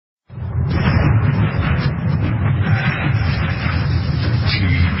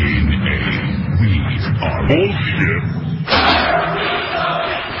bullshit.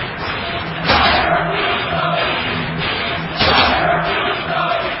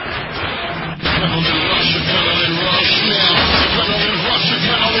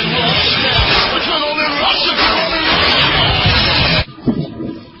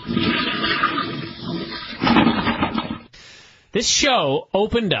 This show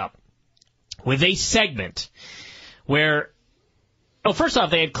opened up with a segment where, first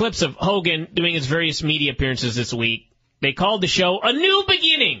off, they had clips of Hogan doing his various media appearances this week. They called the show A New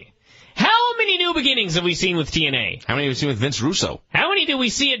Beginning. How many new beginnings have we seen with TNA? How many have we seen with Vince Russo? How many did we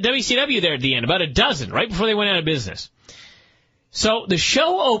see at WCW there at the end? About a dozen, right before they went out of business. So the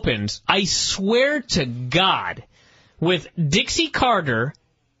show opens, I swear to God, with Dixie Carter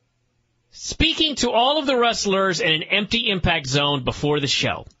speaking to all of the wrestlers in an empty Impact Zone before the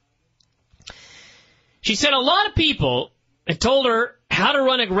show. She said a lot of people had told her how to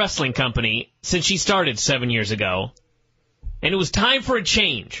run a wrestling company since she started 7 years ago, and it was time for a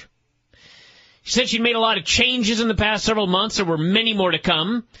change. She said she'd made a lot of changes in the past several months. There were many more to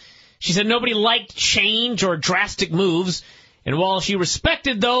come. She said nobody liked change or drastic moves, and while she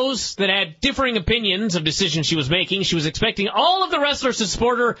respected those that had differing opinions of decisions she was making, she was expecting all of the wrestlers to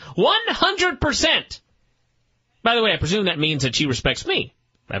support her 100%. By the way, I presume that means that she respects me.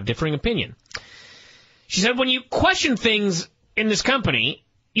 I have a differing opinion. She said when you question things in this company,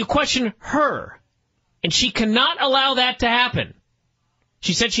 you question her, and she cannot allow that to happen.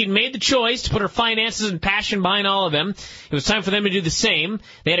 She said she'd made the choice to put her finances and passion behind all of them. It was time for them to do the same.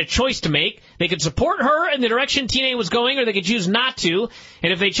 They had a choice to make. They could support her in the direction TNA was going, or they could choose not to.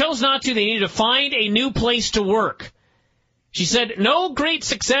 And if they chose not to, they needed to find a new place to work. She said, no great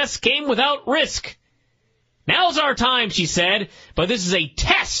success came without risk. Now's our time, she said, but this is a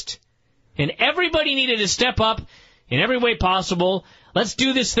test. And everybody needed to step up in every way possible. Let's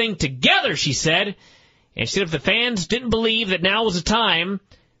do this thing together, she said. And she said if the fans didn't believe that now was the time,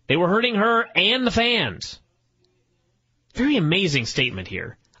 they were hurting her and the fans. Very amazing statement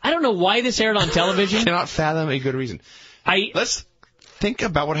here. I don't know why this aired on television. Cannot fathom a good reason. Let's think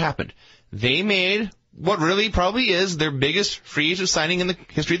about what happened. They made what really probably is their biggest free agent signing in the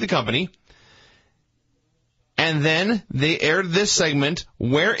history of the company. And then they aired this segment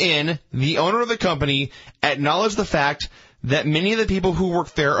wherein the owner of the company acknowledged the fact that many of the people who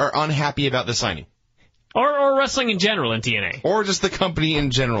work there are unhappy about the signing. Or wrestling in general in TNA. Or just the company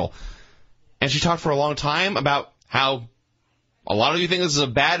in general. And she talked for a long time about how a lot of you think this is a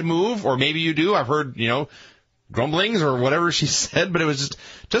bad move, or maybe you do. I've heard, grumblings or whatever she said, but it was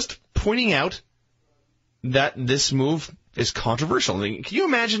just pointing out that this move is controversial. I mean, can you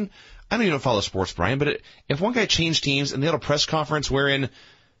imagine? I know you don't follow sports, Brian, but if one guy changed teams and they had a press conference wherein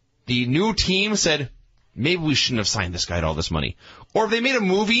the new team said, maybe we shouldn't have signed this guy at all this money. Or if they made a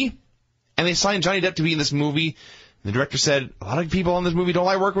movie and they signed Johnny Depp to be in this movie, the director said, a lot of people on this movie don't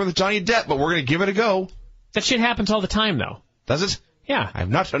like working with Johnny Depp, but we're going to give it a go. That shit happens all the time, though. Does it? Yeah. I'm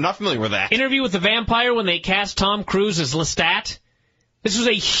not familiar with that. Interview with the Vampire when they cast Tom Cruise as Lestat. This was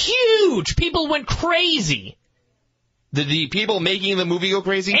a huge... People went crazy. Did the people making the movie go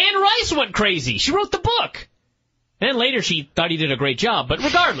crazy? Anne Rice went crazy. She wrote the book. And then later she thought he did a great job, but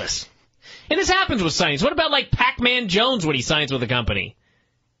regardless. And this happens with signings. What about, Pac-Man Jones when he signs with a company?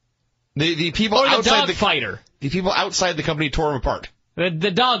 The people or the outside dog fighter. The people outside the company tore him apart. The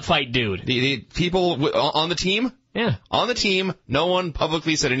dog fight dude. The people on the team? Yeah. On the team, no one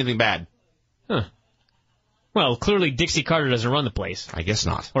publicly said anything bad. Huh. Well, clearly Dixie Carter doesn't run the place. I guess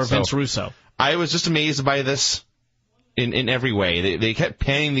not. Or Vince Russo. I was just amazed by this in every way. They kept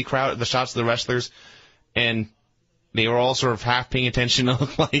panning the shots of the wrestlers, and they were all sort of half paying attention.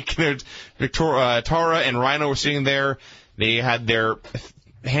 Tara and Rhino were sitting there. They had their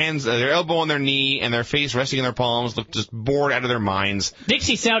hands, their elbow on their knee, and their face resting in their palms, looked just bored out of their minds.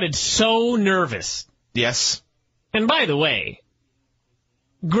 Dixie sounded so nervous. Yes. And by the way,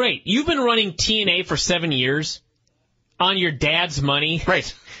 great. You've been running TNA for 7 years on your dad's money.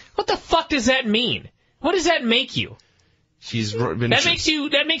 Right. What the fuck does that mean? What does that make you?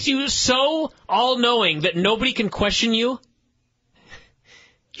 That makes you so all-knowing that nobody can question you?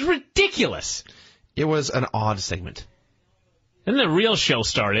 It's ridiculous. It was an odd segment. Then the real show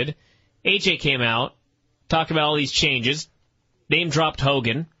started. AJ came out, talked about all these changes, name-dropped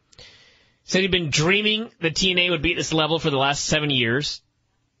Hogan, said he'd been dreaming that TNA would be at this level for the last 7 years.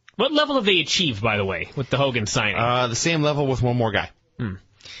 What level have they achieved, by the way, with the Hogan signing? The same level with one more guy.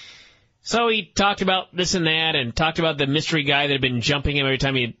 So he talked about this and that, and talked about the mystery guy that had been jumping him every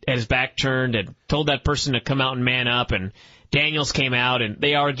time he had his back turned, and told that person to come out and man up, and Daniels came out, and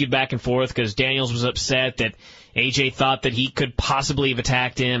they argued back and forth because Daniels was upset that AJ thought that he could possibly have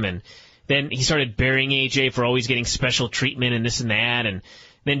attacked him, and then he started burying AJ for always getting special treatment and this and that. And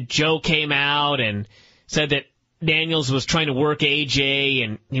then Joe came out and said that Daniels was trying to work AJ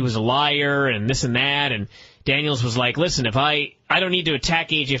and he was a liar and this and that. And Daniels was like, listen, if I don't need to attack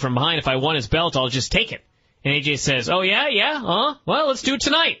AJ from behind. If I want his belt, I'll just take it. And AJ says, oh, yeah, well, let's do it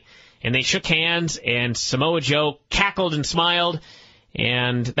tonight. And they shook hands, and Samoa Joe cackled and smiled,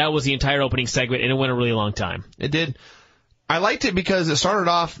 and that was the entire opening segment, and it went a really long time. It did. I liked it because it started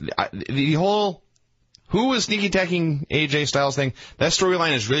off, the whole who was sneaky attacking AJ Styles thing, that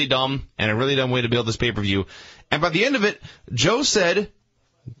storyline is really dumb, and a really dumb way to build this pay-per-view. And by the end of it, Joe said,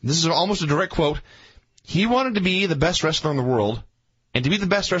 this is almost a direct quote, he wanted to be the best wrestler in the world, and to be the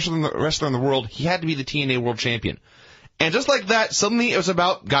best wrestler in the world, he had to be the TNA World Champion. And just like that, suddenly it was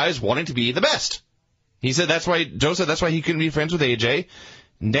about guys wanting to be the best. Joe said that's why he couldn't be friends with AJ.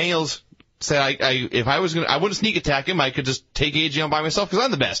 And Daniels said, I wouldn't sneak attack him, I could just take AJ on by myself because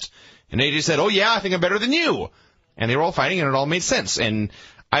I'm the best. And AJ said, oh yeah, I think I'm better than you. And they were all fighting and it all made sense. And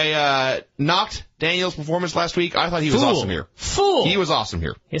I knocked Daniels' performance last week. I thought he was awesome here. He was awesome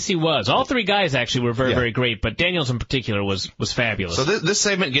here. Yes, he was. All three guys actually were very, very great, but Daniels in particular was fabulous. So this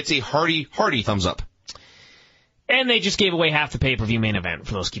segment gets a hearty thumbs up. And they just gave away half the pay-per-view main event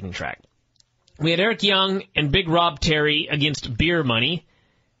for those keeping track. We had Eric Young and Big Rob Terry against Beer Money.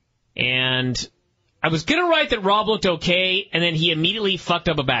 And I was going to write that Rob looked okay, and then he immediately fucked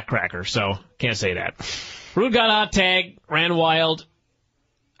up a backcracker, so can't say that. Rude got out tagged, ran wild.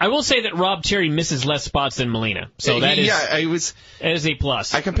 I will say that Rob Terry misses less spots than Molina, so that is a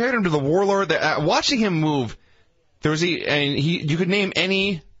plus. I compared him to the Warlord. Watching him move, you could name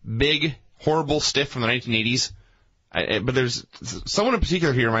any big, horrible stiff from the 1980s. But there's someone in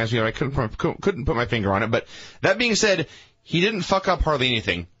particular he reminds me of. I couldn't put my finger on it. But that being said, he didn't fuck up hardly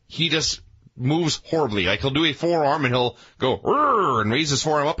anything. He just moves horribly. Like he'll do a forearm and he'll go and raise his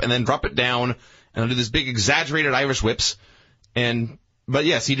forearm up and then drop it down and he'll do this big exaggerated Irish whips. But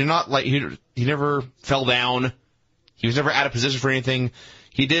yes, he did not he never fell down. He was never out of position for anything.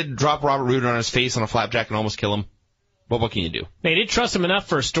 He did drop Robert Roode on his face on a flapjack and almost kill him. But what can you do? They did trust him enough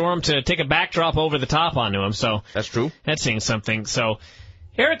for Storm to take a backdrop over the top onto him, so that's true. That's saying something. So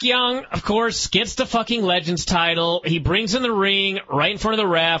Eric Young, of course, gets the fucking Legends title. He brings in the ring right in front of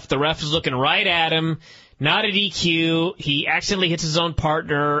the ref. The ref is looking right at him. Not a DQ. He accidentally hits his own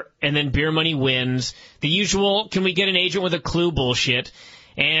partner, and then Beer Money wins. The usual, can we get an agent with a clue bullshit.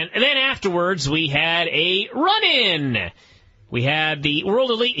 And then afterwards, we had a run-in. We had the World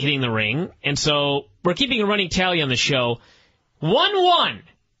Elite hitting the ring, and so we're keeping a running tally on the show. 1-1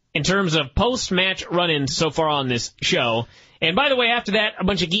 in terms of post-match run-ins so far on this show. And by the way, after that, a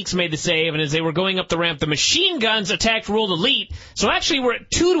bunch of geeks made the save, and as they were going up the ramp, the Machine Guns attacked World Elite. So actually, we're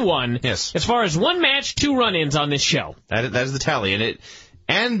at 2-1. Yes. As far as one match, 2 run-ins on this show. That is the tally,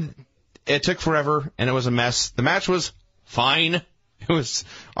 and it took forever, and it was a mess. The match was fine. It was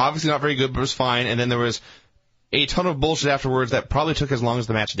obviously not very good, but it was fine. And then there was a ton of bullshit afterwards that probably took as long as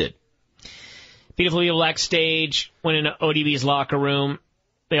the match did. Beautiful people backstage went into ODB's locker room.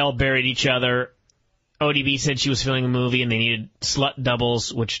 They all buried each other. ODB said she was filming a movie and they needed slut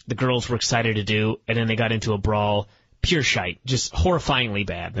doubles, which the girls were excited to do, and then they got into a brawl. Pure shite. Just horrifyingly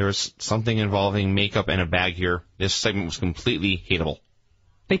bad. There was something involving makeup and a bag here. This segment was completely hateable.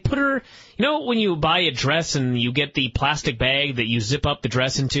 They put her, you know when you buy a dress and you get the plastic bag that you zip up the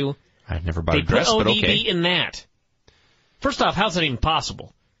dress into? I've never bought a dress, but okay. They put ODB in that. First off, how's that even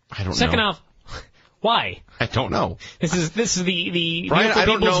possible? I don't know. Second off, why? I don't know. This is the Brian, I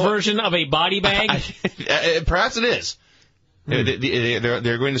don't know. Version of a body bag? Perhaps it is.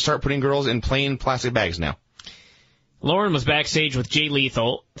 They're going to start putting girls in plain plastic bags now. Lauren was backstage with Jay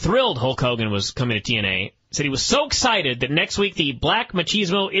Lethal, thrilled Hulk Hogan was coming to TNA, said he was so excited that next week the Black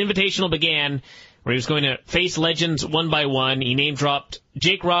Machismo Invitational began, where he was going to face legends one by one. He name-dropped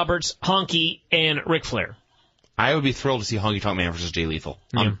Jake Roberts, Honky, and Ric Flair. I would be thrilled to see Honky Tonk Man versus Jay Lethal.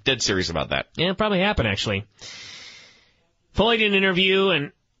 Yeah. I'm dead serious about that. Yeah, it'll probably happen, actually. Foley did an interview,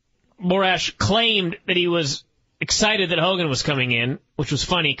 and Borash claimed that he was excited that Hogan was coming in, which was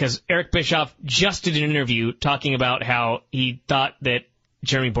funny because Eric Bischoff just did an interview talking about how he thought that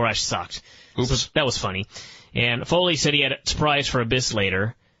Jeremy Borash sucked. Oops. So that was funny. And Foley said he had a surprise for Abyss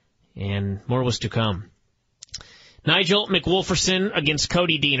later, and more was to come. Nigel McWolferson against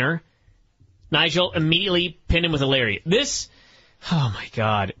Cody Deaner. Nigel immediately pinned him with a lariat. This, oh my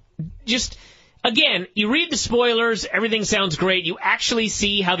God. Just, again, you read the spoilers, everything sounds great. You actually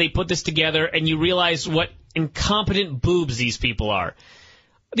see how they put this together, and you realize what incompetent boobs these people are.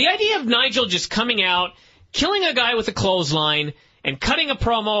 The idea of Nigel just coming out, killing a guy with a clothesline, and cutting a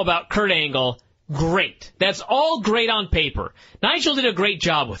promo about Kurt Angle, great. That's all great on paper. Nigel did a great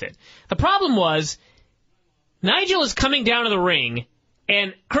job with it. The problem was, Nigel is coming down to the ring,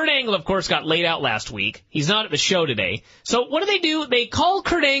 and Kurt Angle, of course, got laid out last week. He's not at the show today. So what do? They call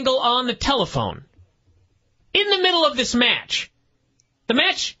Kurt Angle on the telephone in the middle of this match. The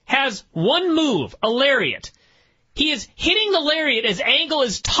match has one move, a lariat. He is hitting the lariat as Angle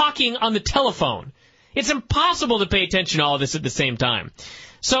is talking on the telephone. It's impossible to pay attention to all this at the same time.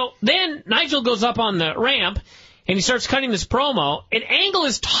 So then Nigel goes up on the ramp, and he starts cutting this promo, and Angle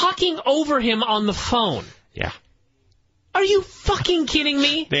is talking over him on the phone. Yeah. Are you fucking kidding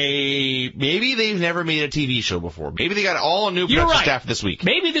me? Maybe they've never made a TV show before. Maybe they got all new production staff this week.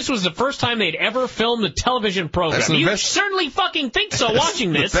 Maybe this was the first time they'd ever filmed a television program. You certainly fucking think so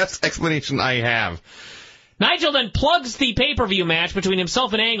watching this. The best explanation I have. Nigel then plugs the pay-per-view match between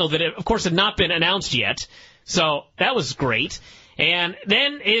himself and Angle that, of course, had not been announced yet. So that was great. And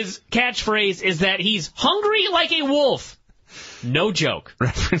then his catchphrase is that he's hungry like a wolf. No joke.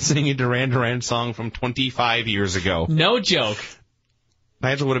 Referencing a Duran Duran song from 25 years ago. No joke.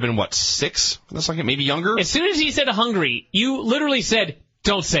 Nigel would have been, what, 6? Looks like it, maybe younger? As soon as he said hungry, you literally said,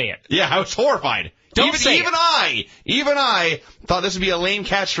 don't say it. Yeah, I was horrified. Even I thought this would be a lame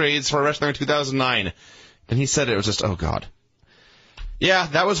catchphrase for a wrestler in 2009. And he said it was just, oh, God. Yeah,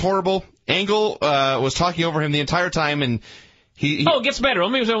 that was horrible. Angle was talking over him the entire time, and he... Oh, it gets better.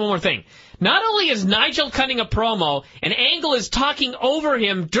 Let me say one more thing. Not only is Nigel cutting a promo, and Angle is talking over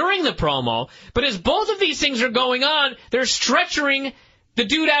him during the promo, but as both of these things are going on, they're stretchering the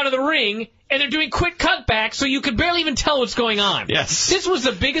dude out of the ring, and they're doing quick cutbacks, so you could barely even tell what's going on. Yes. This was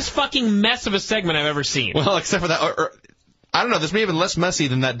the biggest fucking mess of a segment I've ever seen. Well, except for that... I don't know, this may have been less messy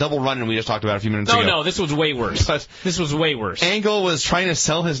than that double run-in we just talked about a few minutes ago. No, this was way worse. This was way worse. Angle was trying to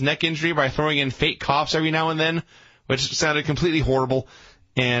sell his neck injury by throwing in fake coughs every now and then, which sounded completely horrible.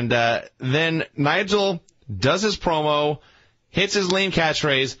 And then Nigel does his promo, hits his lame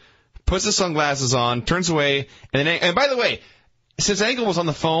catchphrase, puts his sunglasses on, turns away, and by the way, since Angle was on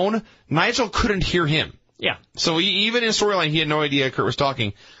the phone, Nigel couldn't hear him. Yeah. So even in storyline, he had no idea Kurt was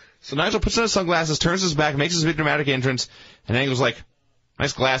talking. So Nigel puts on his sunglasses, turns his back, makes his big dramatic entrance, and Angle's like,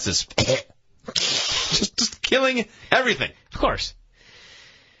 nice glasses. just killing everything. Of course.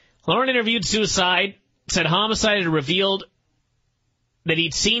 Lauren interviewed Suicide, said Homicide had revealed that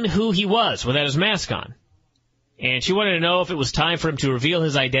he'd seen who he was without his mask on. And she wanted to know if it was time for him to reveal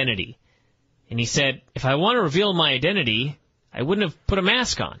his identity. And he said, if I want to reveal my identity, I wouldn't have put a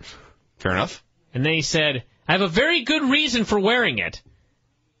mask on. Fair enough. And then he said, I have a very good reason for wearing it.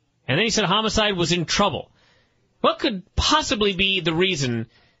 And then he said Homicide was in trouble. What could possibly be the reason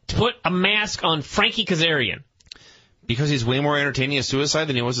to put a mask on Frankie Kazarian? Because he's way more entertaining as Suicide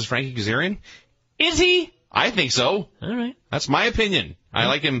than he was as Frankie Kazarian? Is he? I think so. All right. That's my opinion. I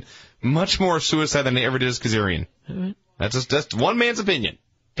like him much more Suicide than he ever did as Kazarian. All right. That's just one man's opinion.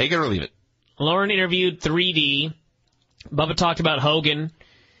 Take it or leave it. Lauren interviewed 3D. Bubba talked about Hogan.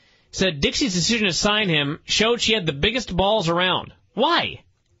 Said Dixie's decision to sign him showed she had the biggest balls around. Why?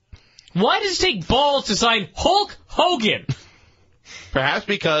 Why does it take balls to sign Hulk Hogan? Perhaps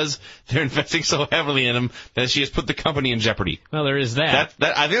because they're investing so heavily in him that she has put the company in jeopardy. Well, there is that.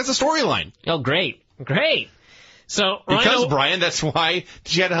 I think that's a storyline. Oh, great. Great. So, because, Brian, that's why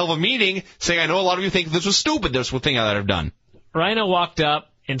she had to have a meeting saying, I know a lot of you think this was stupid, this thing that I've done. Rhino walked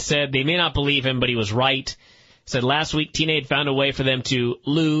up and said they may not believe him, but he was right. Said last week TNA had found a way for them to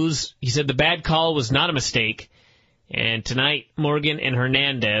lose. He said the bad call was not a mistake. And tonight, Morgan and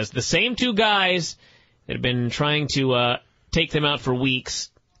Hernandez, the same two guys that have been trying to take them out for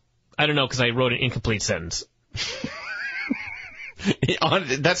weeks. I don't know, because I wrote an incomplete sentence.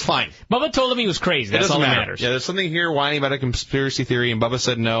 That's fine. Bubba told him he was crazy. That's all that matters. Yeah, there's something here whining about a conspiracy theory, and Bubba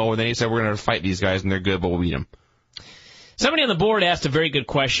said no, and then he said we're going to fight these guys, and they're good, but we'll beat them. Somebody on the board asked a very good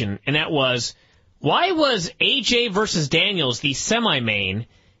question, and that was, why was AJ versus Daniels the semi-main,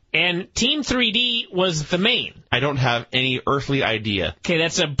 and Team 3D was the main? I don't have any earthly idea. Okay,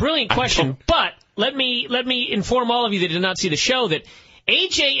 that's a brilliant question, but let me inform all of you that did not see the show that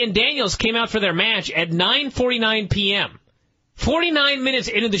AJ and Daniels came out for their match at 9:49 p.m. 49 minutes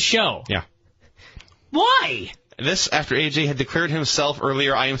into the show. Yeah. Why? This after AJ had declared himself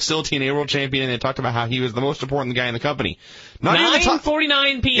earlier, I am still TNA World Champion, and they talked about how he was the most important guy in the company.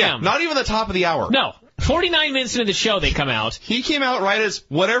 9:49 p.m. Yeah, not even the top of the hour. No. 49 minutes into the show, they come out. He came out right as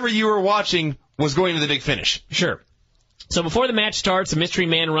whatever you were watching was going to the big finish. Sure. So before the match starts, a mystery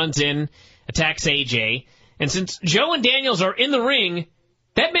man runs in, attacks AJ, and since Joe and Daniels are in the ring,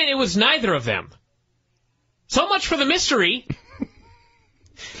 that meant it was neither of them. So much for the mystery.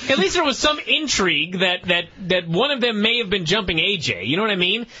 At least there was some intrigue that one of them may have been jumping AJ. You know what I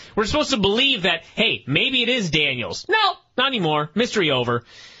mean? We're supposed to believe that, hey, maybe it is Daniels. No, not anymore. Mystery over.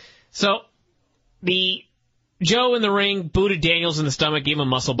 So, the Joe in the ring booted Daniels in the stomach, gave him a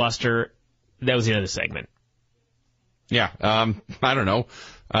muscle buster. That was the end of the segment. Yeah, I don't know.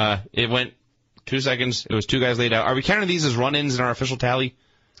 It went 2 seconds. It was 2 guys laid out. Are we counting these as run-ins in our official tally?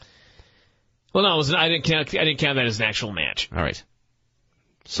 Well, no, I didn't count that as an actual match. All right.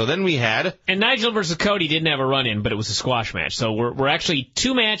 So then we had... And Nigel versus Cody didn't have a run-in, but it was a squash match. So we're actually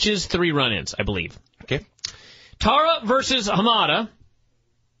 2 matches, 3 run-ins, I believe. Okay. Tara versus Hamada.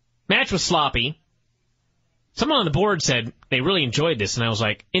 Match was sloppy. Someone on the board said they really enjoyed this, and I was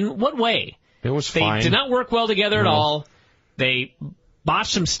like, in what way? It was fine. They did not work well together at all. They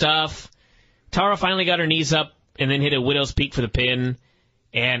botched some stuff. Tara finally got her knees up and then hit a widow's peak for the pin.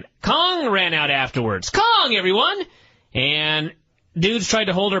 And Kong ran out afterwards. Kong, everyone! And dudes tried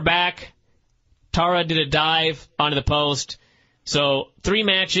to hold her back. Tara did a dive onto the post. So 3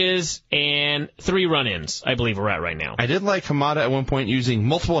 matches and 3 run-ins, I believe we're at right now. I did like Hamada at one point using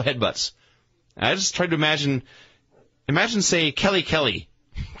multiple headbutts. I just tried to imagine, say, Kelly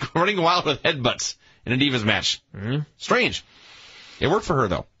running wild with headbutts in a Divas match. Mm-hmm. Strange. It worked for her,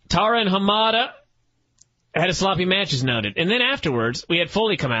 though. Tara and Hamada had a sloppy match, as noted. And then afterwards, we had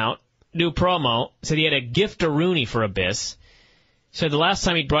Foley come out, do a promo, said he had a gift to Rooney for Abyss. Said the last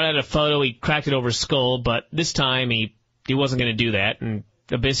time he brought out a photo, he cracked it over his skull, but this time he wasn't going to do that. And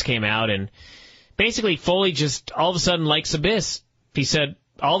Abyss came out, and basically Foley just all of a sudden likes Abyss. He said,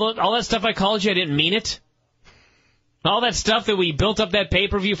 all that stuff I called you, I didn't mean it. All that stuff that we built up that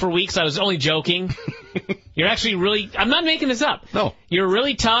pay-per-view for weeks, I was only joking. You're actually really... I'm not making this up. No. You're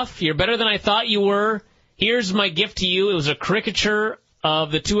really tough. You're better than I thought you were. Here's my gift to you. It was a caricature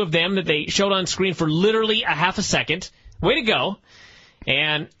of the 2 of them that they showed on screen for literally a half a second. Way to go.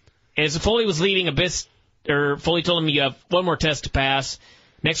 And as Foley was leaving, Foley told him you have 1 more test to pass.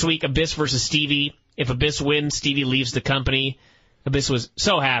 Next week, Abyss versus Stevie. If Abyss wins, Stevie leaves the company. Abyss was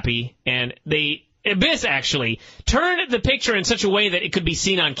so happy, and Abyss actually turned the picture in such a way that it could be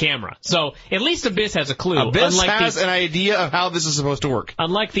seen on camera. So at least Abyss has a clue. Abyss has an idea of how this is supposed to work.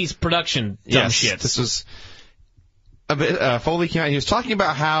 Unlike these production dumb shits. This was Foley came out. He was talking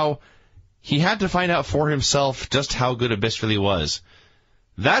about how he had to find out for himself just how good Abyss really was.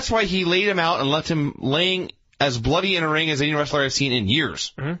 That's why he laid him out and left him laying as bloody in a ring as any wrestler I've seen in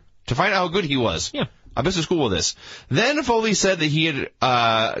years. Mm-hmm. To find out how good he was. Yeah. Abyss is cool with this. Then Foley said that he had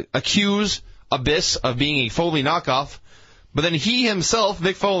accused Abyss of being a Foley knockoff, but then he himself,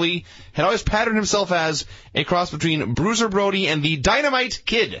 Mick Foley, had always patterned himself as a cross between Bruiser Brody and the Dynamite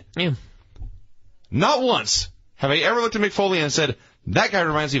Kid. Yeah. Not once have I ever looked at Mick Foley and said, that guy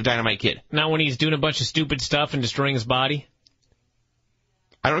reminds me of Dynamite Kid. Not when he's doing a bunch of stupid stuff and destroying his body?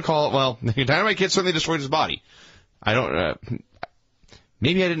 I don't recall it. Well, Dynamite Kid certainly destroyed his body. I don't...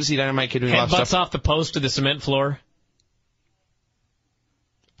 Maybe I didn't see Dynamite Kid doing a lot of stuff. Headbutts off the post to the cement floor.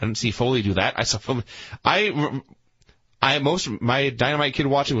 I didn't see Foley do that. I saw Foley. Most of my Dynamite Kid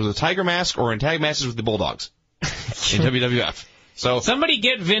watching was a Tiger Mask or in tag matches with the Bulldogs in WWF. So somebody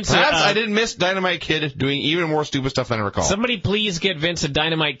get Vince. Perhaps I didn't miss Dynamite Kid doing even more stupid stuff than I recall. Somebody please get Vince a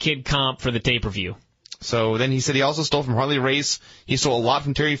Dynamite Kid comp for the pay-per-view. So then he said he also stole from Harley Race. He stole a lot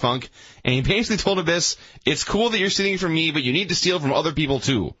from Terry Funk. And he basically told Abyss, it's cool that you're stealing from me, but you need to steal from other people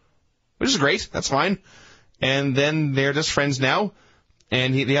too. Which is great. That's fine. And then they're just friends now.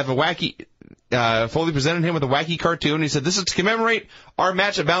 And they have a wacky... Foley presented him with a wacky cartoon. He said, this is to commemorate our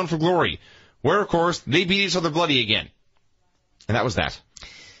match at Bound for Glory. Where, of course, they beat each other bloody again. And that was that.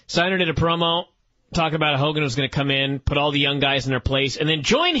 Steiner did a promo. Talk about how Hogan was going to come in, put all the young guys in their place, and then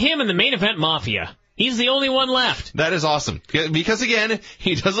join him in the main event Mafia. He's the only one left. That is awesome. Because, again,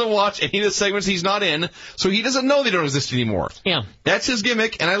 he doesn't watch any of the segments he's not in, so he doesn't know they don't exist anymore. Yeah. That's his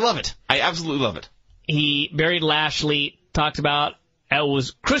gimmick, and I love it. I absolutely love it. He buried Lashley, talked about it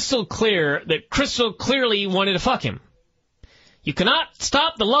was crystal clear that Krystal clearly wanted to fuck him. You cannot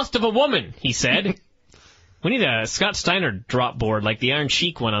stop the lust of a woman, he said. We need a Scott Steiner drop board like the Iron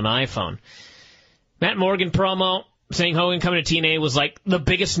Sheik one on the iPhone. Matt Morgan promo saying Hogan coming to TNA was like the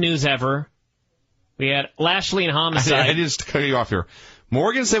biggest news ever. We had Lashley and Homicide. I just cut you off here.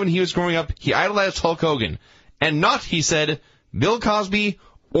 Morgan said when he was growing up, he idolized Hulk Hogan. And not, he said, Bill Cosby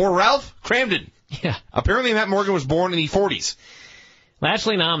or Ralph Cramden. Yeah. Apparently Matt Morgan was born in the 40s.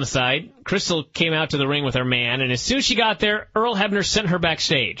 Lashley and Homicide. Krystal came out to the ring with her man, and as soon as she got there, Earl Hebner sent her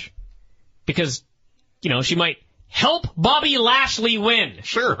backstage. Because, she might help Bobby Lashley win.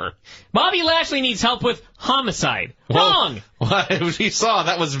 Sure. Bobby Lashley needs help with Homicide. Wrong! Well, we saw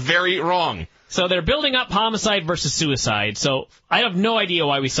that was very wrong. So they're building up Homicide versus Suicide. So I have no idea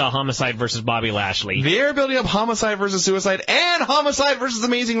why we saw Homicide versus Bobby Lashley. They're building up Homicide versus Suicide and Homicide versus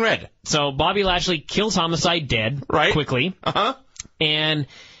Amazing Red. So Bobby Lashley kills Homicide dead quickly. Uh-huh. And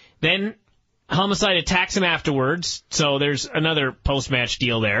then Homicide attacks him afterwards. So there's another post-match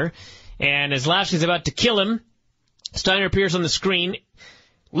deal there. And as Lashley's about to kill him, Steiner appears on the screen,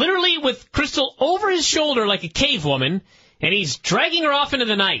 literally with Krystal over his shoulder like a cave woman, and he's dragging her off into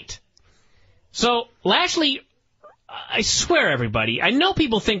the night. So Lashley, I swear, everybody, I know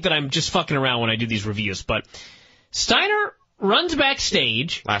people think that I'm just fucking around when I do these reviews, but Steiner runs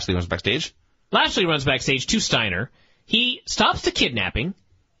backstage. Lashley runs backstage. Lashley runs backstage to Steiner. He stops the kidnapping.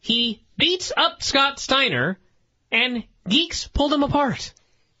 He beats up Scott Steiner, and Geeks pulled him apart.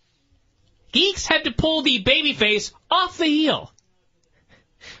 Geeks had to pull the babyface off the heel.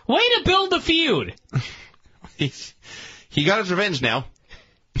 Way to build the feud. He got his revenge now.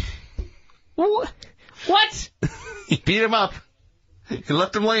 What? He beat him up. He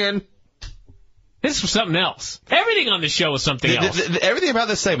left him laying. This was something else. Everything on this show was something else. Everything about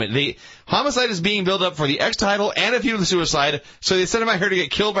this segment. The Homicide is being built up for the X title and a feud with Suicide, so they sent him out here to get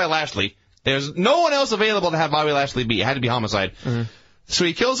killed by Lashley. There's no one else available to have Bobby Lashley beat. It had to be Homicide. Mm-hmm. So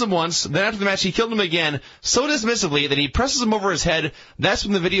he kills him once, then after the match he killed him again, so dismissively that he presses him over his head. That's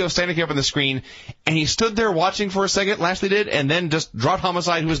when the video of Steiner came up on the screen, and he stood there watching for a second, Lashley did, and then just dropped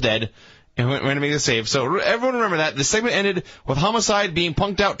Homicide, who was dead, and went to make the save. So everyone remember that. The segment ended with Homicide being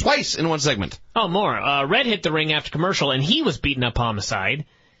punked out twice in one segment. Oh, more. Red hit the ring after commercial, and he was beating up Homicide.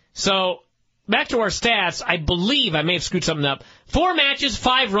 So, back to our stats, I believe I may have screwed something up. 4 matches,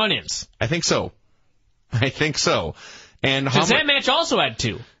 5 run-ins. I think so. And since that match also had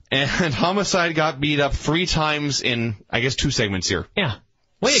 2. And Homicide got beat up 3 times in, I guess, 2 segments here. Yeah.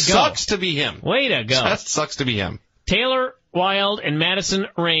 Way to go. Sucks to be him. Way to go. Just sucks to be him. Taylor Wilde and Madison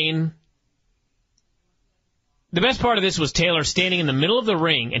Rayne. The best part of this was Taylor standing in the middle of the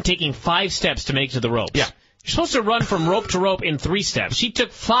ring and taking 5 steps to make it to the ropes. Yeah. You're supposed to run from rope to rope in 3 steps. She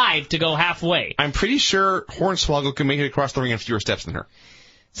took 5 to go halfway. I'm pretty sure Hornswoggle can make it across the ring in fewer steps than her.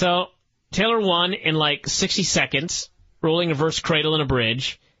 So, Taylor won in like 60 seconds. Rolling reverse cradle in a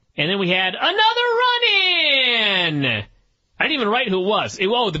bridge. And then we had another run-in! I didn't even write who it was.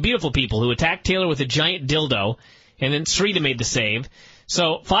 The Beautiful People, who attacked Taylor with a giant dildo. And then Srita made the save.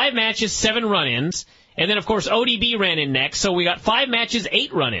 So 5 matches, 7 run-ins. And then, of course, ODB ran in next. So we got 5 matches,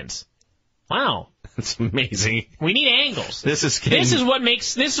 8 run-ins. Wow. That's amazing. We need angles. This is what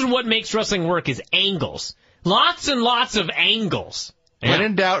makes wrestling work is angles. Lots and lots of angles. Yeah. When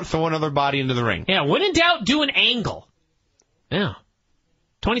in doubt, throw another body into the ring. Yeah, when in doubt, do an angle. Yeah.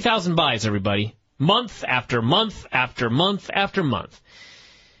 20,000 buys, everybody. Month after month after month after month.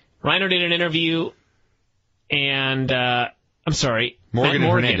 Rhino did an interview, and, Morgan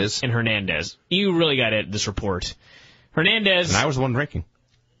and Hernandez. You really got to edit this report. Hernandez. And I was the one drinking.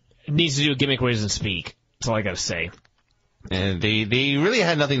 Needs to do a gimmick where he doesn't speak. That's all I got to say. And they really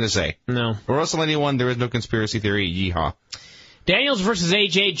had nothing to say. No. For WrestleMania 1, there is no conspiracy theory. Yeehaw. Daniels versus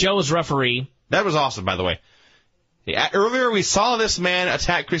AJ. Joe was referee. That was awesome, by the way. Earlier, we saw this man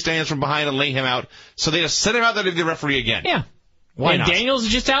attack Chris Daniels from behind and lay him out, so they just sent him out there to be the referee again. Yeah. Why not? Daniels is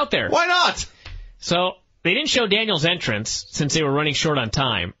just out there. Why not? So, they didn't show Daniels' entrance since they were running short on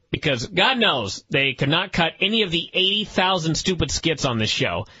time, because God knows they could not cut any of the 80,000 stupid skits on this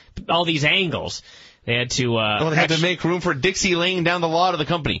show. All these angles. They had to, they had to make room for Dixie laying down the law to the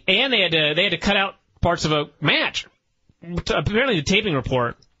company. And they had to cut out parts of a match. Apparently the taping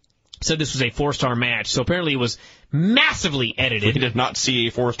report said this was a 4-star match, so apparently it was massively edited. We did not see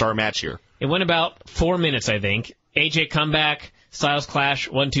a 4-star match here. It went about 4 minutes, I think. AJ comeback, Styles clash,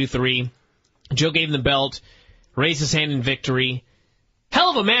 1, 2, 3. Joe gave him the belt, raised his hand in victory.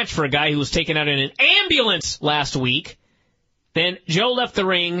 Hell of a match for a guy who was taken out in an ambulance last week. Then Joe left the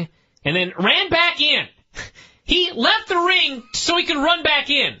ring and then ran back in. He left the ring so he could run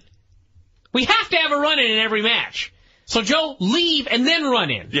back in. We have to have a run-in in every match. So Joe, leave and then run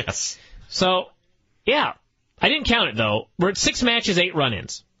in. Yes. So, yeah. I didn't count it, though. We're at 6 matches, 8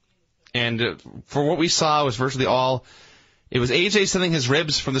 run-ins. And for what we saw, it was virtually all. It was AJ selling his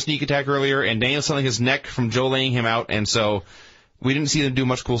ribs from the sneak attack earlier, and Daniel selling his neck from Joe laying him out, and so we didn't see them do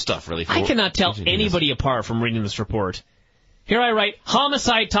much cool stuff, really. I cannot tell anybody apart from reading this report. Here I write,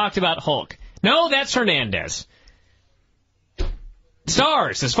 Homicide talked about Hulk. No, that's Hernandez.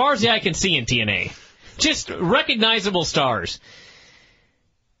 Stars, as far as the eye can see in TNA. Just recognizable stars.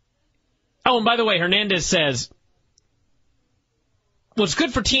 Oh, and by the way, Hernandez says, what's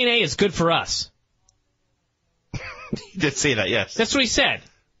good for TNA is good for us. He did say that, yes. That's what he said.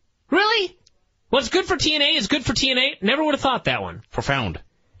 Really? What's good for TNA is good for TNA? Never would have thought that one. Profound.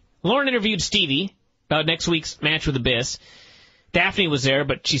 Lauren interviewed Stevie about next week's match with Abyss. Daphne was there,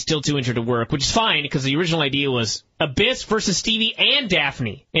 but she's still too injured to work, which is fine because the original idea was Abyss versus Stevie and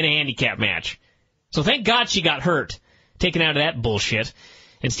Daphne in a handicap match. So thank God she got hurt, taken out of that bullshit.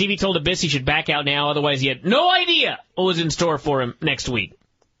 And Stevie told Abyss he should back out now, otherwise he had no idea what was in store for him next week.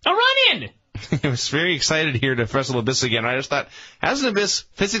 A run-in! I was very excited here to wrestle Abyss again. I just thought, hasn't Abyss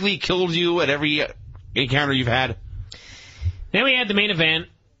physically killed you at every encounter you've had? Then we had the main event.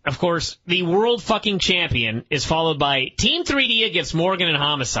 Of course, the world fucking champion is followed by Team 3D against Morgan and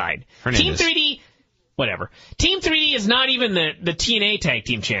Homicide. Hernandez. Team 3D, whatever. Team 3D is not even the TNA tag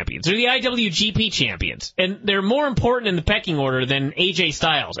team champions. They're the IWGP champions. And they're more important in the pecking order than AJ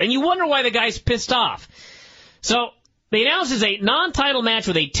Styles. And you wonder why the guy's pissed off. So, they announced as a non-title match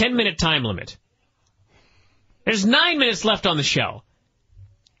with a 10-minute time limit. There's 9 minutes left on the show.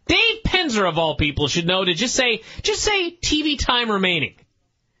 Dave Penzer, of all people, should know to just say TV time remaining.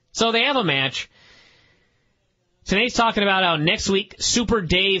 So they have a match. Today's talking about how next week Super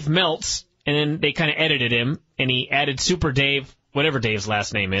Dave melts, and then they kind of edited him, and he added Super Dave, whatever Dave's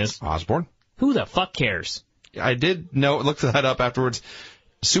last name is. Osborne. Who the fuck cares? I did look that up afterwards.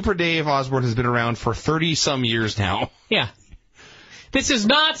 Super Dave Osborne has been around for 30-some years now. Yeah. This is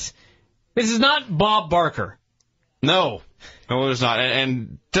not Bob Barker. No, it is not.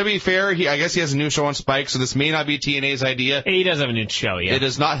 And to be fair, I guess he has a new show on Spike, so this may not be TNA's idea. He does have a new show, yeah. It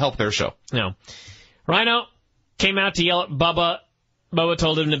does not help their show. No. Rhino came out to yell at Bubba. Bubba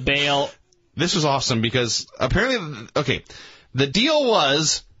told him to bail. This was awesome because apparently, okay, the deal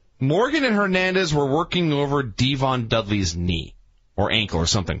was Morgan and Hernandez were working over Devon Dudley's knee or ankle or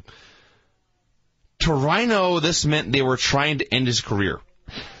something. To Rhino, this meant they were trying to end his career.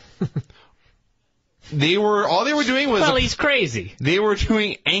 All they were doing was... Well, he's crazy. They were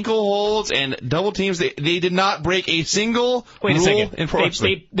doing ankle holds and double teams. They did not break a single Wait a rule second. in pro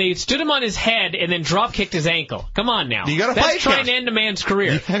wrestling. They stood him on his head and then drop kicked his ankle. Come on now. You gotta That's fight trying count. to end a man's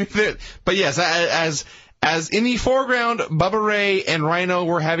career. But yes, as in the foreground, Bubba Ray and Rhino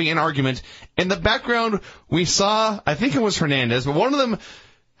were having an argument. In the background, we saw, I think it was Hernandez, but one of them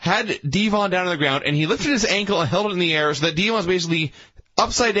had Devon down on the ground, and he lifted his ankle and held it in the air so that Devon was basically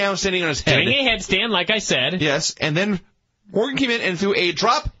upside down standing on his head. Doing a headstand, like I said. Yes, and then Morgan came in and threw a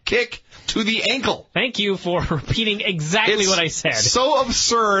drop kick to the ankle. Thank you for repeating exactly what I said. So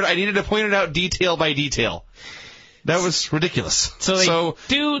absurd, I needed to point it out detail by detail. That was ridiculous. So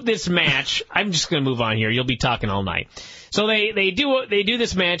they do this match. I'm just going to move on here. You'll be talking all night. So they do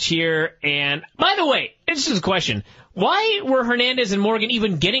this match here, and by the way, this is a question. Why were Hernandez and Morgan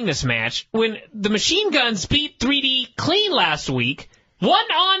even getting this match when the Machine Guns beat 3D clean last week?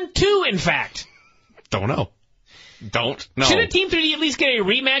 1-on-2, in fact. Don't know. Shouldn't Team 3D at least get a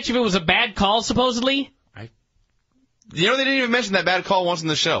rematch if it was a bad call, supposedly? They didn't even mention that bad call once in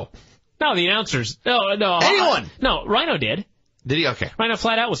the show. No, the announcers. No. Anyone? No, Rhino did. Did he? Okay. Rhino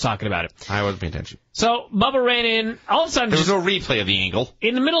flat out was talking about it. I wasn't paying attention. So Bubba ran in. All of a sudden, there was no replay of the angle.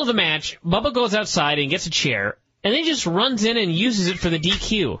 In the middle of the match, Bubba goes outside and gets a chair, and then just runs in and uses it for the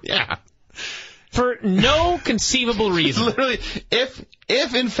DQ. Yeah. For no conceivable reason. Literally,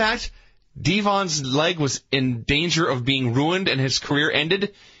 if in fact Devon's leg was in danger of being ruined and his career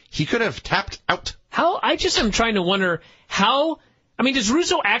ended, he could have tapped out. I just am trying to wonder how. I mean, does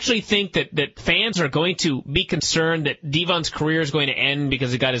Russo actually think that fans are going to be concerned that Devon's career is going to end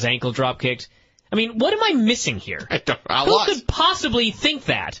because he got his ankle drop kicked? I mean, what am I missing here? Who could possibly think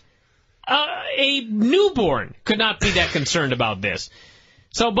that? A newborn could not be that concerned about this.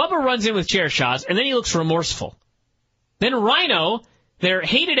 So Bubba runs in with chair shots, and then he looks remorseful. Then Rhino, their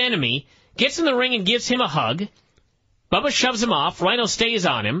hated enemy, gets in the ring and gives him a hug. Bubba shoves him off. Rhino stays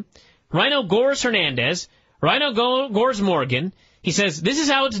on him. Rhino gores Hernandez. Rhino gores Morgan. He says, this is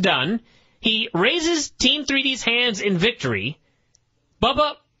how it's done. He raises Team 3D's hands in victory.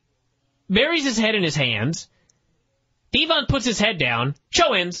 Bubba buries his head in his hands. Devon puts his head down.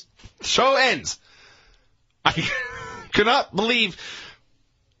 Show ends. Show ends. I could not believe...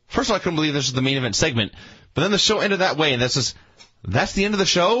 First of all, I couldn't believe this was the main event segment. But then the show ended that way, and that's the end of the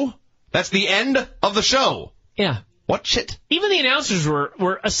show? That's the end of the show. Yeah. What shit? Even the announcers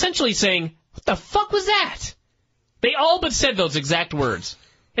were essentially saying, what the fuck was that? They all but said those exact words.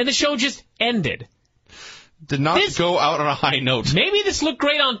 And the show just ended. Did not go out on a high note. Maybe this looked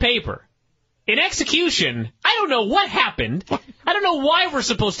great on paper. In execution, I don't know what happened. I don't know why we're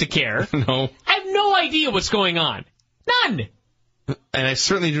supposed to care. No. I have no idea what's going on. None. And I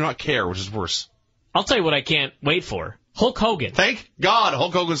certainly do not care, which is worse. I'll tell you what I can't wait for. Hulk Hogan. Thank God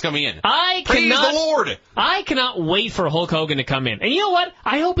Hulk Hogan's coming in. Praise the Lord. I cannot wait for Hulk Hogan to come in. And you know what?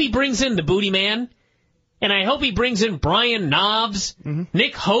 I hope he brings in the Booty Man. And I hope he brings in Brian Knobbs,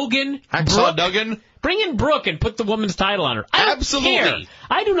 Nick Hogan, Hacksaw Duggan. Bring in Brooke and put the woman's title on her. I don't care.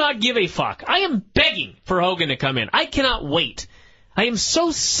 I do not give a fuck. I am begging for Hogan to come in. I cannot wait. I am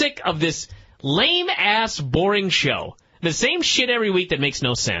so sick of this lame-ass, boring show. The same shit every week that makes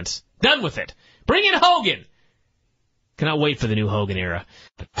no sense. Done with it. Bring in Hogan. Cannot wait for the new Hogan era.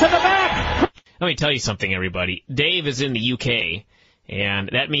 To the back! Let me tell you something, everybody. Dave is in the UK, and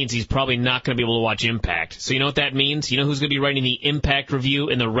that means he's probably not going to be able to watch Impact. So you know what that means? You know who's going to be writing the Impact review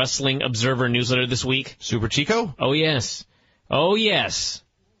in the Wrestling Observer newsletter this week? Super Chico? Oh, yes. Oh, yes.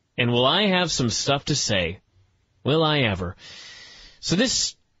 And will I have some stuff to say? Will I ever? So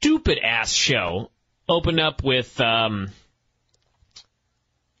this stupid-ass show opened up with a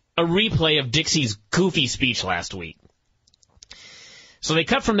replay of Dixie's goofy speech last week. So they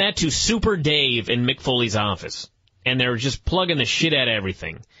cut from that to Super Dave in Mick Foley's office. And they were just plugging the shit out of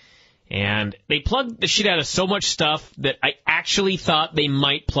everything. And they plugged the shit out of so much stuff that I actually thought they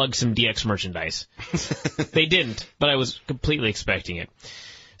might plug some DX merchandise. They didn't, but I was completely expecting it.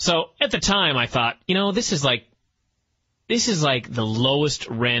 So at the time I thought, this is like the lowest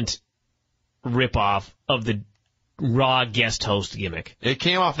rent ripoff of the Raw guest host gimmick. It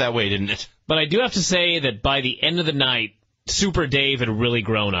came off that way, didn't it? But I do have to say that by the end of the night, Super Dave had really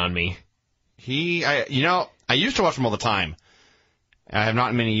grown on me. I used to watch him all the time. I have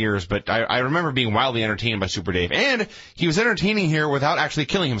not in many years, but I remember being wildly entertained by Super Dave. And he was entertaining here without actually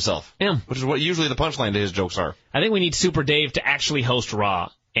killing himself. Yeah. Which is what usually the punchline to his jokes are. I think we need Super Dave to actually host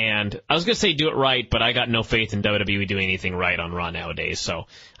Raw. And I was going to say do it right, but I got no faith in WWE doing anything right on Raw nowadays, so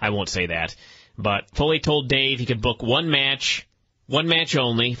I won't say that. But Foley told Dave he could book one match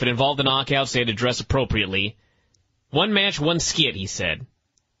only. If it involved the knockouts, they had to dress appropriately. One match, one skit, he said.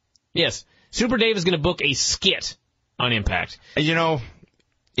 Yes, Super Dave is going to book a skit on Impact.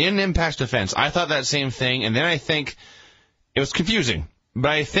 In Impact's defense, I thought that same thing, and then I think it was confusing.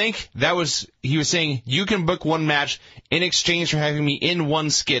 But I think he was saying, you can book one match in exchange for having me in one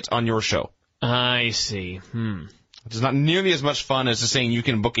skit on your show. I see. Which is not nearly as much fun as just saying you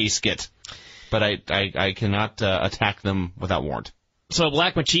can book a skit. But I cannot attack them without warrant. So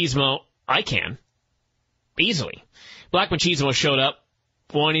Black Machismo, I can. Easily. Black Machismo showed up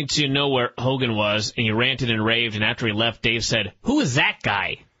wanting to know where Hogan was, and he ranted and raved, and after he left, Dave said, "Who is that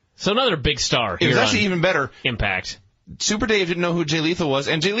guy?" So another big star here. It was actually even better. Impact. Super Dave didn't know who Jay Lethal was,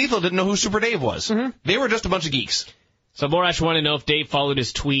 and Jay Lethal didn't know who Super Dave was. Mm-hmm. They were just a bunch of geeks. So Borash wanted to know if Dave followed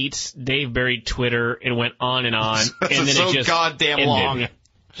his tweets. Dave buried Twitter and went on and on. And then so it just goddamn ended. long.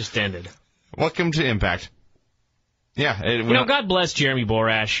 Just ended. Welcome to Impact. Yeah. God bless Jeremy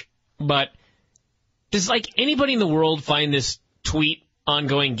Borash, but does anybody in the world find this tweet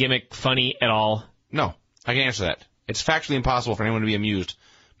ongoing gimmick funny at all? No, I can answer that. It's factually impossible for anyone to be amused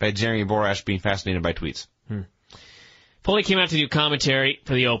by Jeremy Borash being fascinated by tweets. Foley came out to do commentary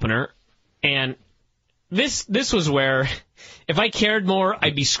for the opener, and this was where, if I cared more,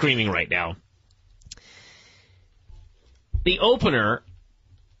 I'd be screaming right now. The opener,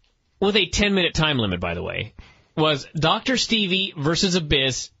 with a 10-minute time limit, by the way, was Dr. Stevie versus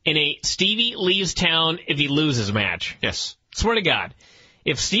Abyss in a Stevie leaves town if he loses match. Yes. Swear to God.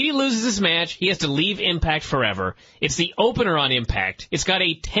 If Stevie loses this match, he has to leave Impact forever. It's the opener on Impact. It's got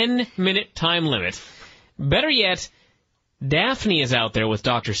a 10-minute time limit. Better yet, Daphne is out there with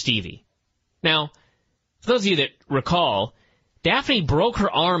Dr. Stevie. Now, for those of you that recall, Daphne broke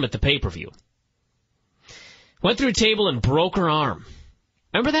her arm at the pay-per-view. Went through a table and broke her arm.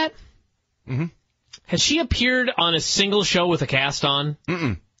 Remember that? Mm-hmm. Has she appeared on a single show with a cast on?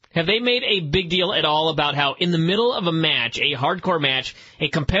 Mm-mm. Have they made a big deal at all about how in the middle of a match, a hardcore match, a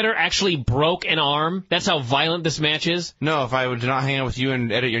competitor actually broke an arm? That's how violent this match is? No, if I did not hang out with you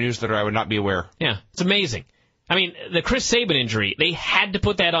and edit your newsletter, I would not be aware. Yeah, it's amazing. I mean, the Chris Sabin injury, they had to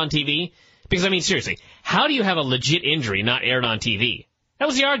put that on TV. Because, seriously, how do you have a legit injury not aired on TV? That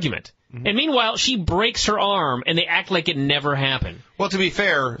was the argument. Mm-hmm. And meanwhile, she breaks her arm, and they act like it never happened. Well, to be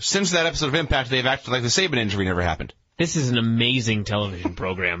fair, since that episode of Impact, they've acted like the Sabin injury never happened. This is an amazing television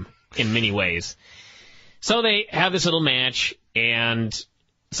program in many ways. So they have this little match, and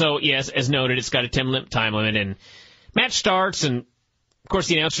so, yes, as noted, it's got a 10-minute time limit, and match starts, and, of course,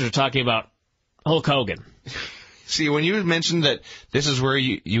 the announcers are talking about Hulk Hogan. See, when you mentioned that this is where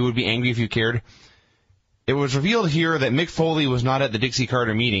you would be angry if you cared, it was revealed here that Mick Foley was not at the Dixie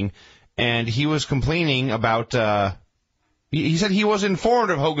Carter meeting, and he was complaining about, he said he was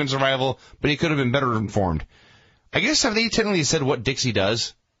informed of Hogan's arrival, but he could have been better informed. I guess have they technically said what Dixie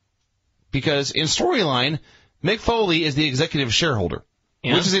does? Because in storyline, Mick Foley is the executive shareholder,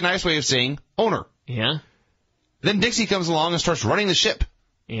 which is a nice way of saying owner. Yeah. Then Dixie comes along and starts running the ship.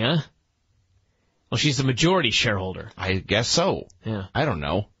 Yeah. Well, she's the majority shareholder. I guess so. Yeah. I don't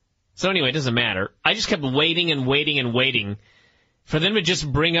know. So anyway, it doesn't matter. I just kept waiting and waiting and waiting for them to just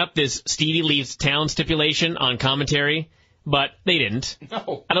bring up this Stevie leaves town stipulation on commentary, but they didn't.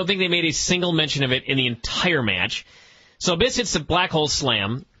 No. I don't think they made a single mention of it in the entire match. So Abyss hits the black hole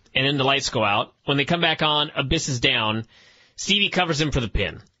slam, and then the lights go out. When they come back on, Abyss is down. Stevie covers him for the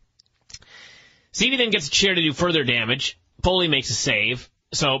pin. Stevie then gets a chair to do further damage. Foley makes a save.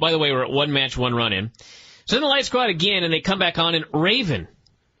 So, by the way, we're at one match, one run in. So then the lights go out again, and they come back on, and Raven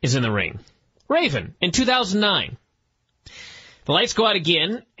is in the ring. Raven, in 2009. The lights go out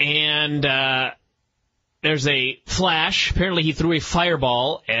again, and there's a flash. Apparently he threw a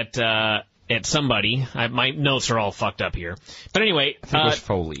fireball at somebody. My notes are all fucked up here. But anyway, I think it was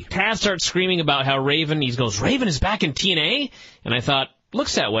Foley. Taz starts screaming about how Raven, he goes, Raven is back in TNA? And I thought,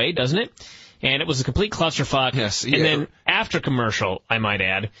 looks that way, doesn't it? And it was a complete clusterfuck. Yes, yeah. And then after commercial, I might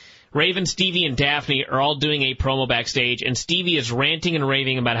add, Raven, Stevie, and Daphne are all doing a promo backstage, and Stevie is ranting and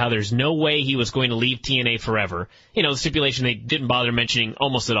raving about how there's no way he was going to leave TNA forever. You know, the stipulation they didn't bother mentioning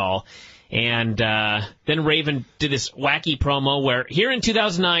almost at all. And then Raven did this wacky promo where here in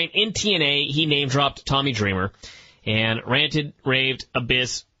 2009 in TNA, he name-dropped Tommy Dreamer and ranted, raved,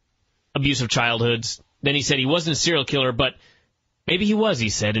 Abyss, abusive childhoods. Then he said he wasn't a serial killer, but maybe he was, he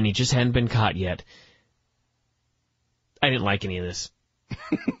said, and he just hadn't been caught yet. I didn't like any of this.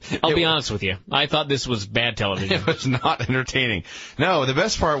 I'll be honest with you. I thought this was bad television. It was not entertaining. No, the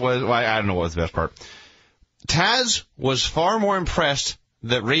best part was, well, I don't know what was the best part. Taz was far more impressed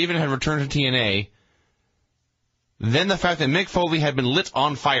that Raven had returned to TNA than the fact that Mick Foley had been lit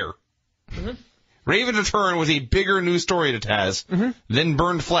on fire. Mm-hmm. Raven's return was a bigger news story to Taz than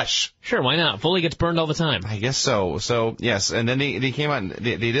burned flesh. Sure, why not? Foley gets burned all the time. I guess so. So, yes, and then they came out and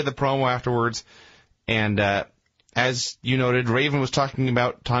they did the promo afterwards, and as you noted, Raven was talking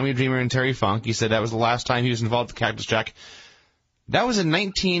about Tommy Dreamer and Terry Funk. He said that was the last time he was involved with Cactus Jack. That was in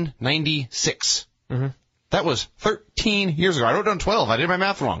 1996. Mm-hmm. That was 13 years ago. I wrote down 12. I did my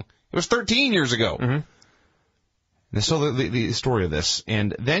math wrong. It was 13 years ago. Mm-hmm. And so the story of this.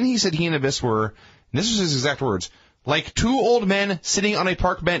 And then he said he and Abyss were, and this was his exact words, like two old men sitting on a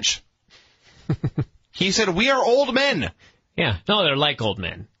park bench. He said, we are old men. Yeah. No, they're like old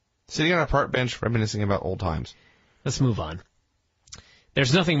men. Sitting on a park bench reminiscing about old times. Let's move on.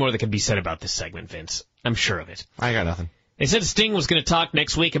 There's nothing more that can be said about this segment, Vince. I'm sure of it. I got nothing. They said Sting was going to talk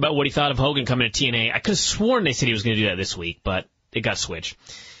next week about what he thought of Hogan coming to TNA. I could have sworn they said he was going to do that this week, but it got switched.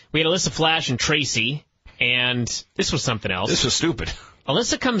 We had Alyssa Flash and Tracy, and this was something else. This was stupid.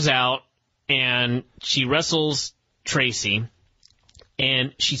 Alyssa comes out, and she wrestles Tracy,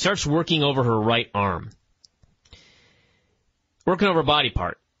 and she starts working over her right arm. Working over a body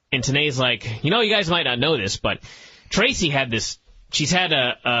part. And Tanae's like, you know, you guys might not know this, but Tracy had this, she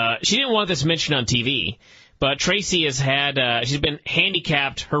didn't want this mentioned on TV, but Tracy has had, she's been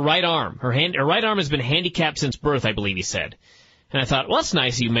handicapped, her right arm. Her right arm has been handicapped since birth, I believe he said. And I thought, well, that's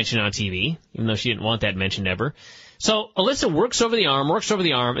nice you mentioned it on TV, even though she didn't want that mentioned ever. So Alyssa works over the arm,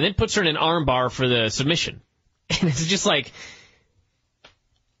 and then puts her in an arm bar for the submission. And it's just like,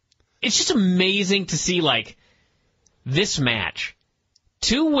 it's just amazing to see, like, this match.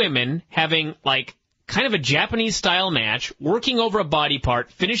 Two women having, like, kind of a Japanese-style match, working over a body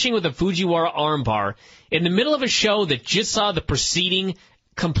part, finishing with a Fujiwara armbar, in the middle of a show that just saw the preceding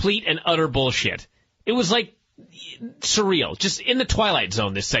complete and utter bullshit. It was, like, surreal. Just in the Twilight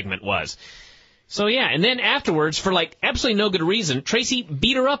Zone, this segment was. So, yeah, and then afterwards, for, like, absolutely no good reason, Tracy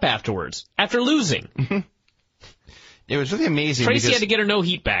beat her up afterwards, after losing. Mm-hmm. It was really amazing. Tracy had to get her no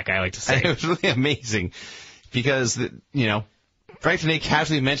heat back, I like to say. It was really amazing because, you know, Frank Tanay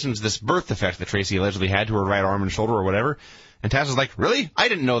casually mentions this birth defect that Tracy allegedly had to her right arm and shoulder or whatever. And Taz was like, really? I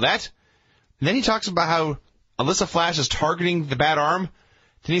didn't know that. And then he talks about how Alyssa Flash is targeting the bad arm.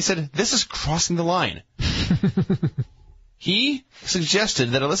 Then he said, this is crossing the line. He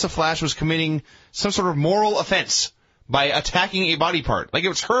suggested that Alyssa Flash was committing some sort of moral offense by attacking a body part. Like it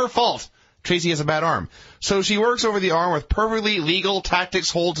was her fault Tracy has a bad arm. So she works over the arm with perfectly legal tactics,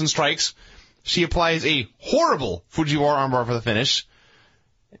 holds, and strikes. She applies a horrible Fujiwara armbar for the finish.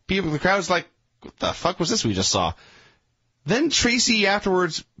 The crowd's like, what the fuck was this we just saw? Then Tracy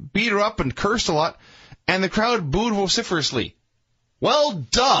afterwards beat her up and cursed a lot, and the crowd booed vociferously. Well,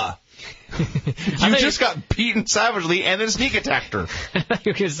 duh. You just got beaten savagely and then sneak attacked her. I thought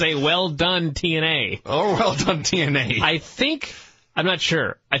you were going to say, well done, TNA. Oh, well done, TNA. I'm not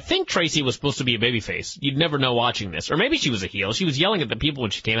sure. I think Tracy was supposed to be a babyface. You'd never know watching this. Or maybe she was a heel. She was yelling at the people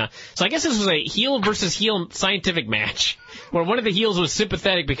when she came out. So I guess this was a heel versus heel scientific match, where one of the heels was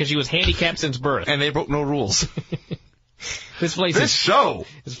sympathetic because she was handicapped since birth. And they broke no rules. This place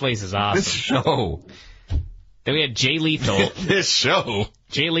is awesome. This show. Then we had Jay Lethal. This show.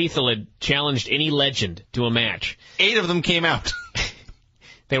 Jay Lethal had challenged any legend to a match. 8 of them came out.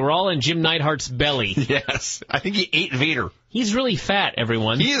 They were all in Jim Neidhart's belly. Yes. I think he ate Vader. He's really fat,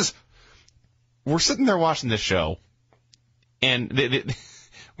 everyone. He is. We're sitting there watching this show, and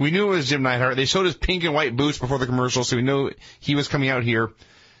we knew it was Jim Neidhart. They showed his pink and white boots before the commercial, so we knew he was coming out here.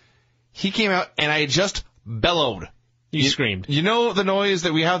 He came out, and I just bellowed. You screamed. You know the noise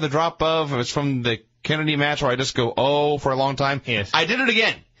that we have the drop of? It's from the Kennedy match where I just go, oh, for a long time? Yes. I did it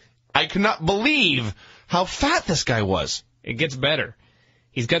again. I could not believe how fat this guy was. It gets better.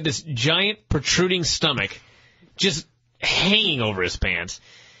 He's got this giant protruding stomach just hanging over his pants.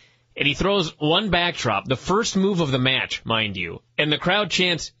 And he throws one backdrop, the first move of the match, mind you. And the crowd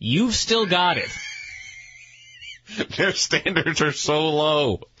chants, "You've still got it." Their standards are so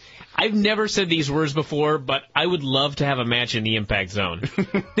low. I've never said these words before, but I would love to have a match in the Impact Zone.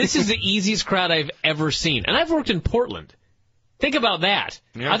 This is the easiest crowd I've ever seen. And I've worked in Portland. Think about that.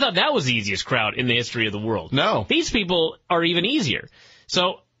 Yeah. I thought that was the easiest crowd in the history of the world. No. These people are even easier.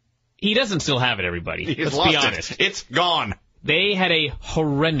 So he doesn't still have it, everybody. Let's be honest. It's gone. They had a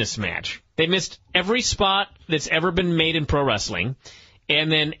horrendous match. They missed every spot that's ever been made in pro wrestling.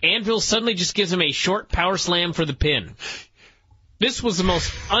 And then Anvil suddenly just gives him a short power slam for the pin. This was the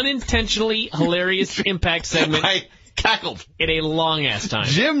most unintentionally hilarious Impact segment I cackled in a long-ass time.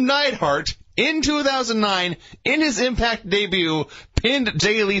 Jim Neidhart, in 2009, in his Impact debut, pinned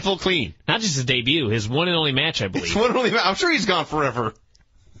Jay Lethal clean. Not just his debut, his one and only match, I believe. I'm sure he's gone forever.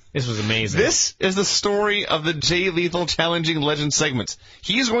 This was amazing. This is the story of the Jay Lethal Challenging Legend segments.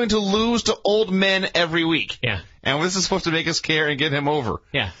 He's going to lose to old men every week. Yeah. And this is supposed to make us care and get him over.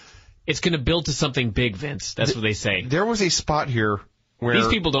 Yeah. It's going to build to something big, Vince. That's what they say. There was a spot here where... These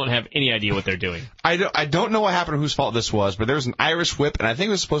people don't have any idea what they're doing. I don't know what happened or whose fault this was, but there was an Irish whip, and I think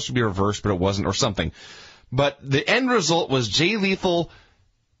it was supposed to be reversed, but it wasn't, or something. But the end result was Jay Lethal,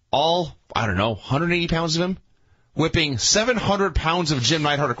 180 pounds of him, whipping 700 pounds of Jim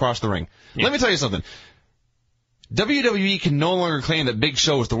Neidhart across the ring. Yeah. Let me tell you something. WWE can no longer claim that Big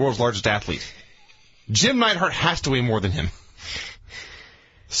Show is the world's largest athlete. Jim Neidhart has to weigh more than him.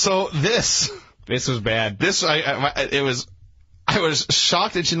 So this was bad. I was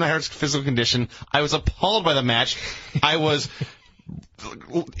shocked at Jim Neidhart's physical condition. I was appalled by the match. I was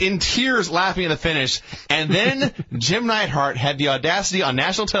in tears laughing at the finish. And then Jim Neidhart had the audacity on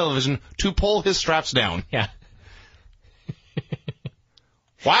national television to pull his straps down. Yeah.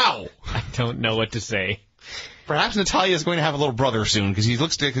 Wow. I don't know what to say. Perhaps Natalya is going to have a little brother soon because he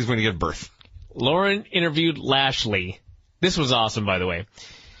looks like he's going to give birth. Lauren interviewed Lashley. This was awesome, by the way.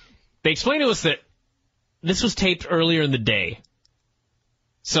 They explained to us that this was taped earlier in the day.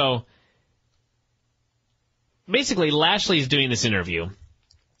 So, basically, Lashley's doing this interview,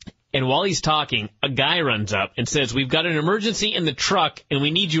 and while he's talking, a guy runs up and says, "We've got an emergency in the truck, and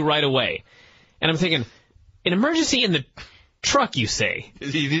we need you right away." And I'm thinking, an emergency in the truck, you say?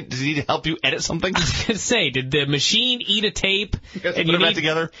 Does he need to help you edit something? I was going to say, did the machine eat a tape? And you put it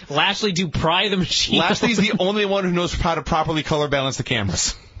together? Lashley to pry the machine? Lashley's the only one who knows how to properly color balance the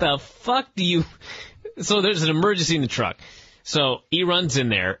cameras. The fuck do you... So there's an emergency in the truck. So he runs in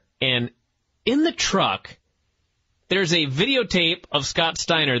there, and in the truck, there's a videotape of Scott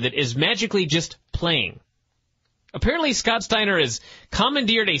Steiner that is magically just playing. Apparently, Scott Steiner has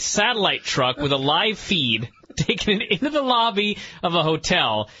commandeered a satellite truck with a live feed, taken it into the lobby of a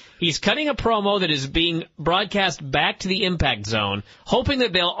hotel. He's cutting a promo that is being broadcast back to the Impact Zone, hoping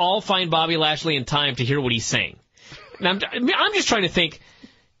that they'll all find Bobby Lashley in time to hear what he's saying. Now, I'm just trying to think,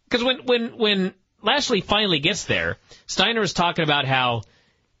 because when Lashley finally gets there, Steiner is talking about how,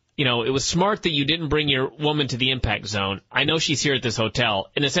 it was smart that you didn't bring your woman to the Impact Zone. I know she's here at this hotel,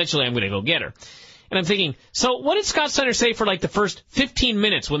 and essentially I'm going to go get her. And I'm thinking, so what did Scott Steiner say for the first 15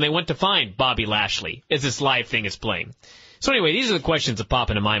 minutes when they went to find Bobby Lashley as this live thing is playing? So anyway, these are the questions that pop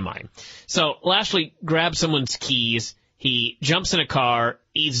into my mind. So Lashley grabs someone's keys. He jumps in a car.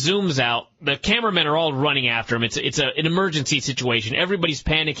 He zooms out. The cameramen are all running after him. It's an emergency situation. Everybody's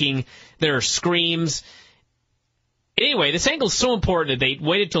panicking. There are screams. Anyway, this angle is so important that they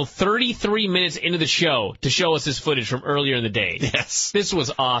waited till 33 minutes into the show to show us this footage from earlier in the day. Yes. This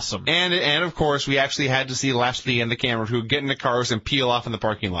was awesome. And of course, we actually had to see Lashley and the camera crew get in the cars and peel off in the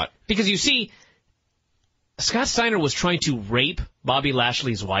parking lot. Because you see, Scott Steiner was trying to rape Bobby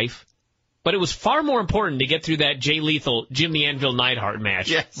Lashley's wife, but it was far more important to get through that Jay Lethal, Jim the Anvil Neidhart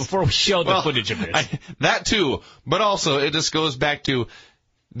match before we showed the footage of this. That too, but also it just goes back to,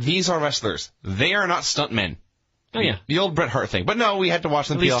 these are wrestlers. They are not stuntmen. Oh, yeah. The old Bret Hart thing. But no, we had to watch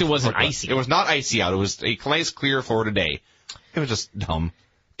them. At least it wasn't icy. It was not icy out. It was a nice, clear Florida day. It was just dumb.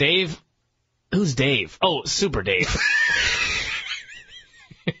 Dave. Who's Dave? Oh, Super Dave.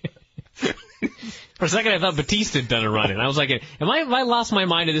 For a second, I thought Batista had done a run-in. I was like, have I lost my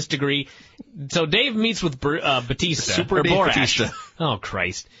mind to this degree? So Dave meets with Batista. Super Dave Borash. Batista. Oh,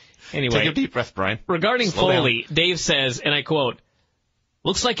 Christ. Anyway. Take a deep breath, Brian. Regarding Slow Foley, down. Dave says, and I quote,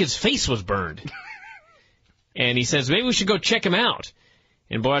 "Looks like his face was burned." And he says, "Maybe we should go check him out."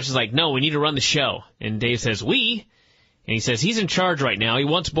 And Borash is like, "No, we need to run the show." And Dave says, "We?" And he says he's in charge right now. He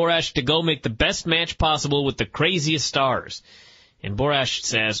wants Borash to go make the best match possible with the craziest stars. And Borash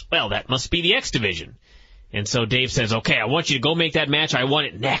says, "Well, that must be the X Division." And so Dave says, "Okay, I want you to go make that match. I want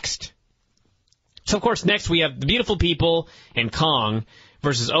it next." So, of course, next we have the Beautiful People and Kong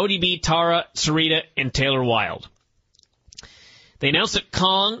versus ODB, Tara, Sarita, and Taylor Wilde. They announced that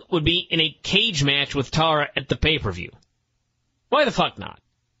Kong would be in a cage match with Tara at the pay-per-view. Why the fuck not?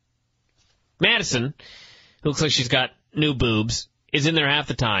 Madison, who looks like she's got new boobs, is in there half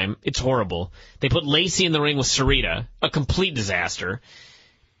the time. It's horrible. They put Lacey in the ring with Sarita, a complete disaster.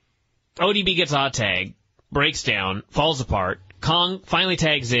 ODB gets a hot tag, breaks down, falls apart. Kong finally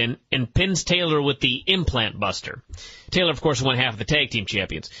tags in and pins Taylor with the implant buster. Taylor, of course, won half of the tag team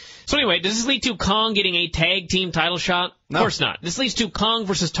champions. So anyway, does this lead to Kong getting a tag team title shot? No. Of course not. This leads to Kong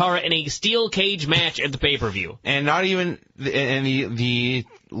versus Tara in a steel cage match at the pay-per-view. And not even, and the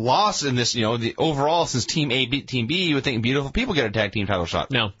loss in this, the overall, since Team A beat Team B, you would think Beautiful People get a tag team title shot.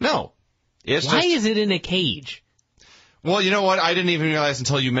 No. Why is it in a cage? Well, you know what? I didn't even realize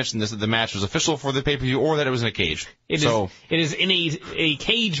until you mentioned this that the match was official for the pay-per-view or that it was in a cage. It is in a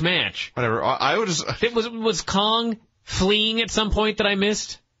cage match. Whatever. I would just... Was Kong fleeing at some point that I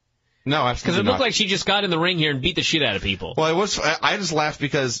missed? No, absolutely not. Because it looked like she just got in the ring here and beat the shit out of people. Well, I just laughed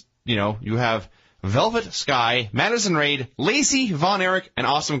because, you have Velvet Sky, Madison Rayde, Lacey, Von Erich, and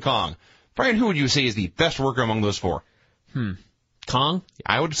Awesome Kong. Brian, who would you say is the best worker among those four? Kong?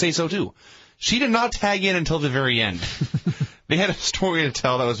 I would say so, too. She did not tag in until the very end. They had a story to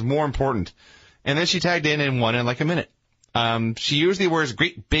tell that was more important. And then she tagged in and won in like a minute. She usually wears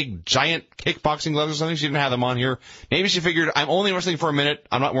great big giant kickboxing gloves or something. She didn't have them on here. Maybe she figured, I'm only wrestling for a minute.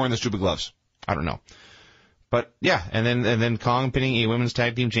 I'm not wearing the stupid gloves. I don't know. But yeah, and then Kong pinning a women's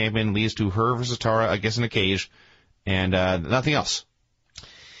tag team champion leads to her versus Tara, I guess in a cage, and nothing else.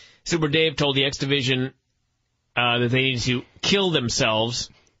 Super Dave told the X Division that they needed to kill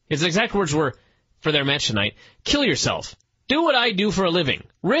themselves. His exact words were, for their match tonight, "Kill yourself. Do what I do for a living.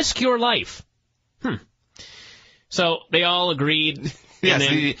 Risk your life." So they all agreed.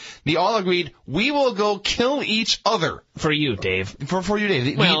 Yes, they all agreed, we will go kill each other. For you, Dave. For you,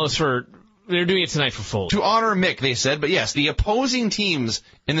 Dave. They're doing it tonight for Foley. To honor Mick, they said. But yes, the opposing teams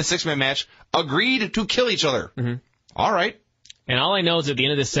in the six-man match agreed to kill each other. Mm-hmm. All right. And all I know is at the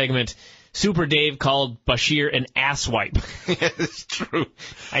end of this segment, Super Dave called Bashir an asswipe. Yeah, it's true.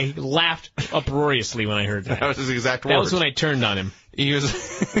 I laughed uproariously when I heard that. That was his exact words. That was when I turned on him. He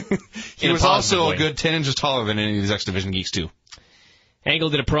was also a good 10 inches taller than any of these X Division geeks, too. Angle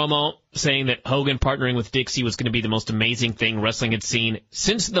did a promo saying that Hogan partnering with Dixie was going to be the most amazing thing wrestling had seen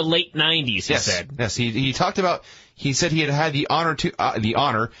since the late 90s, he said. Yes, he talked about, he said he had the honor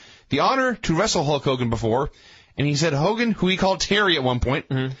to wrestle Hulk Hogan before, and he said Hogan, who he called Terry at one point,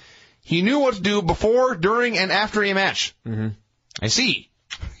 he knew what to do before, during, and after a match. I see.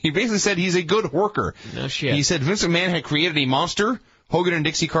 He basically said he's a good worker. No shit. He said Vince McMahon had created a monster. Hogan and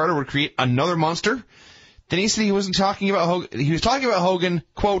Dixie Carter would create another monster. Then he said he wasn't talking about Hogan. He was talking about Hogan,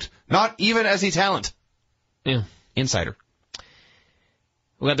 quote, not even as a talent. Yeah. Insider.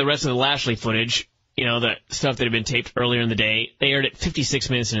 We got the rest of the Lashley footage, the stuff that had been taped earlier in the day. They aired it 56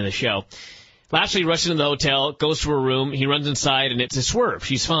 minutes into the show. Lashley rushes into the hotel, goes to her room, he runs inside, and it's a swerve.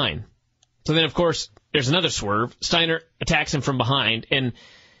 She's fine. So then, of course, there's another swerve. Steiner attacks him from behind, and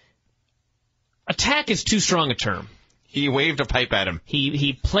attack is too strong a term. He waved a pipe at him.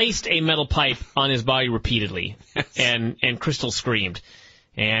 He placed a metal pipe on his body repeatedly, and Krystal screamed.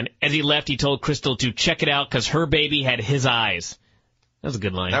 And as he left, he told Krystal to check it out because her baby had his eyes. That was a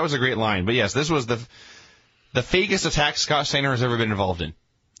good line. That was a great line. But yes, this was the fakest attack Scott Steiner has ever been involved in.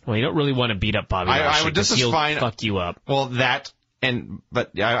 Well, you don't really want to beat up Bobby Lashley would. This is he'll fine. Fuck you up. Well,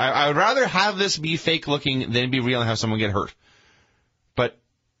 but I would rather have this be fake looking than be real and have someone get hurt. But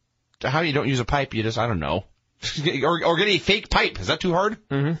how you don't use a pipe? You just, I don't know. or get a fake pipe. Is that too hard?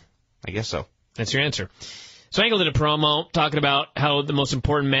 Mm-hmm. I guess so. That's your answer. So Angle did a promo talking about how the most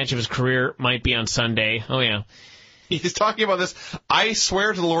important match of his career might be on Sunday. Oh, yeah. He's talking about this. I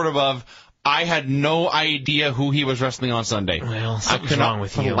swear to the Lord above, I had no idea who he was wrestling on Sunday. Well, something's wrong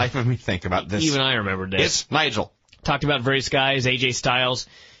with you. For the life of me think about this. Even I remembered this. It's Nigel. talked about various guys, AJ Styles.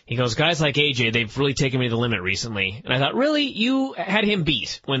 He goes, guys like AJ, they've really taken me to the limit recently. And I thought, really? You had him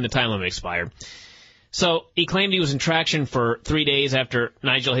beat when the time limit expired. So he claimed he was in traction for 3 days after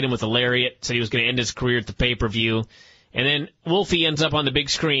Nigel hit him with a lariat, said he was going to end his career at the pay-per-view. And then Wolfie ends up on the big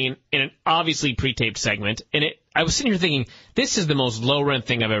screen in an obviously pre-taped segment. And I was sitting here thinking, this is the most low-rent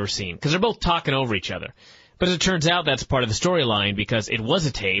thing I've ever seen, because they're both talking over each other. But as it turns out, that's part of the storyline, because it was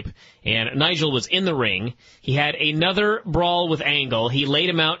a tape, and Nigel was in the ring. He had another brawl with Angle. He laid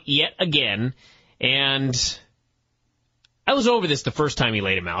him out yet again, and I was over this the first time he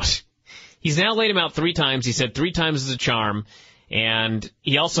laid him out. He's now laid him out 3 times. He said 3 times is a charm, and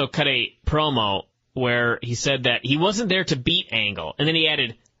he also cut a promo where he said that he wasn't there to beat Angle, and then he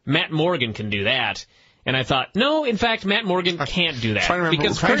added, Matt Morgan can do that. And I thought, no, in fact, Matt Morgan can't do that,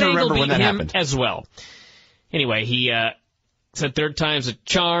 because Kurt Angle beat him as well. Anyway, he said 3rd time's a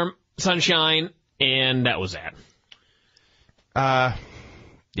charm, sunshine, and that was that.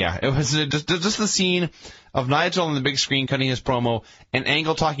 Yeah, it was just the scene of Nigel on the big screen cutting his promo, and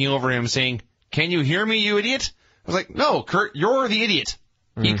Angle talking over him saying, can you hear me, you idiot? I was like, no, Kurt, you're the idiot.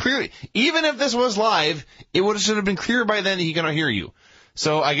 He clearly, even if this was live, it should have been clear by then that he cannot hear you.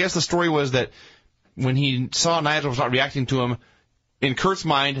 So I guess the story was that when he saw Nigel was not reacting to him, in Kurt's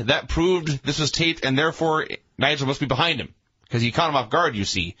mind, that proved this was taped, and therefore Nigel must be behind him. Because he caught him off guard, you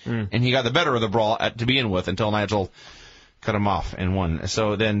see. And he got the better of the brawl to begin with until Nigel cut him off and won.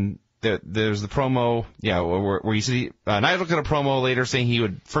 So then there's the promo, where you see Nigel cut a promo later saying he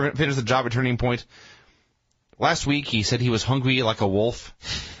would finish the job at Turning Point. Last week, he said he was hungry like a wolf,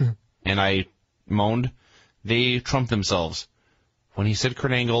 and I moaned. They trumped themselves when he said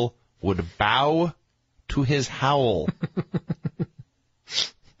Kurt Angle would bow to his howl.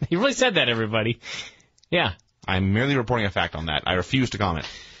 He really said that, everybody. Yeah. I'm merely reporting a fact on that. I refuse to comment.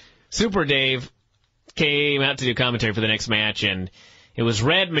 Super Dave came out to do commentary for the next match, and it was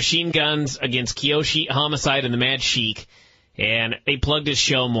Red Machine Guns against Kiyoshi, Homicide, and the Mad Sheik, and they plugged his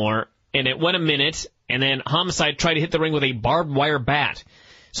show more, and it went a minute, and then Homicide tried to hit the ring with a barbed wire bat.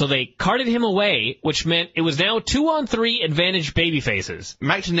 So they carted him away, which meant it was now 2-on-3 advantage babyfaces.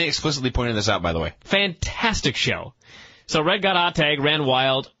 Mike TNA explicitly pointed this out, by the way. Fantastic show. So Red got hot tag, ran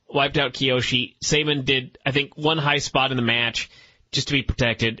wild, wiped out Kiyoshi. Saban did, I think, one high spot in the match just to be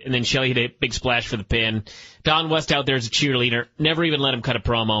protected, and then Shelley hit a big splash for the pin. Don West out there as a cheerleader, never even let him cut a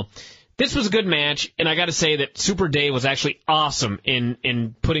promo. This was a good match, and I got to say that Super Dave was actually awesome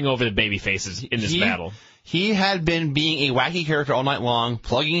in putting over the babyfaces in this battle. He had been being a wacky character all night long,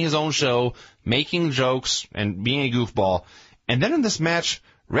 plugging his own show, making jokes, and being a goofball. And then in this match,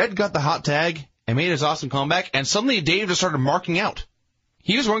 Red got the hot tag and made his awesome comeback, and suddenly Dave just started marking out.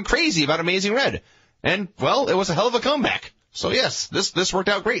 He was going crazy about Amazing Red. And, well, it was a hell of a comeback. So, yes, this worked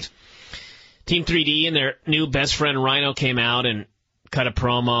out great. Team 3D and their new best friend Rhino came out and cut a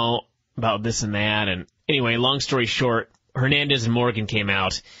promo about this and that. And anyway, long story short, Hernandez and Morgan came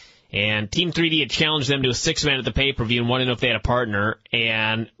out, and Team 3D had challenged them to a 6-man at the pay-per-view and wanted to know if they had a partner.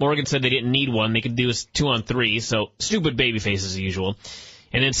 And Morgan said they didn't need one. They could do a 2-on-3, so stupid babyface as usual.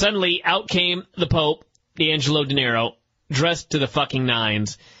 And then suddenly out came the Pope, D'Angelo De Niro, dressed to the fucking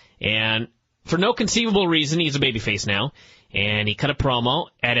nines. And for no conceivable reason, he's a babyface now. And he cut a promo,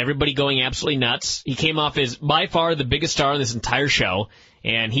 had everybody going absolutely nuts. He came off as by far the biggest star in this entire show.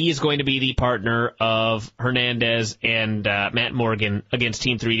 And he is going to be the partner of Hernandez and Matt Morgan against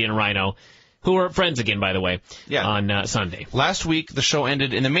Team 3D and Rhino, who are friends again, by the way, on Sunday. Last week, the show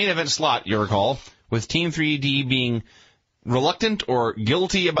ended in the main event slot, you recall, with Team 3D being reluctant or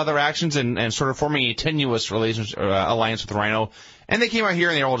guilty about their actions and sort of forming a tenuous relationship, alliance with Rhino. And they came out here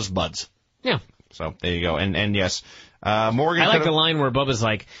and they're all just buds. Yeah. So there you go. And yes, Morgan. I like the line where Bubba's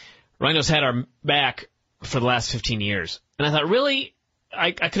like, Rhino's had our back for the last 15 years. And I thought, really?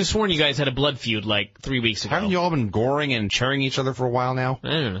 I could have sworn you guys had a blood feud like 3 weeks ago. Haven't you all been goring and cheering each other for a while now? I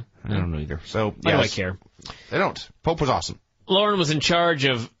don't know. I don't know either. So, why do I care? They don't. Pope was awesome. Lauren was in charge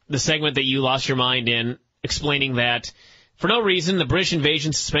of the segment that you lost your mind in, explaining that for no reason the British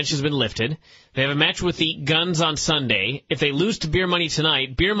invasion suspension has been lifted. They have a match with the Guns on Sunday. If they lose to Beer Money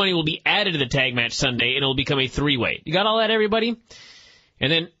tonight, Beer Money will be added to the tag match Sunday, and it will become a 3-way. You got all that, everybody?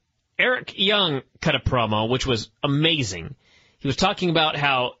 And then Eric Young cut a promo, which was amazing. He was talking about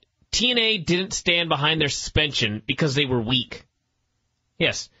how TNA didn't stand behind their suspension because they were weak.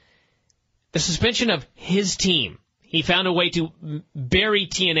 Yes. The suspension of his team. He found a way to bury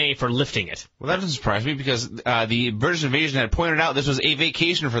TNA for lifting it. Well, that doesn't surprise me because the British invasion had pointed out this was a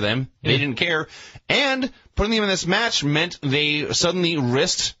vacation for them. They didn't care. And putting them in this match meant they suddenly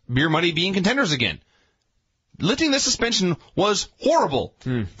risked Beer Money being contenders again. Lifting this suspension was horrible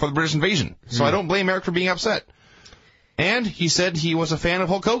for the British invasion. So I don't blame Eric for being upset. And he said he was a fan of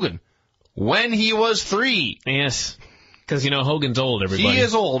Hulk Hogan when he was 3. Yes, because, Hogan's old, everybody. He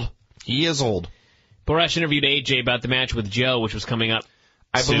is old. He is old. Borash interviewed AJ about the match with Joe, which was coming up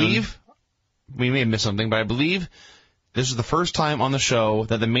soon. Believe, we may have missed something, but I believe this is the first time on the show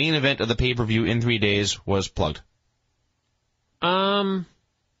that the main event of the pay-per-view in 3 days was plugged. Trying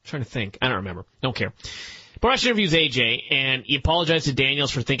to think. I don't remember. Don't care. Borash interviews AJ, and he apologized to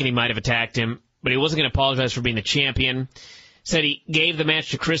Daniels for thinking he might have attacked him, but he wasn't going to apologize for being the champion. Said he gave the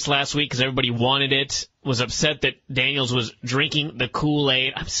match to Chris last week because everybody wanted it. Was upset that Daniels was drinking the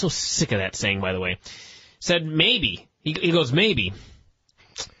Kool-Aid. I'm so sick of that saying, by the way. Said maybe. He goes, maybe.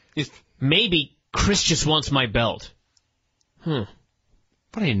 Maybe Chris just wants my belt. What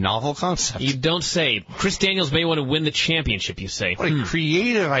a novel concept. You don't say. Chris Daniels may want to win the championship, you say. What a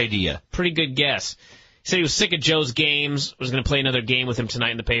creative idea. Pretty good guess. He said he was sick of Joe's games, was going to play another game with him tonight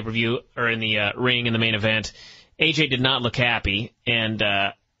in the pay-per-view, or in the ring in the main event. AJ did not look happy, and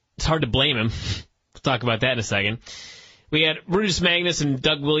it's hard to blame him. We'll talk about that in a second. We had Brutus Magnus and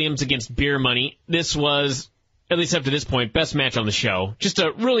Doug Williams against Beer Money. This was, at least up to this point, best match on the show. Just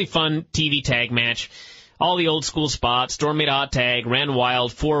a really fun TV tag match. All the old school spots. Storm made a hot tag, ran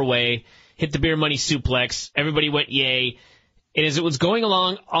wild, 4-way, hit the Beer Money suplex. Everybody went yay. And as it was going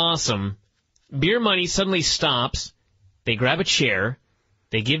along, awesome. Beer Money suddenly stops. They grab a chair.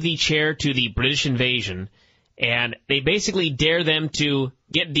 They give the chair to the British Invasion. And they basically dare them to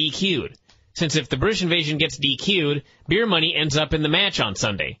get DQ'd. Since if the British Invasion gets DQ'd, Beer Money ends up in the match on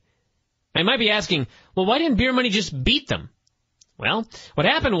Sunday. I might be asking, well, why didn't Beer Money just beat them? Well, what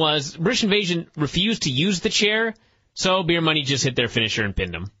happened was British Invasion refused to use the chair, so Beer Money just hit their finisher and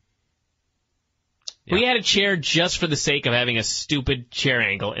pinned them. Yeah. We had a chair just for the sake of having a stupid chair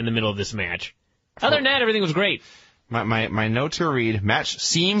angle in the middle of this match. Other than that, everything was great. My notes here read, match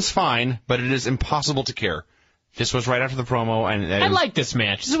seems fine, but it is impossible to care. This was right after the promo, and I like this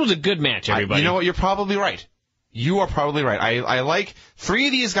match. This was a good match, everybody. You know what? You're probably right. You are probably right. I like 3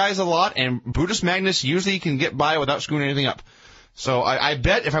 of these guys a lot, and Brutus Magnus usually can get by without screwing anything up. So I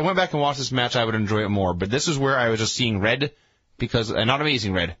bet if I went back and watched this match, I would enjoy it more. But this is where I was just seeing red, because not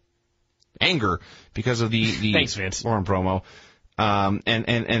amazing red, anger because of the Thanks, Vince. Lauren promo.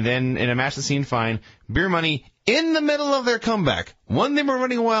 And then in a match that seemed fine, Beer Money in the middle of their comeback, when they were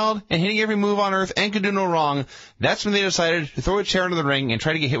running wild and hitting every move on earth and could do no wrong, that's when they decided to throw a chair into the ring and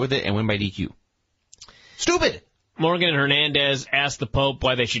try to get hit with it and win by DQ. Stupid! Morgan and Hernandez asked the Pope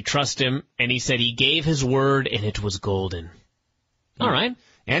why they should trust him, and he said he gave his word and it was golden. All right.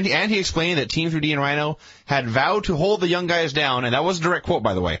 And he explained that Team 3D and Rhino had vowed to hold the young guys down, and that was a direct quote,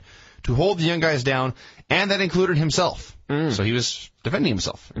 by the way, to hold the young guys down, and that included himself. So he was defending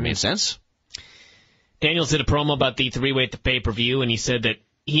himself. It made sense. Daniels did a promo about the 3-way at the pay-per-view, and he said that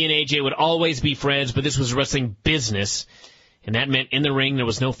he and AJ would always be friends, but this was wrestling business, and that meant in the ring there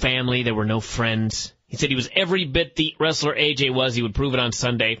was no family, there were no friends. He said he was every bit the wrestler AJ was. He would prove it on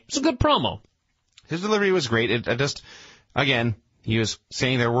Sunday. It's a good promo. His delivery was great. It just, again, he was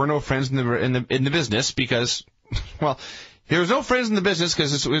saying there were no friends in the business because, well, there was no friends in the business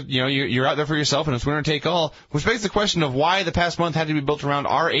because you're out there for yourself and it's winner take all, which begs the question of why the past month had to be built around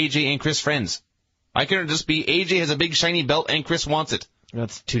are AJ and Chris friends. Why couldn't it just be AJ has a big shiny belt and Chris wants it?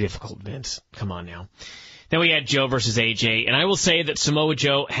 That's too difficult, Vince. Come on now. Then we had Joe versus AJ, and I will say that Samoa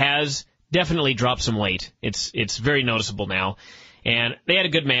Joe has definitely dropped some weight. It's very noticeable now. And they had a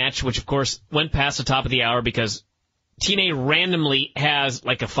good match, which of course went past the top of the hour because TNA randomly has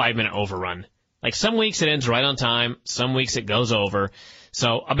like a 5-minute overrun. Like some weeks it ends right on time, some weeks it goes over.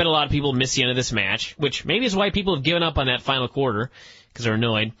 So I bet a lot of people miss the end of this match, which maybe is why people have given up on that final quarter because they're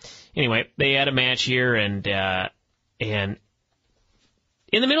annoyed. Anyway, they had a match here, and in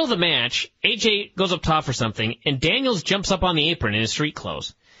the middle of the match, AJ goes up top for something, and Daniels jumps up on the apron in his street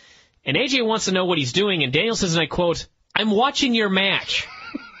clothes. And AJ wants to know what he's doing, and Daniels says, and I quote, "I'm watching your match."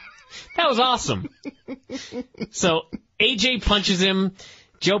 That was awesome. So AJ punches him.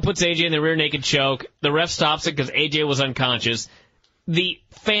 Joe puts AJ in the rear naked choke. The ref stops it because AJ was unconscious. The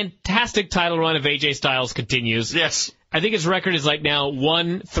fantastic title run of AJ Styles continues. Yes. I think his record is like now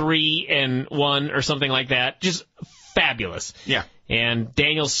 1-3-1 or something like that. Just fabulous. Yeah. And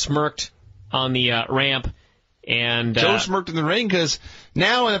Daniel smirked on the ramp. And Joe smirked in the ring because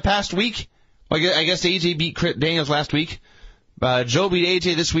now in the past week, I guess AJ beat Daniels last week. Joe beat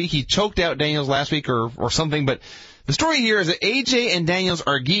AJ this week. He choked out Daniels last week or something. But the story here is that AJ and Daniels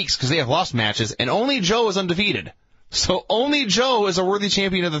are geeks because they have lost matches, and only Joe is undefeated. So only Joe is a worthy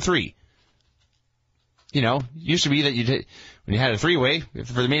champion of the 3. You know, used to be that when you had a 3-way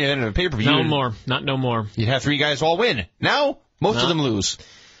for the main event of a pay-per-view. No more. Not no more. You'd have 3 guys all win. Now, most of them lose.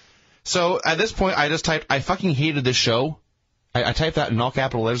 So at this point, I just typed, I fucking hated this show. I typed that in all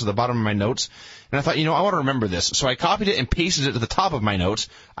capital letters at the bottom of my notes, and I thought, I want to remember this. So I copied it and pasted it to the top of my notes.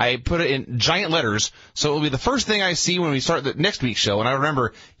 I put it in giant letters, so it will be the first thing I see when we start the next week's show, and I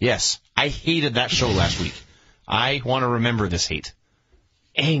remember, yes, I hated that show last week. I want to remember this hate.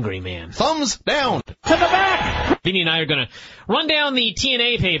 Angry man. Thumbs down. To the back! Vinny and I are going to run down the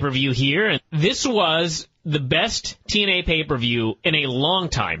TNA pay-per-view here, and this was the best TNA pay-per-view in a long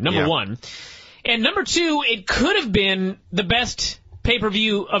time, number one. And number two, it could have been the best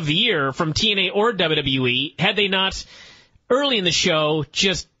pay-per-view of the year from TNA or WWE had they not, early in the show,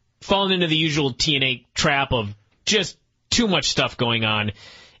 just fallen into the usual TNA trap of just too much stuff going on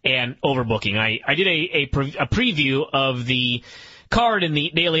and overbooking. I did a preview of the card in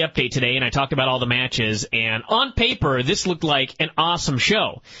the Daily Update today, and I talked about all the matches, and on paper, this looked like an awesome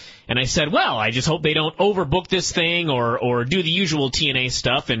show. And I said, well, I just hope they don't overbook this thing or do the usual TNA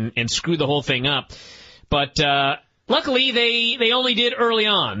stuff and screw the whole thing up. But luckily, they only did early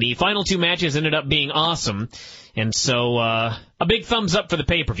on. The final two matches ended up being awesome. And so a big thumbs up for the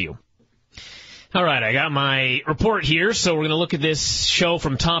pay-per-view. All right, I got my report here, so we're going to look at this show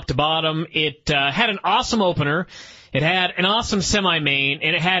from top to bottom. It had an awesome opener. It had an awesome semi-main,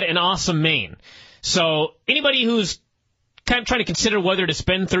 and it had an awesome main. So anybody who's kind of trying to consider whether to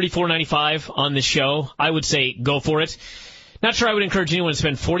spend $34.95 on this show, I would say go for it. Not sure I would encourage anyone to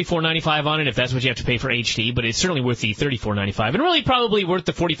spend $44.95 on it if that's what you have to pay for HD, but it's certainly worth the $34.95, and really probably worth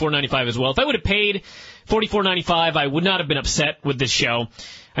the $44.95 as well. If I would have paid $44.95, I would not have been upset with this show.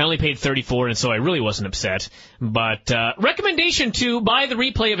 I only paid $34, and so I really wasn't upset. But recommendation to buy the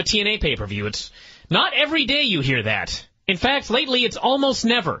replay of a TNA pay-per-view. It's not every day you hear that. In fact, lately it's almost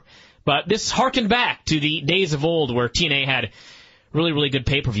never. But this harkened back to the days of old where TNA had really, really good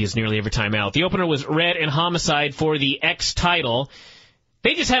pay-per-views nearly every time out. The opener was Red and Homicide for the X title.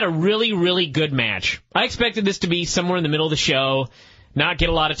 They just had a really, really good match. I expected this to be somewhere in the middle of the show, not get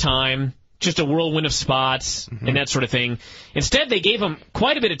a lot of time, just a whirlwind of spots and that sort of thing. Instead, they gave them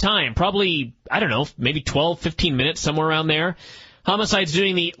quite a bit of time, probably, I don't know, maybe 12, 15 minutes, somewhere around there. Homicide's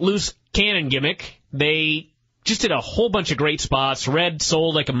doing the loose cannon gimmick. They just did a whole bunch of great spots. Red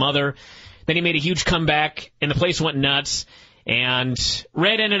sold like a mother. Then he made a huge comeback, and the place went nuts. And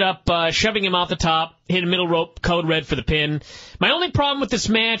Red ended up shoving him off the top, hit a middle rope, code Red for the pin. My only problem with this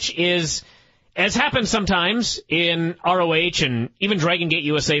match is, as happens sometimes in ROH and even Dragon Gate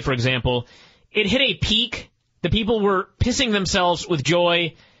USA, for example, it hit a peak. The people were pissing themselves with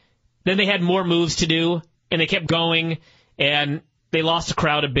joy. Then they had more moves to do, and they kept going, and they lost the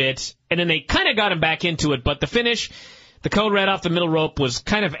crowd a bit, and then they kind of got him back into it. But the finish, the code Red off the middle rope, was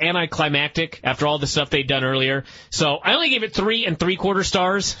kind of anticlimactic after all the stuff they'd done earlier. So I only gave it 3 3/4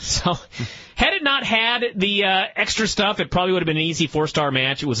 stars. So had it not had the extra stuff, it probably would have been an easy 4-star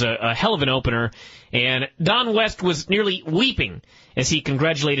match. It was a hell of an opener. And Don West was nearly weeping as he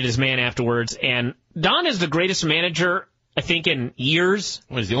congratulated his man afterwards. And Don is the greatest manager, I think, in years.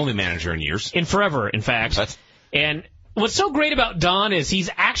 Well, he's the only manager in years. In forever, in fact. And what's so great about Don is he's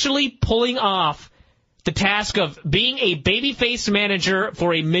actually pulling off the task of being a babyface manager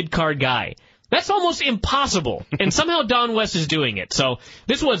for a mid-card guy. That's almost impossible, and somehow Don West is doing it. So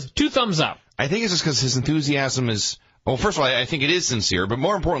this was 2 thumbs up. I think it's just because his enthusiasm is, well, first of all, I think it is sincere, but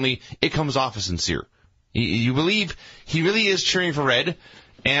more importantly, it comes off as sincere. You believe he really is cheering for Red,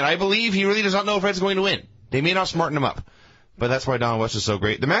 and I believe he really does not know if Red's going to win. They may not smarten him up, but that's why Don West is so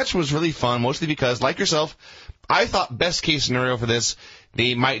great. The match was really fun, mostly because, like yourself, I thought best case scenario for this,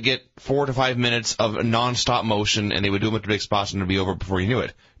 they might get 4 to 5 minutes of non-stop motion, and they would do them at the big spots, and it would be over before you knew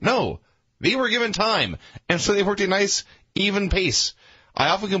it. No, they were given time, and so they worked a nice, even pace. I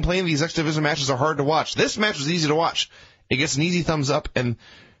often complain these X Division matches are hard to watch. This match was easy to watch. It gets an easy thumbs up, and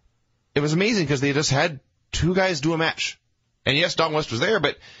it was amazing because they just had 2 guys do a match. And yes, Don West was there,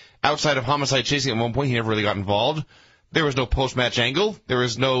 but outside of Homicide chasing at one point, he never really got involved. There was no post-match angle. There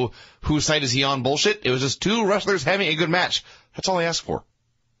was no whose side is he on bullshit. It was just 2 wrestlers having a good match. That's all I asked for.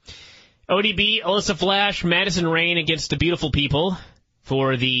 ODB, Alyssa Flash, Madison Rain against the Beautiful People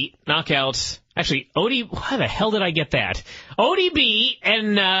for the knockouts. Actually, how the hell did I get that? ODB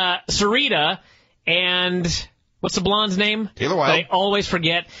and Sarita and what's the blonde's name? Taylor Wilde. I always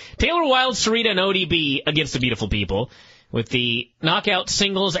forget. Taylor Wilde, Sarita, and ODB against the Beautiful People with the knockout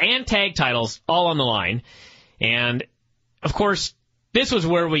singles and tag titles all on the line. And, of course, this was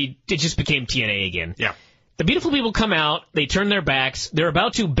where it just became TNA again. Yeah. The Beautiful People come out, they turn their backs, they're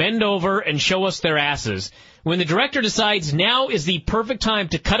about to bend over and show us their asses, when the director decides now is the perfect time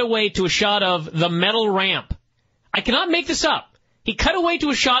to cut away to a shot of the metal ramp. I cannot make this up. He cut away to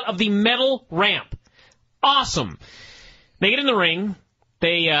a shot of the metal ramp. Awesome. They get in the ring,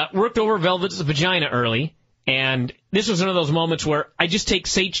 They worked over Velvet's vagina early, and this was one of those moments where I just take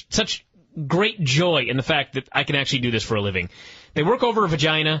such great joy in the fact that I can actually do this for a living. They work over her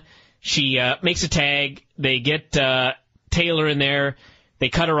vagina. She makes a tag. They get Taylor in there. They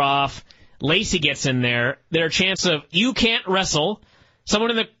cut her off. Lacey gets in there. Their chance of, you can't wrestle.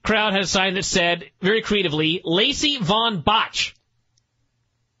 Someone in the crowd had a sign that said, very creatively, Lacey Von Botch.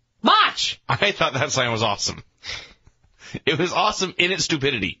 Botch! I thought that sign was awesome. It was awesome in its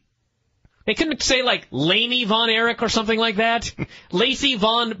stupidity. They couldn't say, like, Laney Von Erich or something like that? Lacey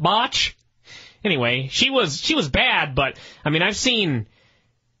Von Botch? Anyway, she was bad, but, I mean,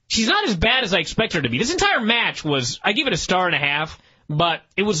 she's not as bad as I expect her to be. This entire match I give it a 1.5 stars, but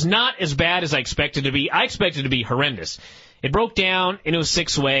it was not as bad as I expected it to be. I expected it to be horrendous. It broke down into a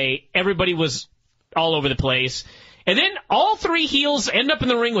 6-way. Everybody was all over the place. And then all three heels end up in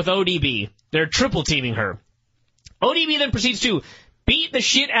the ring with ODB. They're triple teaming her. ODB then proceeds to beat the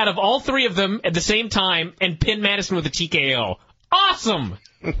shit out of all three of them at the same time and pin Madison with a TKO. Awesome!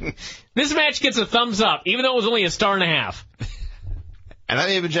 This match gets a thumbs up, even though it was only a 1.5 stars. And that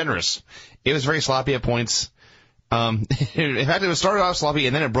may have been generous. It was very sloppy at points. In fact, it started off sloppy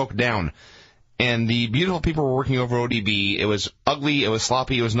and then it broke down. And the beautiful people were working over ODB. It was ugly, it was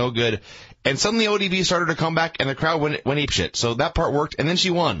sloppy, it was no good. And suddenly ODB started to come back and the crowd went apeshit. So that part worked, and then she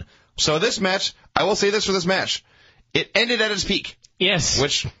won. So this match, I will say this for this match, it ended at its peak. Yes.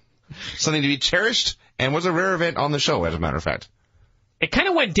 Which, something to be cherished, and was a rare event on the show, as a matter of fact. It kind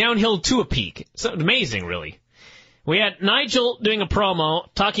of went downhill to a peak. It's amazing, really. We had Nigel doing a promo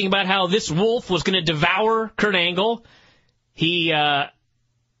talking about how this wolf was going to devour Kurt Angle. He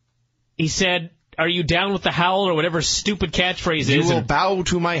said, "Are you down with the howl?" or whatever stupid catchphrase is. You will bow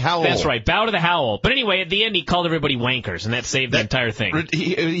to my howl. That's right, bow to the howl. But anyway, at the end, he called everybody wankers, and that saved the entire thing.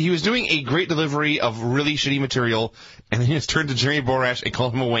 He was doing a great delivery of really shitty material, and then he just turned to Jerry Borash and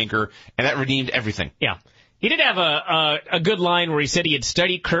called him a wanker, and that redeemed everything. Yeah. He did have a good line where he said he had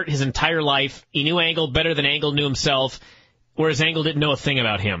studied Kurt his entire life. He knew Angle better than Angle knew himself, whereas Angle didn't know a thing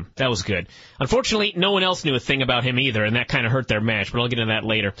about him. That was good. Unfortunately, no one else knew a thing about him either, and that kind of hurt their match, but I'll get into that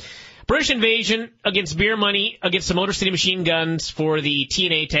later. British Invasion against Beer Money against the Motor City Machine Guns for the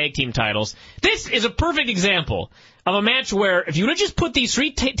TNA Tag Team titles. This is a perfect example of a match where if you would have just put these three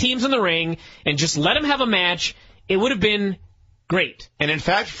teams in the ring and just let them have a match, it would have been great. And in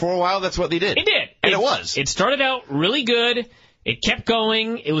fact, for a while, that's what they did. It did. And it was. It started out really good. It kept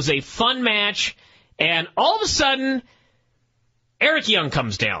going. It was a fun match. And all of a sudden, Eric Young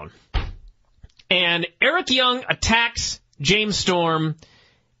comes down. And Eric Young attacks James Storm,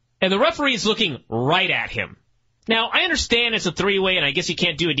 and the referee is looking right at him. Now, I understand it's a three-way, and I guess you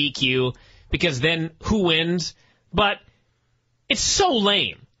can't do a DQ, because then who wins? But it's so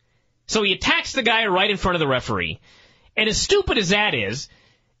lame. So he attacks the guy right in front of the referee. And as stupid as that is,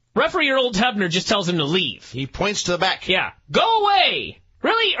 referee Earl Hebner just tells him to leave. He points to the back. Yeah. Go away!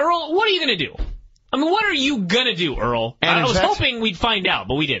 Really, Earl, what are you going to do? I mean, what are you going to do, Earl? And I was hoping we'd find out,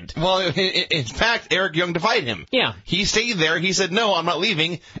 but we didn't. Well, in fact, Eric Young defied him. Yeah. He stayed there. He said, no, I'm not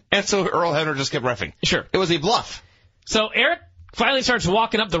leaving. And so Earl Hebner just kept reffing. Sure. It was a bluff. So Eric finally starts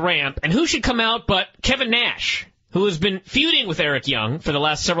walking up the ramp, and who should come out but Kevin Nash, who has been feuding with Eric Young for the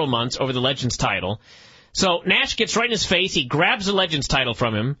last several months over the Legends title. So Nash gets right in his face. He grabs the Legends title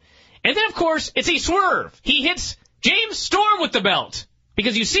from him. And then, of course, it's a swerve. He hits James Storm with the belt.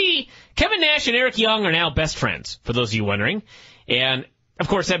 Because you see, Kevin Nash and Eric Young are now best friends, for those of you wondering. And, of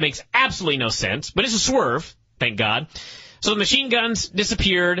course, that makes absolutely no sense. But it's a swerve, thank God. So the machine guns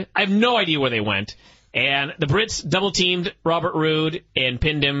disappeared. I have no idea where they went. And the Brits double-teamed Robert Roode and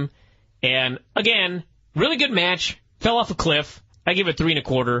pinned him. And, again, really good match. Fell off a cliff. I give it 3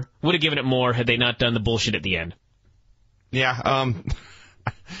 1/4. Would have given it more had they not done the bullshit at the end. Yeah,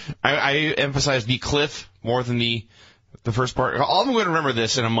 I emphasize the cliff more than the first part. All I'm going to remember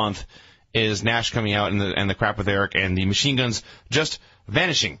this in a month is Nash coming out and the crap with Eric and the machine guns just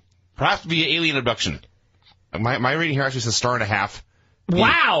vanishing. Perhaps via alien abduction. My rating here actually says 1.5 stars.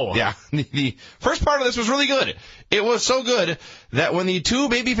 Wow! Yeah. The first part of this was really good. It was so good that when the two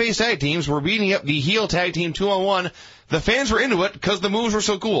babyface tag teams were beating up the heel tag team 2-on-1, the fans were into it because the moves were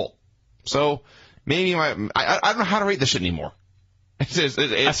so cool. So maybe I don't know how to rate this shit anymore. I've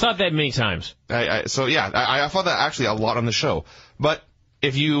thought that many times. I thought that actually a lot on the show. But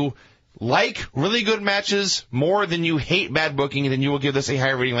if you like really good matches more than you hate bad booking, then you will give this a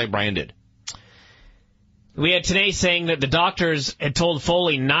higher rating like Bryan did. We had today saying that the doctors had told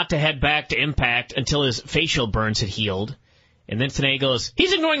Foley not to head back to Impact until his facial burns had healed. And then today goes,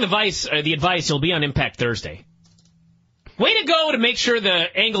 he's ignoring the advice, he'll be on Impact Thursday. Way to go to make sure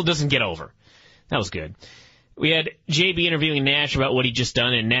the Angle doesn't get over. That was good. We had JB interviewing Nash about what he'd just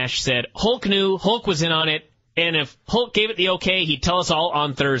done, and Nash said Hulk knew, Hulk was in on it, and if Hulk gave it the okay, he'd tell us all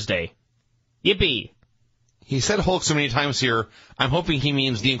on Thursday. Yippee. He said Hulk so many times here, I'm hoping he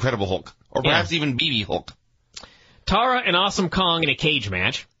means the Incredible Hulk, or perhaps even BB Hulk. Tara and Awesome Kong in a cage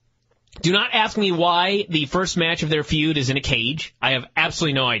match. Do not ask me why the first match of their feud is in a cage. I have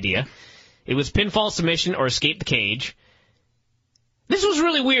absolutely no idea. It was pinfall submission or escape the cage. This was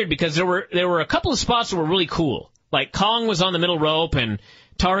really weird because there were a couple of spots that were really cool. Like Kong was on the middle rope and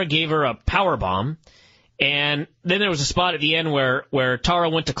Tara gave her a power bomb. And then there was a spot at the end where Tara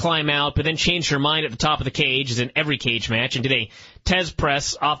went to climb out, but then changed her mind at the top of the cage, as in every cage match, and did a Tez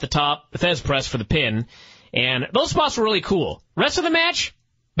press off the top, the Thez press for the pin. And those spots were really cool. Rest of the match,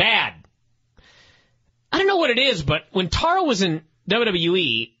 bad. I don't know what it is, but when Tara was in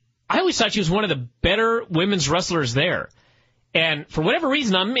WWE, I always thought she was one of the better women's wrestlers there. And for whatever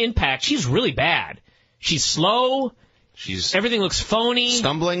reason, on Impact, she's really bad. She's slow. Everything looks phony.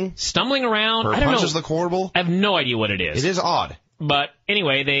 Stumbling around. Her I don't know. punches look horrible. I have no idea what it is. It is odd. But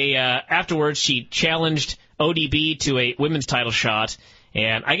anyway, they afterwards, she challenged ODB to a women's title shot.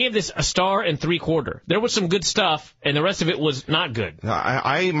 And I gave this a 3.25 stars. There was some good stuff, and the rest of it was not good.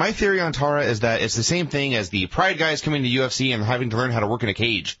 My theory on Tara is that it's the same thing as the Pride guys coming to UFC and having to learn how to work in a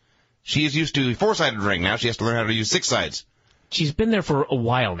cage. She is used to 4-sided ring. Now she has to learn how to use 6 sides. She's been there for a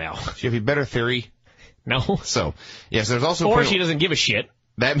while now. Do you have a better theory? No. So, yes, there's also... Or she doesn't give a shit.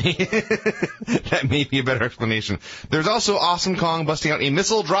 That may be a better explanation. There's also Awesome Kong busting out a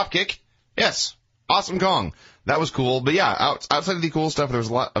missile dropkick. Yes, Awesome Kong. That was cool. But yeah, outside of the cool stuff, there was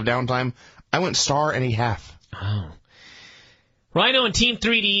a lot of downtime. I went 1.5 stars. Oh. Rhino and Team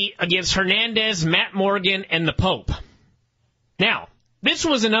 3D against Hernandez, Matt Morgan, and the Pope. Now, this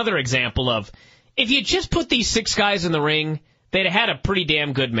was another example of, if you just put these 6 guys in the ring, they'd have had a pretty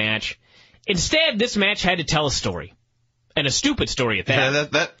damn good match. Instead, this match had to tell a story. And a stupid story at that. Yeah,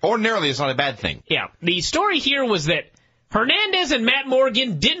 that ordinarily is not a bad thing. Yeah. The story here was that Hernandez and Matt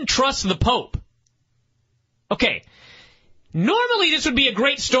Morgan didn't trust the Pope. Okay. Normally this would be a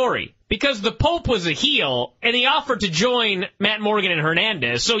great story because the Pope was a heel and he offered to join Matt Morgan and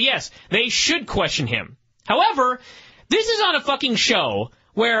Hernandez. So yes, they should question him. However, this is on a fucking show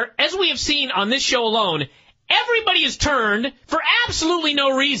where, as we have seen on this show alone, everybody is turned for absolutely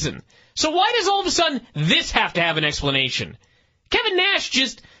no reason. So why does all of a sudden this have to have an explanation? Kevin Nash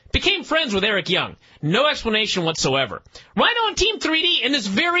just became friends with Eric Young. No explanation whatsoever. Rhino and Team 3D in this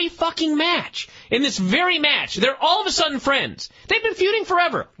very fucking match. In this very match, they're all of a sudden friends. They've been feuding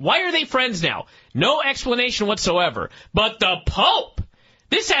forever. Why are they friends now? No explanation whatsoever. But the Pope!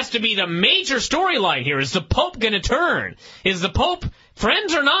 This has to be the major storyline here. Is the Pope going to turn? Is the Pope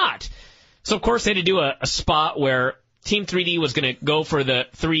friends or not? So, of course, they had to do a spot where Team 3D was going to go for the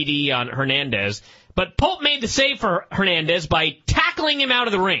 3D on Hernandez, but Pope made the save for Hernandez by tackling him out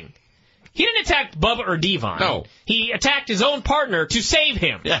of the ring. He didn't attack Bubba or Devon. No. He attacked his own partner to save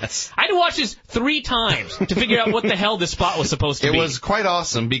him. Yes. I had to watch this 3 times to figure out what the hell this spot was supposed to be. It was quite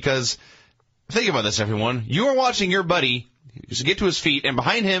awesome because, think about this, everyone. You are watching your buddy get to his feet, and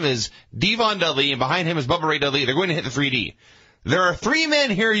behind him is Devon Dudley, and behind him is Bubba Ray Dudley. They're going to hit the 3D. There are 3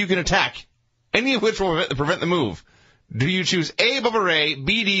 men here you can attack, any of which will prevent the move. Do you choose A, Bubba Ray,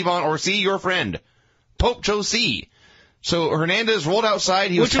 B, Devon, or C, your friend? Pope chose C. So Hernandez rolled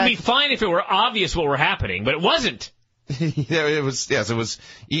outside. Which would be fine if it were obvious what were happening, but it wasn't. Yeah, it was. Yes, it was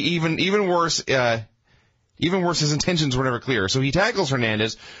even worse. Even worse, his intentions were never clear. So he tackles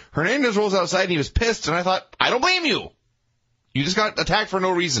Hernandez. Hernandez rolls outside, and he was pissed. And I thought, I don't blame you. You just got attacked for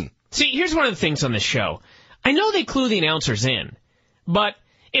no reason. See, here's one of the things on this show. I know they clue the announcers in, but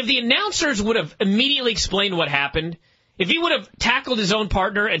if the announcers would have immediately explained what happened, if he would have tackled his own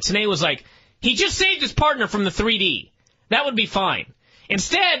partner and Tenay was like, he just saved his partner from the 3D, that would be fine.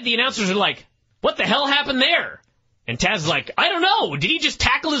 Instead, the announcers are like, what the hell happened there? And Taz's like, I don't know. Did he just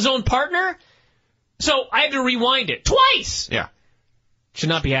tackle his own partner? So I had to rewind it twice. Yeah. Should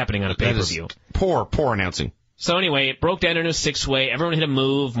not be happening on a pay-per-view. Poor announcing. So anyway, it broke down into a 6-way. Everyone hit a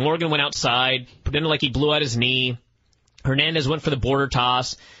move. Morgan went outside, pretended like he blew out his knee. Hernandez went for the border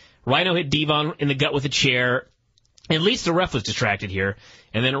toss. Rhino hit Devon in the gut with a chair. At least the ref was distracted here.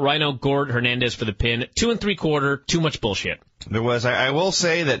 And then Rhino gored Hernandez for the pin. 2 3/4, too much bullshit. There was. I will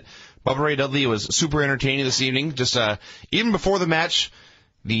say that Bubba Ray Dudley was super entertaining this evening. Just even before the match,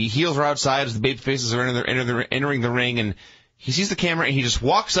 the heels are outside as the babyfaces are entering the ring, and he sees the camera and he just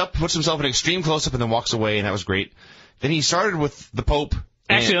walks up, puts himself in extreme close-up, and then walks away, and that was great. Then he started with the Pope.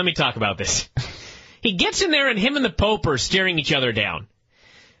 Actually, let me talk about this. He gets in there, and him and the Pope are staring each other down.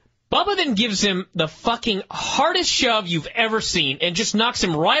 Bubba then gives him the fucking hardest shove you've ever seen and just knocks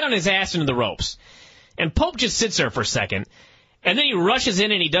him right on his ass into the ropes. And Pope just sits there for a second. And then he rushes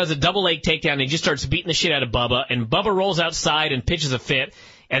in and he does a double leg takedown and he just starts beating the shit out of Bubba. And Bubba rolls outside and pitches a fit.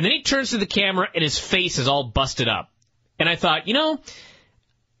 And then he turns to the camera and his face is all busted up. And I thought,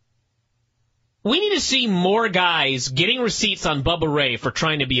 we need to see more guys getting receipts on Bubba Ray for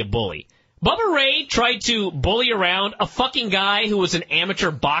trying to be a bully. Bubba Ray tried to bully around a fucking guy who was an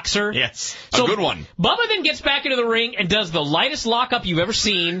amateur boxer. Yes, a good one. Bubba then gets back into the ring and does the lightest lockup you've ever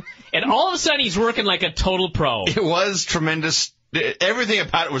seen, and all of a sudden he's working like a total pro. It was tremendous. Everything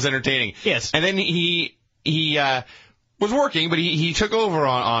about it was entertaining. Yes. And then he was working, but he took over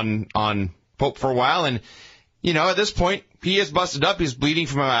on Pope for a while, and at this point he is busted up. He's bleeding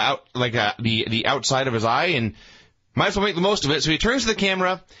from the outside of his eye, and might as well make the most of it. So he turns to the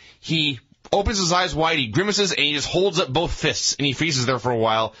camera. He opens his eyes wide, he grimaces, and he just holds up both fists, and he freezes there for a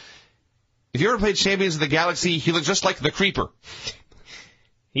while. If you ever played Champions of the Galaxy, he looks just like the Creeper.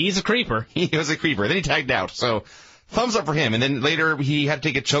 He's a creeper. He was a creeper. Then he tagged out, so thumbs up for him. And then later, he had to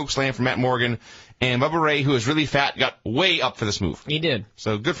take a choke slam from Matt Morgan, and Bubba Ray, who is really fat, got way up for this move. He did.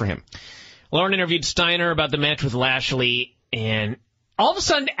 So good for him. Lauren interviewed Steiner about the match with Lashley, and all of a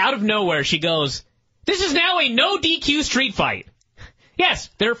sudden, out of nowhere, she goes, "This is now a no DQ street fight." Yes,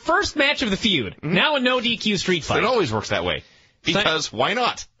 their first match of the feud. Mm-hmm. Now a no DQ street fight. It always works that way. Because why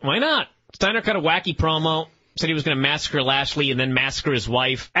not? Why not? Steiner cut a wacky promo, said he was going to massacre Lashley and then massacre his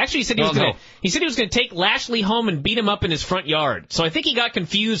wife. Actually, he said he was going to take Lashley home and beat him up in his front yard. So I think he got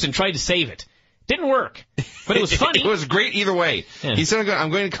confused and tried to save it. Didn't work. But it was funny. It was great either way. Yeah. He said,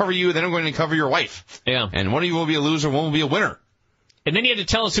 I'm going to cover you, then I'm going to cover your wife. Yeah. And one of you will be a loser, one will be a winner. And then he had to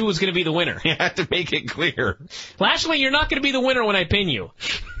tell us who was going to be the winner. You had to make it clear. Lashley, you're not going to be the winner when I pin you.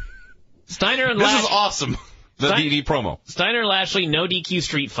 Steiner and This is awesome. The DD promo. Steiner and Lashley, no DQ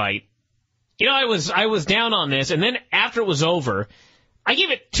street fight. I was down on this, and then after it was over, I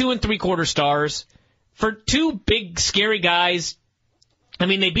gave it 2 3/4 stars. For two big, scary guys, I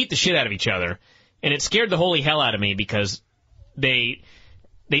mean, they beat the shit out of each other, and it scared the holy hell out of me because they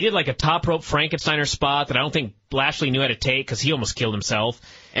did like a top rope Frankensteiner spot that I don't think Lashley knew how to take because he almost killed himself.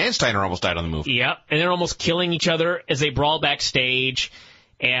 And Steiner almost died on the move. Yep, and they're almost killing each other as they brawl backstage.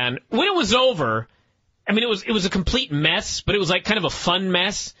 And when it was over, I mean, it was a complete mess, but it was like kind of a fun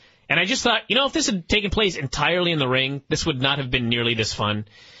mess. And I just thought, if this had taken place entirely in the ring, this would not have been nearly this fun.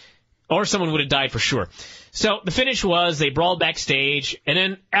 Or someone would have died for sure. So the finish was they brawled backstage, and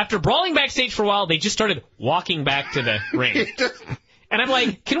then after brawling backstage for a while, they just started walking back to the ring. And I'm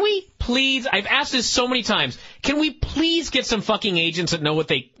like, can we please, I've asked this so many times, can we please get some fucking agents that know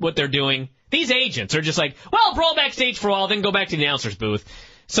what they're doing? These agents are just like, well, brawl backstage for a while, then go back to the announcer's booth.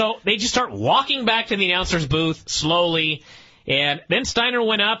 So they just start walking back to the announcer's booth slowly, and then Steiner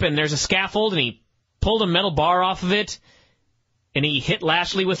went up, and there's a scaffold, and he pulled a metal bar off of it, and he hit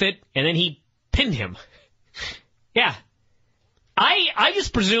Lashley with it, and then he pinned him. Yeah. I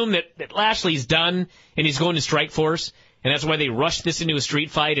just presume that Lashley's done, and he's going to Strikeforce, and that's why they rushed this into a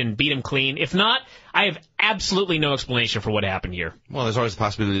street fight and beat him clean. If not, I have absolutely no explanation for what happened here. Well, there's always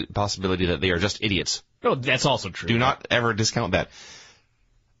the possibility that they are just idiots. Oh, that's also true. Do not ever discount that.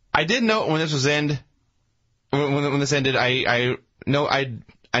 I did note when this ended, I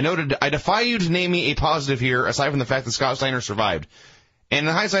noted, I defy you to name me a positive here, aside from the fact that Scott Steiner survived. And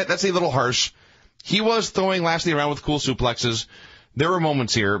in hindsight, that's a little harsh. He was throwing Lashley around with cool suplexes. There were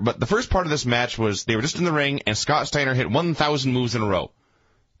moments here, but the first part of this match was they were just in the ring, and Scott Steiner hit 1,000 moves in a row.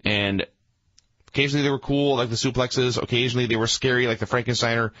 And occasionally they were cool, like the suplexes. Occasionally they were scary, like the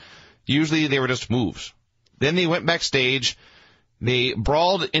Frankensteiner. Usually they were just moves. Then they went backstage. They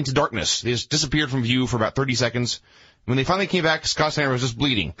brawled into darkness. They just disappeared from view for about 30 seconds. When they finally came back, Scott Steiner was just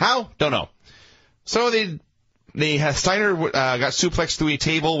bleeding. How? Don't know. So Steiner got suplexed through a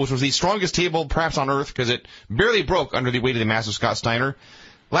table, which was the strongest table perhaps on earth because it barely broke under the weight of the massive Scott Steiner.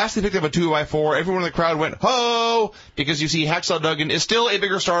 Lastly, picked up a 2x4. Everyone in the crowd went, ho! Because you see, Hacksaw Duggan is still a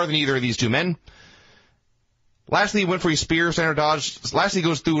bigger star than either of these two men. Lastly, went for a spear. Steiner dodged. Lastly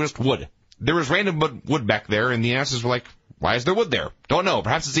goes through just wood. There was random wood back there, and the announcers were like, why is there wood there? Don't know.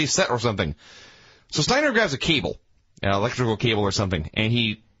 Perhaps it's a set or something. So Steiner grabs a cable, an electrical cable or something, and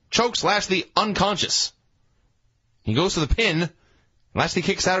he chokes Lashley unconscious. He goes to the pin. Lashley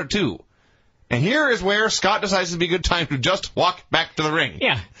kicks out at 2. And here is where Scott decides to be a good time to just walk back to the ring.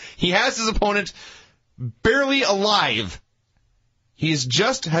 Yeah. He has his opponent barely alive. Has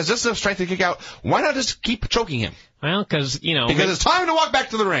just enough strength to kick out. Why not just keep choking him? Well, because it's time to walk back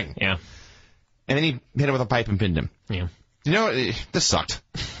to the ring. Yeah. And then he hit him with a pipe and pinned him. Yeah. This sucked.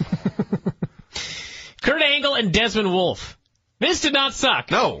 Kurt Angle and Desmond Wolfe. This did not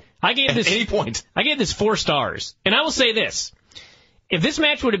suck. No. At any point. I gave this 4 stars. And I will say this. if this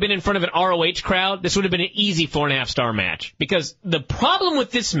match would have been in front of an ROH crowd, this would have been an easy 4.5-star match. Because the problem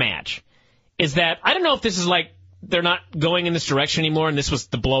with this match is that, I don't know if this is like they're not going in this direction anymore and this was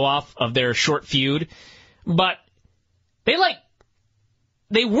the blow-off of their short feud, but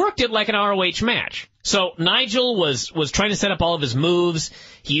they worked it like an ROH match. So Nigel was trying to set up all of his moves.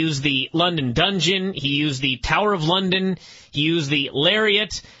 He used the London Dungeon. He used the Tower of London. He used the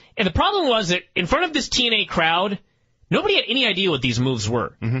Lariat. And the problem was that in front of this TNA crowd, nobody had any idea what these moves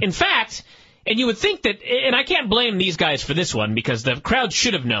were. Mm-hmm. In fact, and you would think that, and I can't blame these guys for this one because the crowd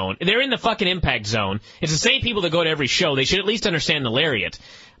should have known. They're in the fucking impact zone. It's the same people that go to every show. They should at least understand the Lariat.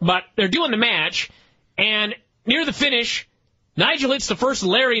 But they're doing the match, and near the finish, Nigel hits the first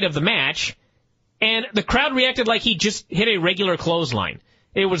Lariat of the match, and the crowd reacted like he just hit a regular clothesline.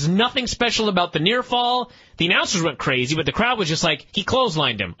 There was nothing special about the near fall. The announcers went crazy, but the crowd was just like, he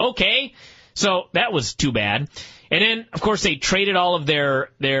clotheslined him. Okay. So that was too bad. And then, of course, they traded all of their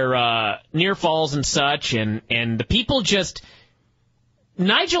near falls and such, and the people just...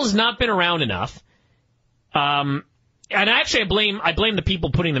 Nigel's not been around enough. And actually, I blame the people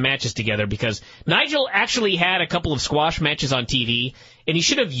putting the matches together because Nigel actually had a couple of squash matches on TV, and he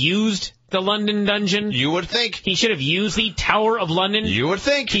should have used the London Dungeon. You would think. He should have used the Tower of London. You would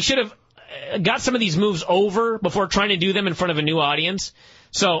think. He should have got some of these moves over before trying to do them in front of a new audience.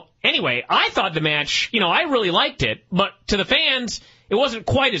 So, anyway, I thought the match, I really liked it, but to the fans, it wasn't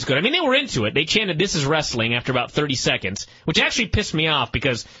quite as good. I mean, they were into it. They chanted, "This is wrestling," after about 30 seconds, which actually pissed me off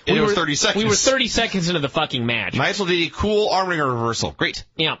because we were 30 seconds. We were 30 seconds into the fucking match. Nigel did a cool arm wringer reversal. Great.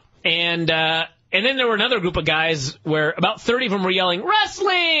 Yeah. And then there were another group of guys where about 30 of them were yelling,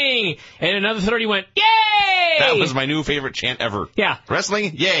 "Wrestling!" And another 30 went, "Yay!" That was my new favorite chant ever. Yeah.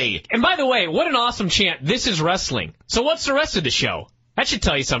 Wrestling, yay. And by the way, what an awesome chant. "This is wrestling." So what's the rest of the show? That should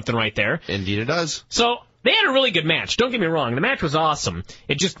tell you something right there. Indeed it does. So they had a really good match. Don't get me wrong. The match was awesome.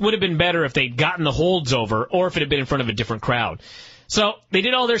 It just would have been better if they'd gotten the holds over or if it had been in front of a different crowd. So they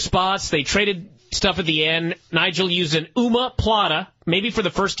did all their spots. They traded stuff at the end. Nigel used an Uma Plata, maybe for the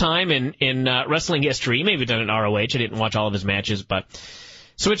first time in wrestling history. Maybe done it in ROH. I didn't watch all of his matches, but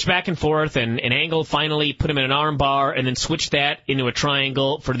switched back and forth, and Angle finally put him in an arm bar and then switched that into a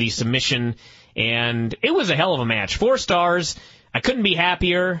triangle for the submission. And it was a hell of a match. 4 stars. I couldn't be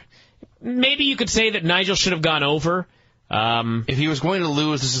happier. Maybe you could say that Nigel should have gone over. If he was going to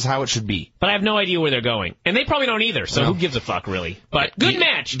lose, this is how it should be. But I have no idea where they're going. And they probably don't either, so who gives a fuck, really? But good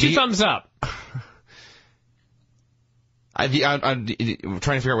match. 2 thumbs up. I'm trying to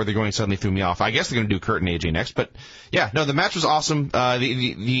figure out where they're going suddenly threw me off. I guess they're going to do Kurt and AJ next. But, yeah, no, the match was awesome.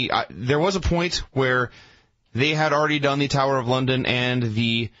 There was a point where they had already done the Tower of London and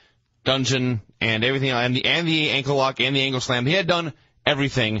the Dungeon and everything, and the ankle lock and the ankle slam. They had done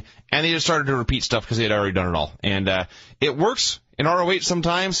everything, and they just started to repeat stuff because they had already done it all. And it works in ROH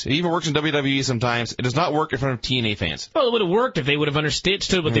sometimes. It even works in WWE sometimes. It does not work in front of TNA fans. Well, it would have worked if they would have understood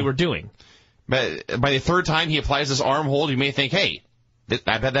what they were doing. But by the third time he applies this arm hold, you may think, hey,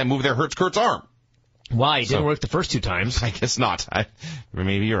 I bet that move there hurts Kurt's arm. Why? It didn't work the first 2 times. I guess not.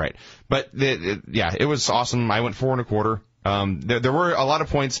 Maybe you're right. But, it was awesome. I went 4 1/4. There were a lot of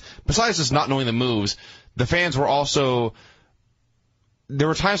points, besides just not knowing the moves, the fans were also, there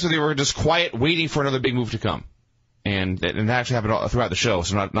were times where they were just quiet, waiting for another big move to come. And that actually happened all throughout the show,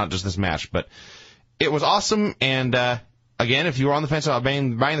 so not just this match. But it was awesome, and again, if you were on the fence about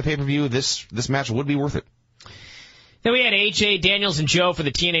buying the pay-per-view, this match would be worth it. Then we had AJ, Daniels, and Joe for the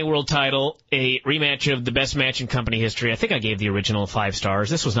TNA World title, a rematch of the best match in company history. I think I gave the original 5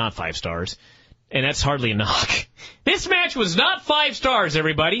 stars. This was not 5 stars. And that's hardly a knock. This match was not 5 stars,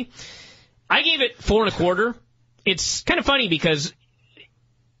 everybody. I gave it 4 1/4. It's kind of funny because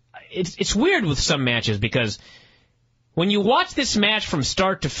it's weird with some matches because when you watch this match from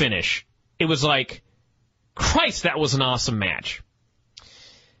start to finish, it was like, Christ, that was an awesome match.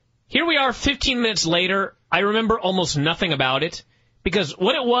 Here we are 15 minutes later. I remember almost nothing about it because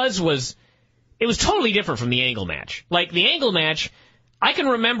what it was it was totally different from the Angle match. Like the Angle match, I can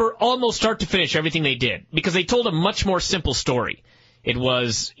remember almost start to finish everything they did because they told a much more simple story. It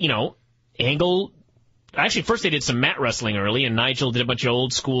was, Angle... Actually, first they did some mat wrestling early, and Nigel did a bunch of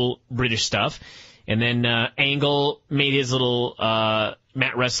old-school British stuff. And then Angle made his little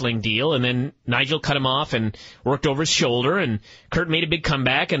mat wrestling deal, and then Nigel cut him off and worked over his shoulder, and Kurt made a big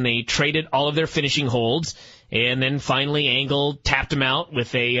comeback, and they traded all of their finishing holds. And then finally Angle tapped him out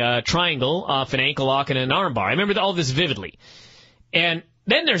with a triangle off an ankle lock and an armbar. I remember all this vividly. And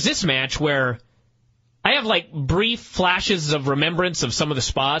then there's this match where I have like brief flashes of remembrance of some of the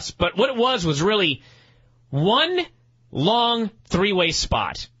spots, but what it was really one long 3-way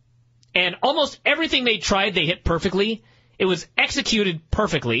spot. And almost everything they tried, they hit perfectly. It was executed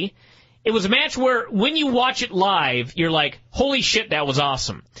perfectly. It was a match where when you watch it live, you're like, holy shit, that was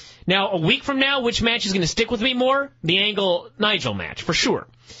awesome. Now, a week from now, which match is going to stick with me more? The Angle-Nigel match, for sure.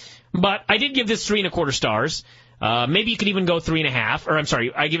 But I did give this 3.25 stars. Maybe you could even go 3.5. Or I'm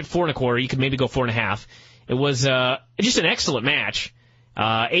sorry, I give it 4.25. You could maybe go 4.5. It was just an excellent match.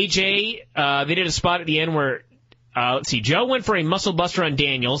 AJ, they did a spot at the end where, let's see, Joe went for a muscle buster on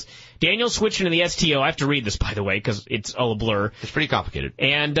Daniels. Daniels switched into the STO. I have to read this, by the way, because it's all a blur. It's pretty complicated.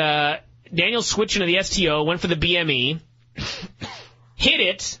 And Daniels switched into the STO, went for the BME, hit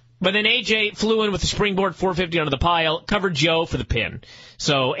it, but then AJ flew in with the springboard 450 onto the pile, covered Joe for the pin.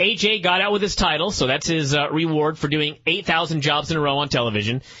 So AJ got out with his title, so that's his reward for doing 8,000 jobs in a row on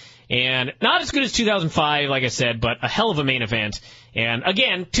television. And not as good as 2005, like I said, but a hell of a main event. And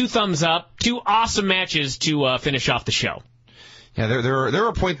again, 2 thumbs up, 2 awesome matches to finish off the show. Yeah, there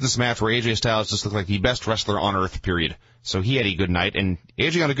were points in this match where AJ Styles just looked like the best wrestler on earth, period. So he had a good night, and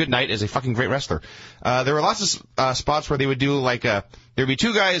AJ on a good night is a fucking great wrestler. There were lots of spots where they would do there'd be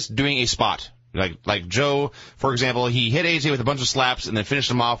 2 guys doing a spot. Like Joe, for example, he hit AJ with a bunch of slaps and then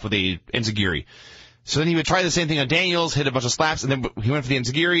finished him off with a enziguri. So then he would try the same thing on Daniels, hit a bunch of slaps, and then he went for the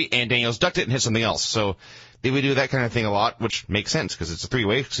enziguri, and Daniels ducked it and hit something else. So they would do that kind of thing a lot, which makes sense because it's a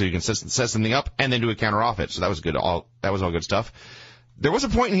 3-way, so you can set something up and then do a counter off it. So that was good. That was all good stuff. There was a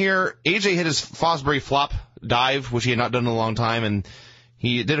point in here, AJ hit his Fosbury flop dive, which he had not done in a long time, and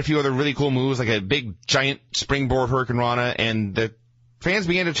he did a few other really cool moves, like a big giant springboard Hurricane Rana, and the fans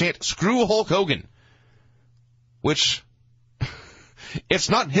began to chant, "Screw Hulk Hogan," which, it's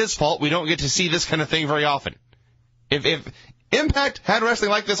not his fault we don't get to see this kind of thing very often. If Impact had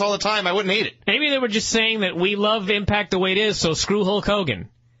wrestling like this all the time, I wouldn't hate it. Maybe they were just saying that we love Impact the way it is, so screw Hulk Hogan.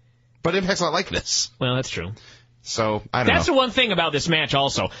 But Impact's not like this. Well, that's true. So, I don't know. That's the one thing about this match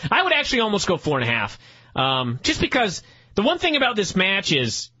also. I would actually almost go 4.5. Just because the one thing about this match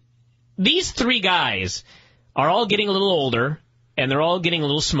is these 3 guys are all getting a little older, and they're all getting a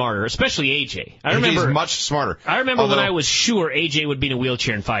little smarter, especially AJ. AJ's much smarter. I remember when I was sure AJ would be in a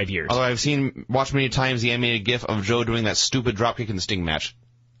wheelchair in 5 years. Although I've watched many times the animated gif of Joe doing that stupid dropkick in the Sting match.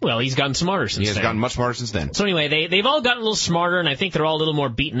 Well, he's gotten smarter since then. He has gotten much smarter since then. So anyway, they've all gotten a little smarter, and I think they're all a little more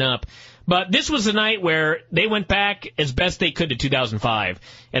beaten up. But this was the night where they went back as best they could to 2005,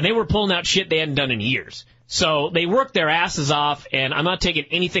 and they were pulling out shit they hadn't done in years. So they worked their asses off, and I'm not taking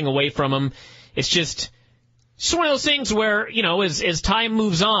anything away from them. It's just one of those things where, as time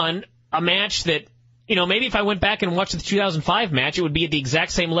moves on, a match that, maybe if I went back and watched the 2005 match, it would be at the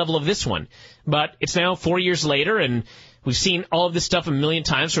exact same level of this one. But it's now 4 years later, and we've seen all of this stuff a million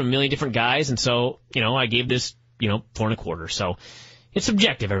times from a million different guys, and so, I gave this, 4.25. So it's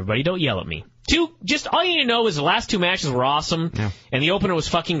subjective, everybody. Don't yell at me. Just all you need to know is the last 2 matches were awesome, and the opener was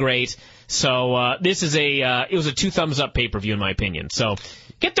fucking great. So this is it was a 2 thumbs up pay-per-view in my opinion. So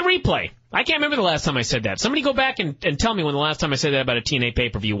get the replay. I can't remember the last time I said that. Somebody go back and tell me when the last time I said that about a TNA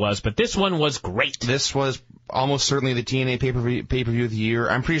pay-per-view was, but this one was great. This was almost certainly the TNA pay-per-view of the year.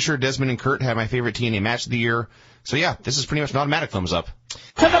 I'm pretty sure Desmond and Kurt had my favorite TNA match of the year. So yeah, this is pretty much an automatic thumbs up.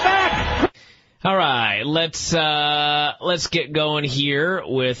 To the back! All right, let's get going here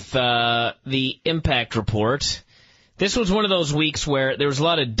with the Impact report. This was one of those weeks where there was a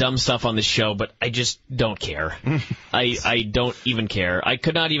lot of dumb stuff on this show, but I just don't care. I don't even care. I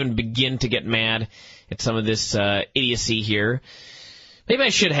could not even begin to get mad at some of this idiocy here. Maybe I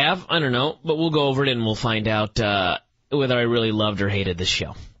should have. I don't know. But we'll go over it and we'll find out whether I really loved or hated this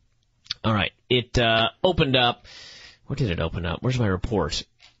show. All right. It opened up. Where did it open up? Where's my report?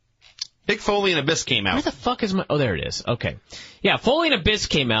 Big Foley and Abyss came out. Where the fuck is my... Oh, there it is. Okay. Yeah, Foley and Abyss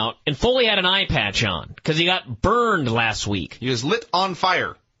came out, and Foley had an eye patch on because he got burned last week. He was lit on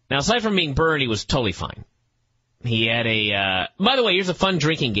fire. Now, aside from being burned, he was totally fine. He had a... By the way, here's a fun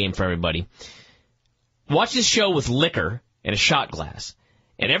drinking game for everybody. Watch this show with liquor and a shot glass.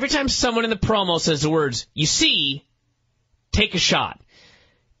 And every time someone in the promo says the words, "you see," take a shot.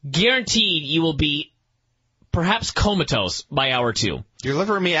 Guaranteed you will be perhaps comatose by hour 2. Your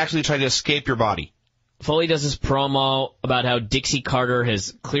liver may actually try to escape your body. Foley does his promo about how Dixie Carter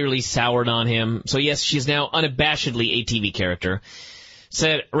has clearly soured on him. So yes, she's now unabashedly a TV character.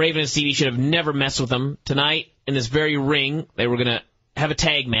 Said Raven and Stevie should have never messed with him. Tonight, in this very ring, they were going to have a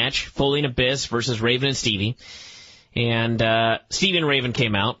tag match, Foley and Abyss versus Raven and Stevie. And Stevie and Raven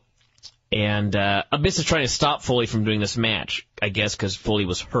came out. And Abyss is trying to stop Foley from doing this match, I guess, because Foley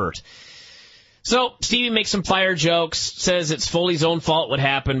was hurt. So Stevie makes some fire jokes, says it's Foley's own fault what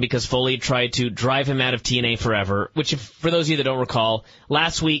happened because Foley tried to drive him out of TNA forever, which, for those of you that don't recall,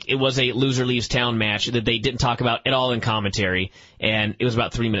 last week it was a loser leaves town match that they didn't talk about at all in commentary, and it was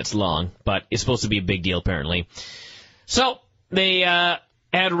about 3 minutes long, but it's supposed to be a big deal apparently. So they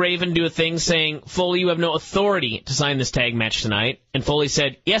had Raven do a thing saying, Foley, you have no authority to sign this tag match tonight. And Foley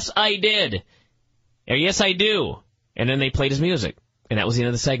said, yes, I did. Or yes, I do. And then they played his music. And that was the end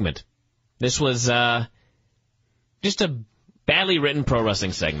of the segment. This was just a badly written pro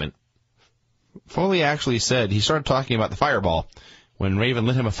wrestling segment. Foley actually said, he started talking about the fireball when Raven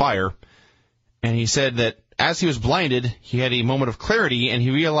lit him a fire. And he said that as he was blinded, he had a moment of clarity, and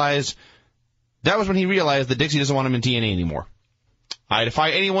that was when he realized that Dixie doesn't want him in TNA anymore. I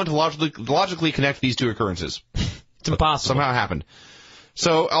defy anyone to logically connect these two occurrences. It's impossible. Somehow it happened.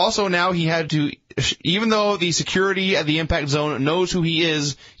 So also now he had to, even though the security at the Impact Zone knows who he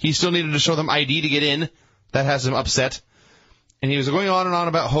is, he still needed to show them ID to get in. That has him upset. And he was going on and on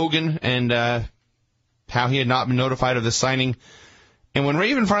about Hogan and how he had not been notified of this signing. And when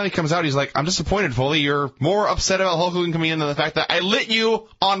Raven finally comes out, he's like, I'm disappointed, Foley. You're more upset about Hulk Hogan coming in than the fact that I lit you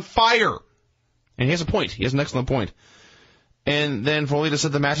on fire. And he has a point. He has an excellent point. And then Foley just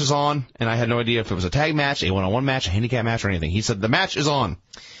said the match is on, and I had no idea if it was a tag match, a one-on-one match, a handicap match, or anything. He said the match is on.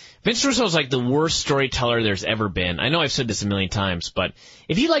 Vince Russo is like the worst storyteller there's ever been. I know I've said this a million times, but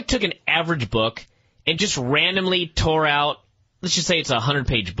if he took an average book and just randomly tore out, let's just say it's a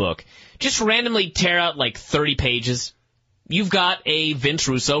 100-page book, just randomly tear out 30 pages, you've got a Vince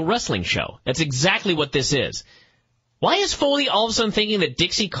Russo wrestling show. That's exactly what this is. Why is Foley all of a sudden thinking that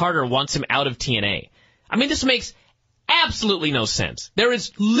Dixie Carter wants him out of TNA? I mean, this makes absolutely no sense. There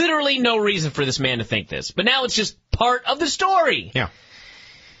is literally no reason for this man to think this. But now it's just part of the story. Yeah.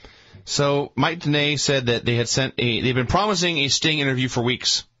 So Mike Tenay said that they've been promising a Sting interview for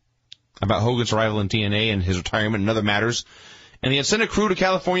weeks about Hogan's arrival in TNA and his retirement and other matters. And they had sent a crew to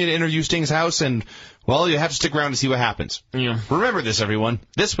California to interview Sting's house, and, well, you have to stick around to see what happens. Yeah. Remember this, everyone.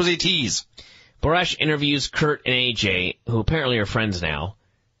 This was a tease. Borash interviews Kurt and AJ, who apparently are friends now,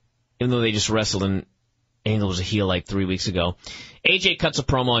 even though they just wrestled and Angle was a heel 3 weeks ago. AJ cuts a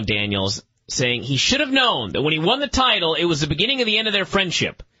promo on Daniels, saying he should have known that when he won the title, it was the beginning of the end of their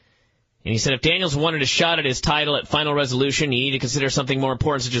friendship. And he said if Daniels wanted a shot at his title at Final Resolution, he needed to consider something more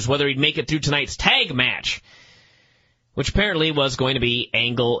important, such as whether he'd make it through tonight's tag match, which apparently was going to be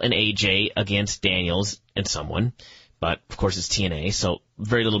Angle and AJ against Daniels and someone. But, of course, it's TNA, so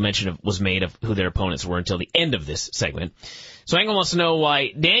very little mention was made of who their opponents were until the end of this segment. So Angle wants to know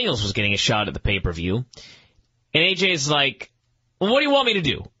why Daniels was getting a shot at the pay-per-view. And AJ's like, well, what do you want me to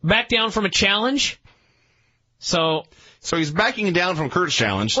do? Back down from a challenge? So he's backing down from Kurt's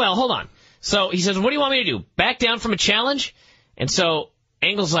challenge. Well, hold on. So he says, what do you want me to do? Back down from a challenge? And so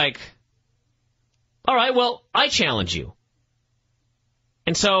Angle's like, all right, well, I challenge you.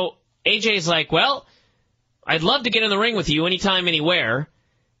 And so AJ's like, well, I'd love to get in the ring with you anytime, anywhere.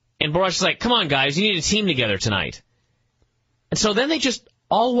 And Borash is like, come on, guys, you need a team together tonight. And so then they just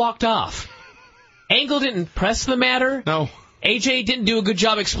all walked off. Angle didn't press the matter. No. AJ didn't do a good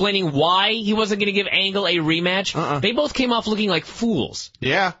job explaining why he wasn't going to give Angle a rematch. They both came off looking like fools.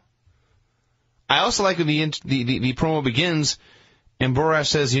 Yeah. I also like when the promo begins, and Borash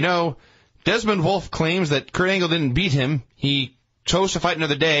says, Desmond Wolfe claims that Kurt Angle didn't beat him. He chose to fight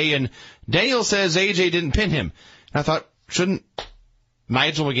another day, and Daniel says AJ didn't pin him. And I thought, shouldn't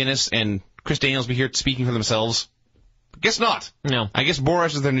Nigel McGuinness and Chris Daniels be here speaking for themselves? Guess not. No. I guess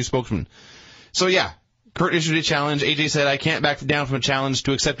Borash is their new spokesman. So yeah, Kurt issued a challenge. AJ said, I can't back down from a challenge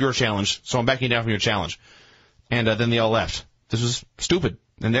to accept your challenge, so I'm backing down from your challenge. And then they all left. This was stupid.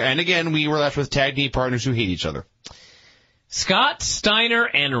 And again, we were left with tag team partners who hate each other. Scott, Steiner,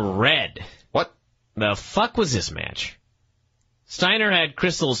 and Red. What the fuck was this match? Steiner had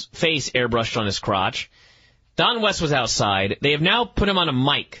Krystal's face airbrushed on his crotch. Don West was outside. They have now put him on a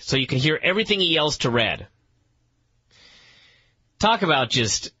mic so you can hear everything he yells to Red. Talk about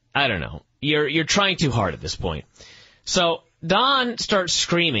just, I don't know. You're trying too hard at this point. So Don starts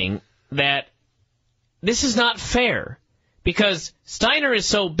screaming that this is not fair because Steiner is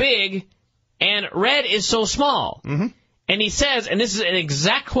so big and Red is so small. Mm-hmm. And he says, and this is an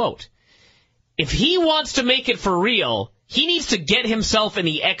exact quote, if he wants to make it for real, he needs to get himself in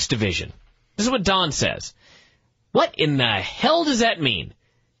the X division. This is what Don says. What in the hell does that mean?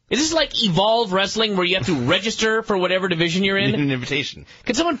 Is this like Evolve Wrestling where you have to register for whatever division you're in? An invitation.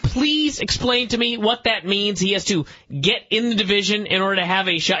 Can someone please explain to me what that means? He has to get in the division in order to have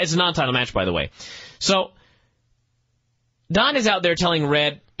a shot. It's a non-title match, by the way. So Don is out there telling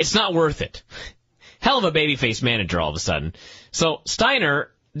Red, it's not worth it. Hell of a babyface manager all of a sudden. So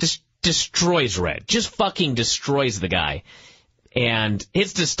Steiner destroys Red. Just fucking destroys the guy. And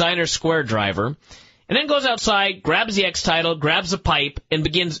hits the Steiner square driver. And then goes outside, grabs the X title, grabs a pipe, and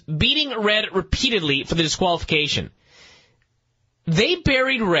begins beating Red repeatedly for the disqualification. They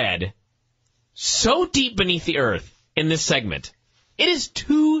buried Red so deep beneath the earth in this segment. It is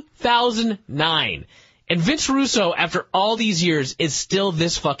 2009. And Vince Russo, after all these years, is still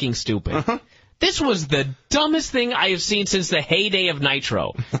this fucking stupid. Uh-huh. This was the dumbest thing I have seen since the heyday of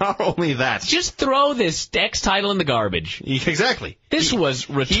Nitro. Not only that. Just throw this X title in the garbage. Exactly. This was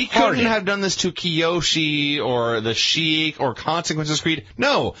retarded. He couldn't have done this to Kiyoshi or the Sheik or Consequences Creed.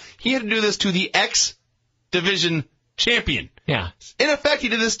 No, he had to do this to the X Division champion. Yeah. In effect, he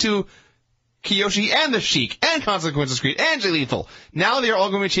did this to Kiyoshi and the Sheik and Consequences Creed and Jay Lethal. Now they are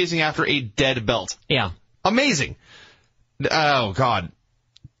all going to be chasing after a dead belt. Yeah. Amazing. Oh, God.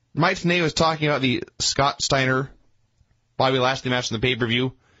 Mike TNA was talking about the Scott Steiner Bobby Lashley match in the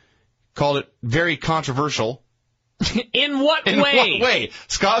pay-per-view. Called it very controversial. In what way? In what way?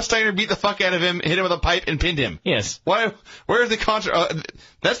 Scott Steiner beat the fuck out of him, hit him with a pipe, and pinned him. Yes. Why? Where is the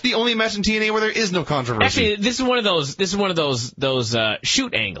that's the only match in TNA where there is no controversy. Actually, this is one of those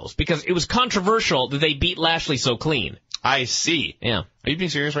shoot angles, because it was controversial that they beat Lashley so clean. I see. Yeah. Are you being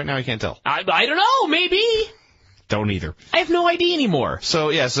serious right now? I can't tell. I don't know. Maybe. Don't either. I have no idea anymore. So,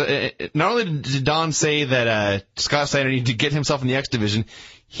 yes, not only did Don say that Scott Steiner needed to get himself in the X Division,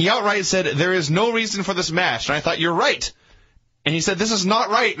 he outright said, there is no reason for this match. And I thought, you're right. And he said, this is not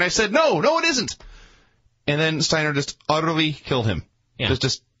right. And I said, no, it isn't. And then Steiner just utterly killed him. Yeah.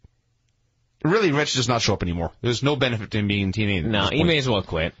 Really, Rich does not show up anymore. There's no benefit to him being in TNA. No, he may as well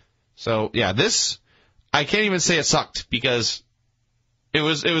quit. So, yeah, I can't even say it sucked, because it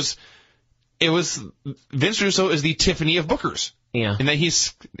was Vince Russo is the Tiffany of bookers. Yeah. And that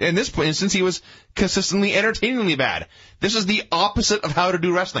in this instance, he was consistently entertainingly bad. This is the opposite of how to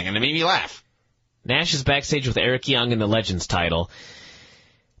do wrestling, and it made me laugh. Nash is backstage with Eric Young in the Legends title.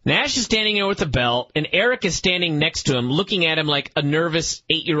 Nash is standing there with the belt, and Eric is standing next to him, looking at him like a nervous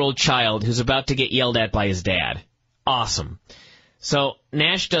 8-year-old child who's about to get yelled at by his dad. Awesome. So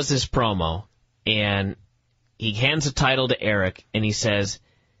Nash does this promo, and he hands the title to Eric, and he says,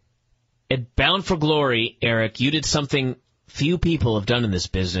 "At Bound for Glory, Eric, you did something few people have done in this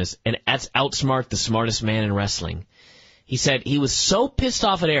business, and that's outsmart the smartest man in wrestling." He said he was so pissed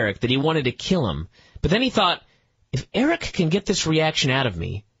off at Eric that he wanted to kill him, but then he thought, if Eric can get this reaction out of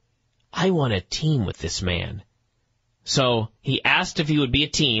me, I want a team with this man. So he asked if he would be a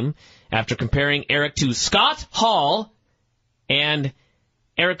team after comparing Eric to Scott Hall, and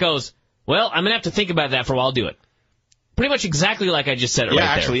Eric goes, "Well, I'm going to have to think about that for a while. I'll do it." Pretty much exactly like I just said it right there.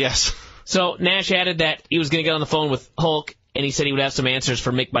 Yeah, actually, yes. So Nash added that he was going to get on the phone with Hulk, and he said he would have some answers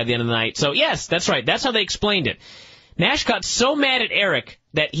for Mick by the end of the night. So, yes, that's right. That's how they explained it. Nash got so mad at Eric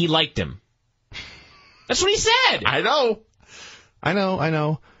that he liked him. That's what he said. I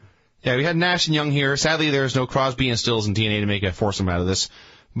know. Yeah, we had Nash and Young here. Sadly, there's no Crosby and Stills in TNA to make a foursome out of this.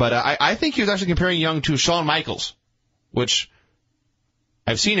 But I think he was actually comparing Young to Shawn Michaels, which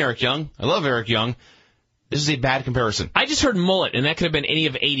I've seen Eric Young. I love Eric Young. This is a bad comparison. I just heard mullet, and that could have been any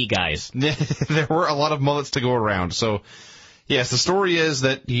of 80 guys. There were a lot of mullets to go around. So, yes, the story is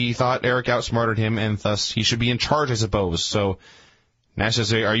that he thought Eric outsmarted him, and thus he should be in charge, I suppose. So Nash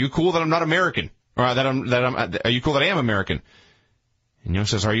says, "Are you cool that I'm not American? Or are you cool that I am American?" And Young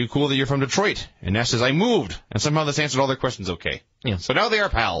says, "Are you cool that you're from Detroit?" And Nash says, "I moved." And somehow this answered all their questions okay. Yeah. So now they are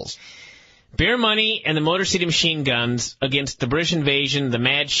pals. Beer Money and the Motor City Machine Guns against the British Invasion, the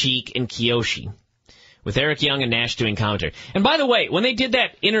Mad Sheik, and Kiyoshi, with Eric Young and Nash doing commentary. And by the way, when they did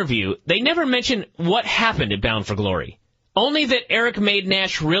that interview, they never mentioned what happened at Bound for Glory. Only that Eric made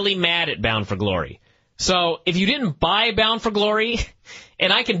Nash really mad at Bound for Glory. So if you didn't buy Bound for Glory,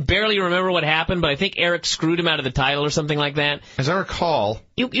 and I can barely remember what happened, but I think Eric screwed him out of the title or something like that. As I recall.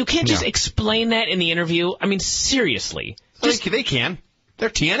 You can't just explain that in the interview. I mean, seriously. They can. They're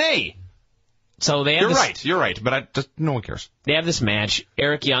TNA. So they have You're right, but no one cares. They have this match.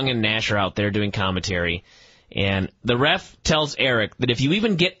 Eric Young and Nash are out there doing commentary, and the ref tells Eric that if you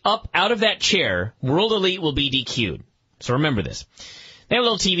even get up out of that chair, World Elite will be DQ'd. So remember this. They have a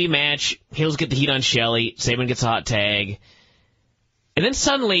little TV match. Heels get the heat on Shelley. Sabin gets a hot tag. And then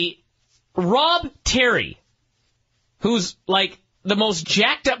suddenly, Rob Terry, who's like the most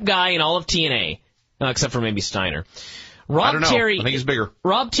jacked up guy in all of TNA, except for maybe Steiner. I don't know. I think he's bigger.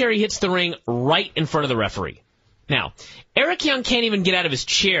 Rob Terry hits the ring right in front of the referee. Now, Eric Young can't even get out of his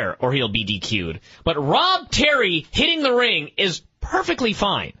chair or he'll be DQ'd. But Rob Terry hitting the ring is perfectly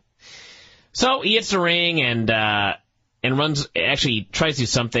fine. So he hits the ring and tries to do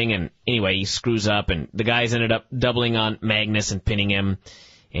something, and anyway, he screws up, and the guys ended up doubling on Magnus and pinning him,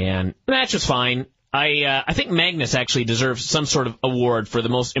 and the match was fine. I think Magnus actually deserves some sort of award for the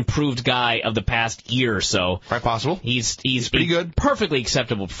most improved guy of the past year or so. Quite possible. He's pretty good. Perfectly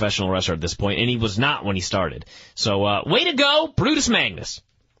acceptable professional wrestler at this point, and he was not when he started. So, way to go, Brutus Magnus.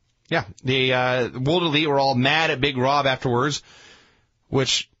 Yeah, the World Elite were all mad at Big Rob afterwards,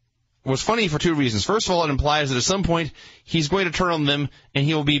 which was funny for two reasons. First of all, it implies that at some point he's going to turn on them and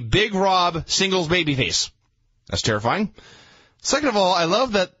he will be Big Rob singles babyface. That's terrifying. Second of all, I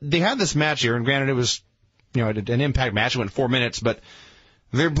love that they had this match here, and granted it was, an Impact match. It went 4 minutes, but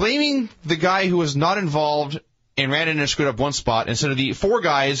they're blaming the guy who was not involved and ran in and screwed up one spot instead of the 4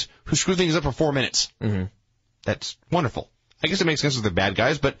 guys who screwed things up for 4 minutes. Mm-hmm. That's wonderful. I guess it makes sense with the bad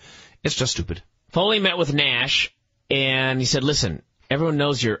guys, but it's just stupid. Foley met with Nash, and he said, listen, everyone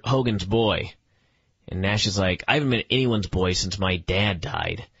knows you're Hogan's boy. And Nash is like, I haven't been anyone's boy since my dad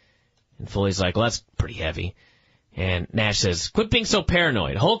died. And Foley's like, well, that's pretty heavy. And Nash says, quit being so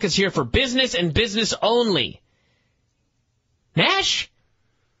paranoid. Hulk is here for business and business only. Nash?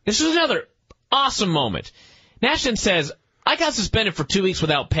 This is another awesome moment. Nash then says, I got suspended for 2 weeks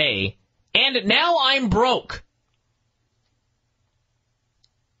without pay, and now I'm broke.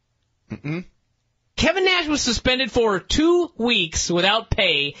 Mm-mm. Kevin Nash was suspended for 2 weeks without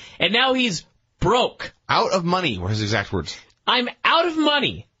pay, and now he's broke. Out of money were his exact words. I'm out of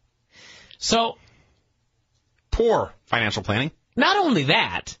money. So, poor financial planning. Not only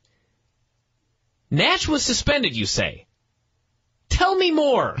that, Nash was suspended, you say. Tell me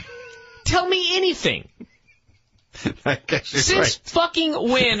more. Tell me anything. I guess you're Since right. fucking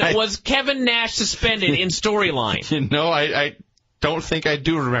when was Kevin Nash suspended in storyline? I don't think I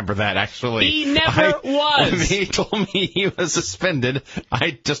do remember that, actually. He never was. When they told me he was suspended,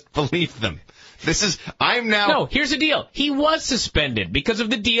 I just believed them. No, here's the deal. He was suspended because of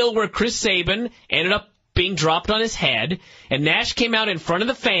the deal where Chris Sabin ended up being dropped on his head, and Nash came out in front of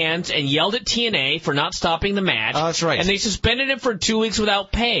the fans and yelled at TNA for not stopping the match. Oh, that's right. And they suspended him for 2 weeks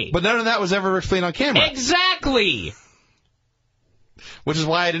without pay. But none of that was ever explained on camera. Exactly! Which is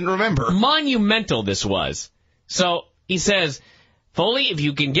why I didn't remember. Monumental this was. So, he says, Foley, if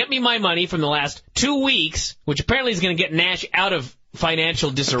you can get me my money from the last 2 weeks, which apparently is going to get Nash out of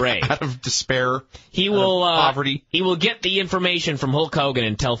financial disarray. Out of despair. He will poverty. He will get the information from Hulk Hogan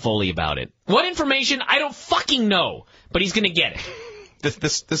and tell Foley about it. What information? I don't fucking know, but he's going to get it.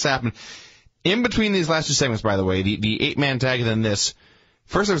 This happened. In between these last 2 segments, by the way, the 8-man tag and then this.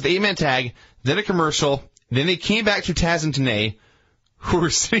 First there was the 8-man tag, then a commercial, then they came back to Taz and Tenay, who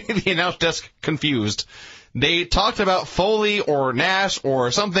were sitting at the announce desk confused. They talked about Foley or Nash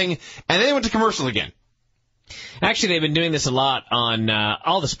or something, and then they went to commercial again. Actually, they've been doing this a lot on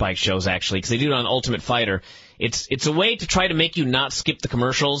all the Spike shows, actually, because they do it on Ultimate Fighter. It's a way to try to make you not skip the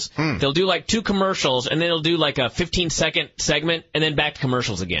commercials. They'll do like 2 commercials, and then they'll do like a 15-second segment, and then back to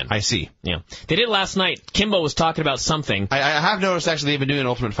commercials again. I see. Yeah. They did it last night. Kimbo was talking about something. I have noticed, actually, they've been doing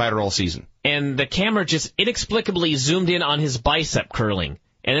Ultimate Fighter all season. And the camera just inexplicably zoomed in on his bicep curling.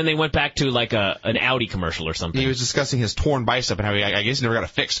 And then they went back to like an Audi commercial or something. He was discussing his torn bicep and how I guess he never got it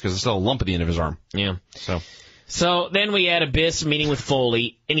fixed because there's still a lump at the end of his arm. Yeah. So then we had Abyss meeting with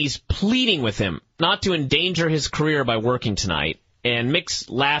Foley, and he's pleading with him not to endanger his career by working tonight. And Mick's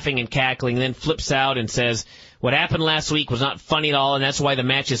laughing and cackling, and then flips out and says, what happened last week was not funny at all, and that's why the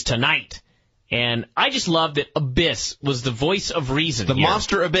match is tonight. And I just love that Abyss was the voice of reason. The here.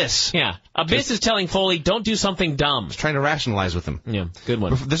 monster Abyss. Yeah. Abyss is telling Foley, don't do something dumb. He's trying to rationalize with him. Yeah, good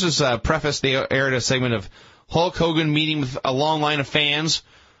one. This is preface. They aired a segment of Hulk Hogan meeting with a long line of fans.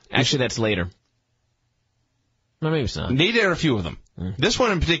 Actually, that's later. Or maybe it's not. They did a few of them. This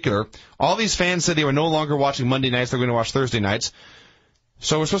one in particular, all these fans said they were no longer watching Monday nights, they're going to watch Thursday nights.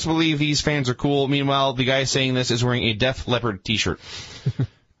 So we're supposed to believe these fans are cool. Meanwhile, the guy saying this is wearing a Def Leppard t-shirt.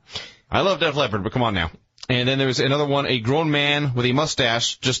 I love Def Leppard, but come on now. And then there's another one, a grown man with a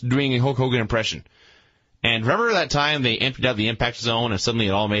mustache just doing a Hulk Hogan impression. And remember that time they emptied out the impact zone and suddenly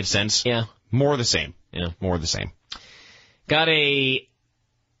it all made sense? Yeah. More of the same. Yeah, more of the same. Got a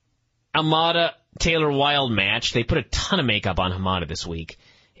Hamada Taylor Wilde match. They put a ton of makeup on Hamada this week.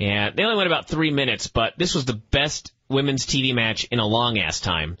 And they only went about 3 minutes, but this was the best women's TV match in a long-ass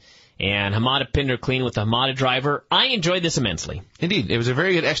time. And Hamada pinned her clean with the Hamada driver. I enjoyed this immensely. Indeed. It was a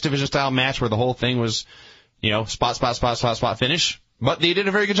very good X Division style match where the whole thing was, spot finish. But they did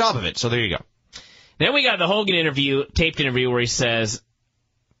a very good job of it, so there you go. Then we got the Hogan taped interview, where he says,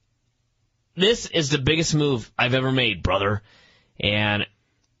 this is the biggest move I've ever made, brother. And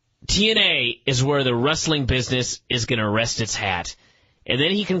TNA is where the wrestling business is going to rest its hat. And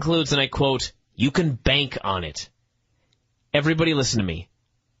then he concludes, and I quote, you can bank on it. Everybody listen to me.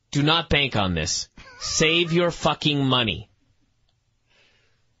 Do not bank on this. Save your fucking money.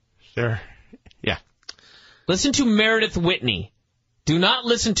 Sure. Yeah. Listen to Meredith Whitney. Do not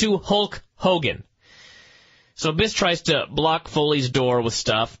listen to Hulk Hogan. So Abyss tries to block Foley's door with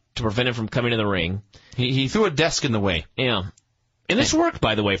stuff to prevent him from coming to the ring. He threw a desk in the way. Yeah. And this worked,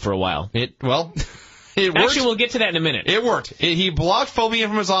 by the way, for a while. It worked. Actually, we'll get to that in a minute. It worked. He blocked Foley in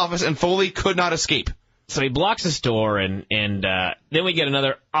from his office, and Foley could not escape. So he blocks his door, and then we get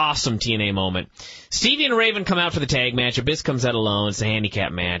another awesome TNA moment. Stevie and Raven come out for the tag match. Abyss comes out alone. It's a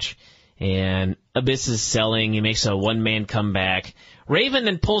handicap match. And Abyss is selling. He makes a one-man comeback. Raven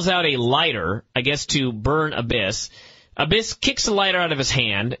then pulls out a lighter, I guess, to burn Abyss. Abyss kicks the lighter out of his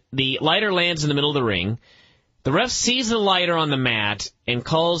hand. The lighter lands in the middle of the ring. The ref sees the lighter on the mat and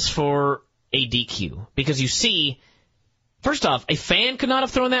calls for a DQ. Because you see, first off, a fan could not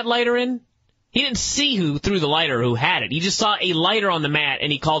have thrown that lighter in. He didn't see who threw the lighter, who had it. He just saw a lighter on the mat,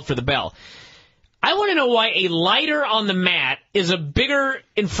 and he called for the bell. I want to know why a lighter on the mat is a bigger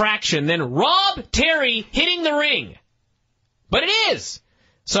infraction than Rob Terry hitting the ring. But it is.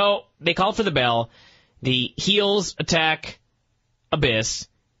 So they call for the bell. The heels attack Abyss.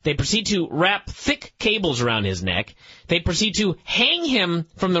 They proceed to wrap thick cables around his neck. They proceed to hang him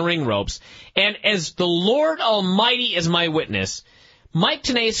from the ring ropes. And as the Lord Almighty is my witness, Mike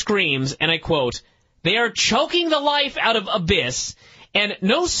Tenay screams, and I quote, "They are choking the life out of Abyss." And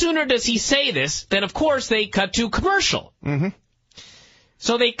no sooner does he say this than, of course, they cut to commercial. Mm-hmm.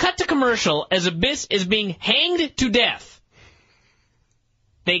 So they cut to commercial as Abyss is being hanged to death.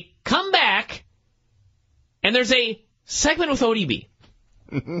 They come back, and there's a segment with ODB.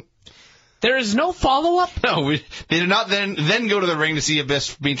 There is no follow-up? No, they did not then go to the ring to see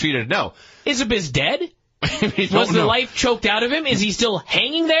Abyss being treated. No. Is Abyss dead? Was the life choked out of him? Is he still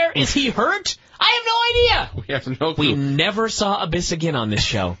hanging there? Is he hurt? I have no idea. We have no clue. We never saw Abyss again on this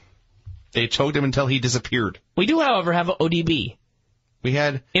show. They choked him until he disappeared. We do, however, have ODB. We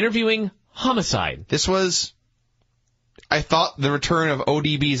had interviewing Homicide. This was, I thought, the return of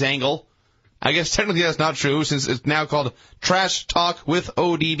ODB's Angle. I guess technically that's not true, since it's now called Trash Talk with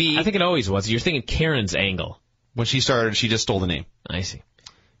ODB. I think it always was. You're thinking Karen's Angle. When she started, she just stole the name. I see.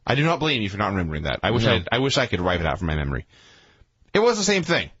 I do not blame you for not remembering that. I wish I could wipe it out from my memory. It was the same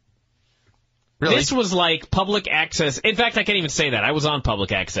thing. Really? This was like public access. In fact, I can't even say that. I was on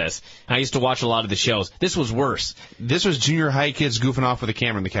public access. I used to watch a lot of the shows. This was worse. This was junior high kids goofing off with a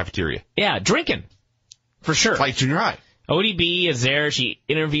camera in the cafeteria. Yeah, drinking. For sure. Like junior high. ODB is there. She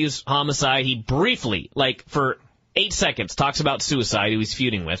interviews Homicide. He briefly, like for 8 seconds, talks about Suicide, who he's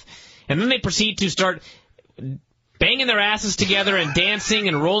feuding with. And then they proceed to start banging their asses together and dancing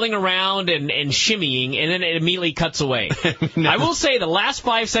and rolling around and shimmying, and then it immediately cuts away. No. I will say the last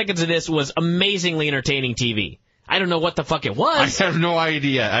 5 seconds of this was amazingly entertaining TV. I don't know what the fuck it was. I have no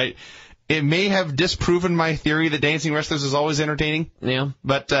idea. It may have disproven my theory that dancing wrestlers is always entertaining. Yeah.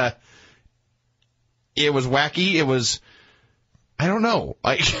 But it was wacky. It was, I don't know.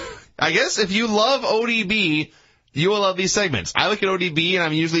 I guess if you love ODB, you will love these segments. I look at ODB and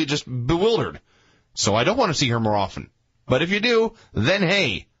I'm usually just bewildered. So I don't want to see her more often. But if you do, then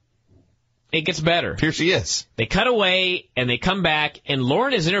hey. It gets better. Here she is. They cut away, and they come back, and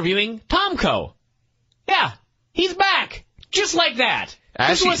Lauren is interviewing Tomko. Yeah, he's back. Just like that.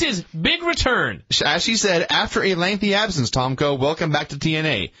 This was his big return. As she said, after a lengthy absence, Tomko, welcome back to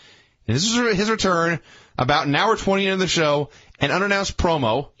TNA. And this is his return, about an hour 20 into the show, an unannounced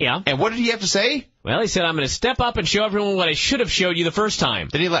promo. Yeah. And what did he have to say? Well, he said, I'm going to step up and show everyone what I should have showed you the first time.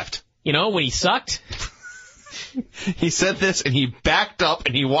 Then he left. You know, when he sucked. He said this, and he backed up,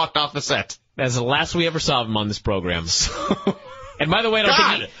 and he walked off the set. That's the last we ever saw of him on this program. And by the way,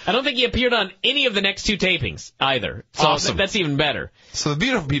 I don't think he appeared on any of the next 2 tapings either. So awesome. That's even better. So the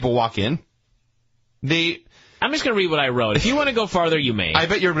beautiful people walk in. I'm just going to read what I wrote. If you want to go farther, you may. I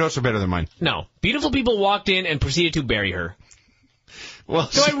bet your notes are better than mine. No. Beautiful people walked in and proceeded to bury her. Well,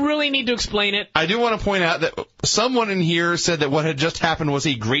 do I really need to explain it? I do want to point out that someone in here said that what had just happened was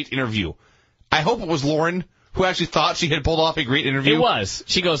a great interview. I hope it was Lauren who actually thought she had pulled off a great interview. It was.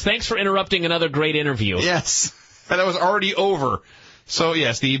 She goes, thanks for interrupting another great interview. Yes. And it was already over. So,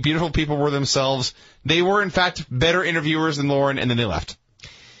 yes, the beautiful people were themselves. They were, in fact, better interviewers than Lauren, and then they left.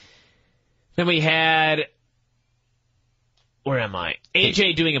 Then we had... Where am I?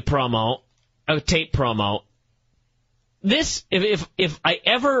 AJ doing a tape promo. This, if I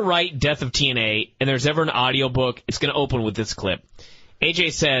ever write Death of TNA and there's ever an audiobook, it's going to open with this clip.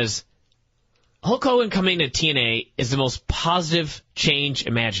 AJ says, Hulk Hogan coming to TNA is the most positive change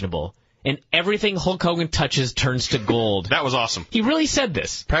imaginable, and everything Hulk Hogan touches turns to gold. That was awesome. He really said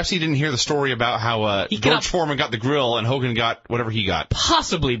this. Perhaps he didn't hear the story about how George Foreman got the grill and Hogan got whatever he got.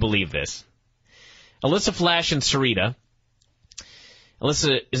 Possibly believe this. Alyssa Flash and Sarita.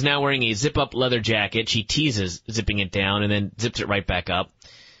 Alyssa is now wearing a zip-up leather jacket. She teases zipping it down and then zips it right back up.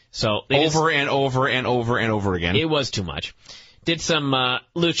 So over and over and over and over again. It was too much. Did some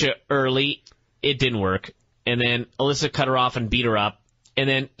lucha early. It didn't work. and then Alyssa cut her off and beat her up, and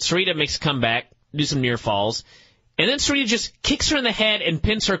then Sarita makes a comeback, do some near falls, and then Sarita just kicks her in the head and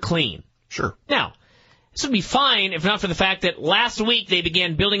pins her clean. Sure. Now, this would be fine if not for the fact that last week they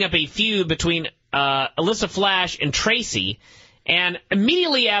began building up a feud between Alyssa Flash and Tracy, and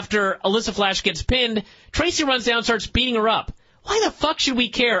immediately after Alyssa Flash gets pinned, Tracy runs down and starts beating her up. Why the fuck should we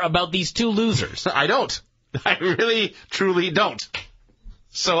care about these two losers? I don't. I really, truly don't.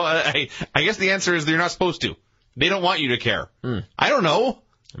 So I guess the answer is they're not supposed to. They don't want you to care. I don't know.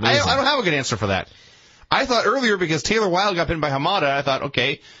 I don't have a good answer for that. I thought earlier because Taylor Wilde got pinned by Hamada, I thought,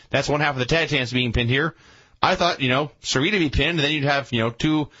 okay, that's one half of the tag champs being pinned here. I thought, Sarita be pinned, and then you'd have,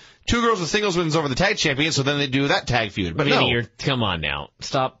 two girls with singles wins over the tag champions, so then they do that tag feud. But no. Come on now.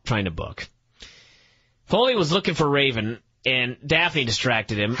 Stop trying to book. Foley was looking for Raven, and Daphne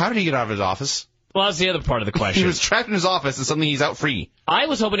distracted him. How did he get out of his office? Well, that's the other part of the question. He was trapped in his office, and suddenly he's out free. I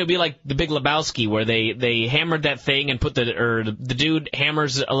was hoping it would be like the Big Lebowski, where they hammered that thing and the dude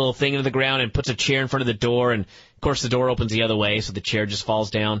hammers a little thing into the ground and puts a chair in front of the door, and of course the door opens the other way, so the chair just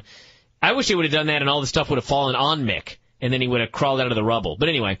falls down. I wish he would have done that, and all the stuff would have fallen on Mick, and then he would have crawled out of the rubble. But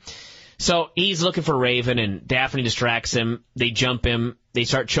anyway, so he's looking for Raven, and Daphne distracts him. They jump him. They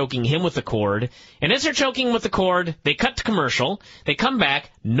start choking him with the cord. And as they're choking him with the cord, they cut to commercial. They come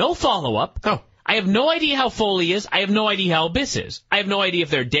back. No follow-up. Oh. I have no idea how Foley is. I have no idea how Abyss is. I have no idea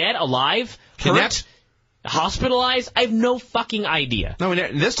if they're dead, alive, hurt, hospitalized. I have no fucking idea. No,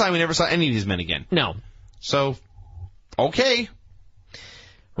 this time we never saw any of these men again. No. So, okay.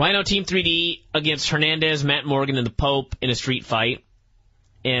 Rhino Team 3D against Hernandez, Matt Morgan, and the Pope in a street fight.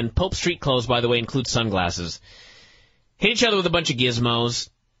 And Pope's street clothes, by the way, include sunglasses. Hit each other with a bunch of gizmos.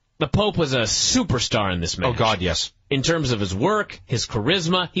 The Pope was a superstar in this match. Oh, God, yes. In terms of his work, his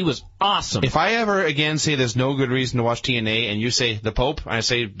charisma, he was awesome. If I ever again say there's no good reason to watch TNA and you say the Pope, I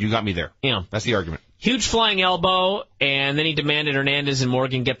say you got me there. Yeah. That's the argument. Huge flying elbow, and then he demanded Hernandez and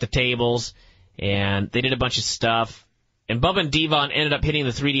Morgan get the tables, and they did a bunch of stuff. And Bubba and Devon ended up hitting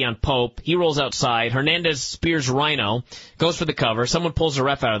the 3D on Pope. He rolls outside. Hernandez spears Rhino, goes for the cover. Someone pulls the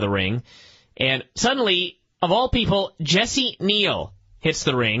ref out of the ring. And suddenly, of all people, Jesse Neal hits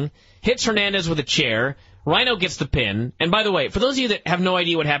the ring, hits Hernandez with a chair. Rhino gets the pin. And by the way, for those of you that have no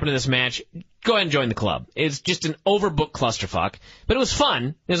idea what happened in this match, go ahead and join the club. It's just an overbooked clusterfuck. But it was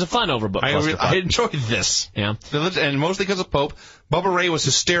fun. It was a fun overbooked clusterfuck. I enjoyed this. Yeah. And mostly because of Pope. Bubba Ray was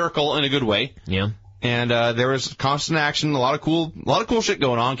hysterical in a good way. Yeah. And there was constant action, a lot of cool shit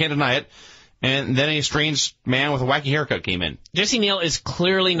going on, can't deny it. And then a strange man with a wacky haircut came in. Jesse Neal is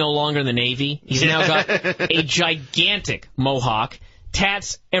clearly no longer in the Navy. He's now got a gigantic mohawk,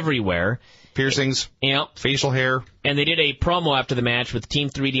 tats everywhere. Piercings, facial hair. And they did a promo after the match with Team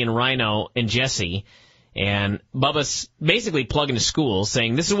 3D and Rhino and Jesse. And Bubba's basically plugging to school,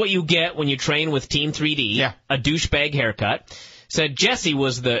 saying, this is what you get when you train with Team 3D. Yeah. A douchebag haircut. Said Jesse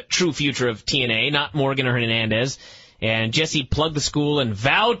was the true future of TNA, not Morgan or Hernandez. And Jesse plugged the school and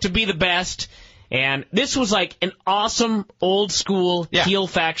vowed to be the best. And this was like an awesome old school heel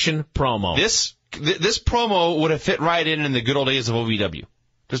faction promo. This promo would have fit right in the good old days of OVW.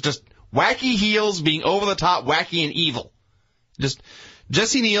 Just wacky heels being over the top, wacky and evil. Just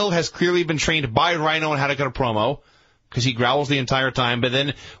Jesse Neal has clearly been trained by Rhino on how to cut a promo, because he growls the entire time. But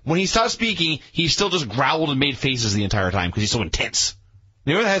then when he stopped speaking, he still just growled and made faces the entire time because he's so intense.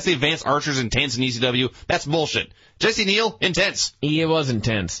 You know that has the advanced archers intense in ECW? That's bullshit. Jesse Neal, intense. He was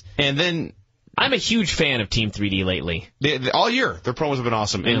intense. And then I'm a huge fan of Team 3D lately. All year, their promos have been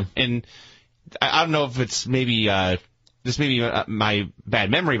awesome. Yeah. And I don't know if it's maybe this may be my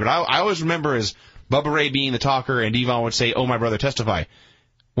bad memory, but I always remember as Bubba Ray being the talker and Devon would say, "Oh, my brother, testify."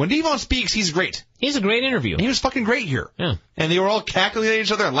 When Devon speaks, he's great. He's a great interview. He was fucking great here. Yeah. And they were all cackling at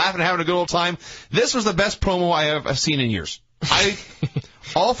each other and laughing and having a good old time. This was the best promo I have seen in years.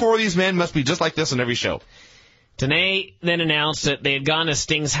 All four of these men must be just like this on every show. TNA then announced that they had gone to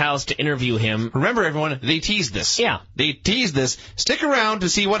Sting's house to interview him. Remember, everyone, they teased this. Yeah. They teased this. Stick around to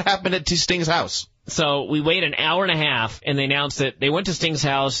see what happened at Sting's house. So we waited an hour and a half, and they announced that they went to Sting's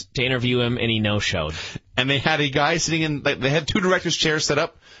house to interview him, and he no-showed. And they had a guy sitting in, they had two directors' chairs set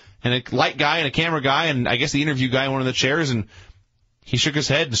up, and a light guy and a camera guy, and I guess the interview guy in one of the chairs, and he shook his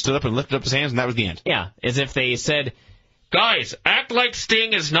head and stood up and lifted up his hands, and that was the end. Yeah, as if they said, guys, act like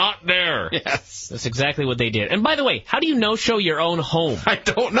Sting is not there. Yes. That's exactly what they did. And by the way, how do you no-show your own home? I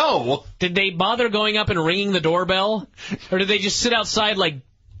don't know. Did they bother going up and ringing the doorbell? Or did they just sit outside like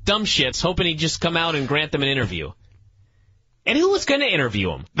dumb shits, hoping he'd just come out and grant them an interview? And who was going to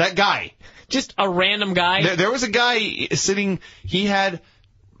interview him? That guy. Just a random guy? There was a guy sitting, he had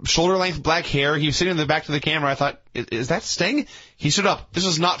shoulder-length black hair. He was sitting in the back of the camera. I thought, is that Sting? He stood up. This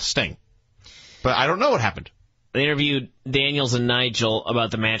is not Sting. But I don't know what happened. They interviewed Daniels and Nigel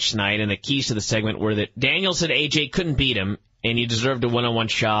about the match tonight, and the keys to the segment were that Daniels said AJ couldn't beat him, and he deserved a one-on-one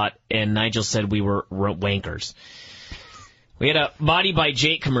shot, and Nigel said we were wankers. We had a Body by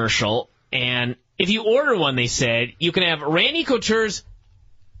Jake commercial, and if you order one, they said, you can have Randy Couture's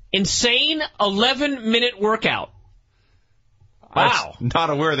insane 11-minute workout. Wow. I was not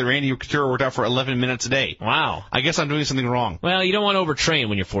aware that Randy Couture worked out for 11 minutes a day. Wow. I guess I'm doing something wrong. Well, you don't want to overtrain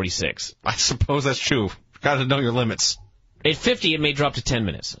when you're 46. I suppose that's true. Got to know your limits. At 50, it may drop to 10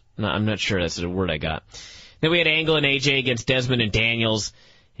 minutes. No, I'm not sure. That's the word I got. Then we had Angle and AJ against Desmond and Daniels.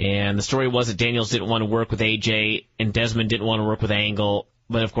 And the story was that Daniels didn't want to work with AJ, and Desmond didn't want to work with Angle.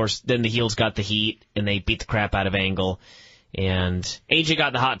 But, of course, then the heels got the heat, and they beat the crap out of Angle. And AJ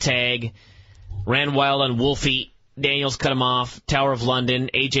got the hot tag, ran wild on Wolfie. Daniels cut him off. Tower of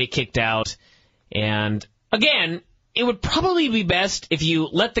London. AJ kicked out. And, again, it would probably be best if you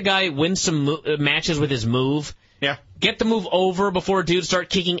let the guy win some matches with his move. Yeah. Get the move over before dudes start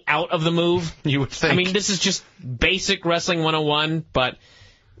kicking out of the move. You would think. I mean, this is just basic wrestling 101, but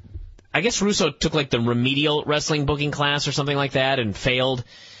I guess Russo took like the remedial wrestling booking class or something like that and failed.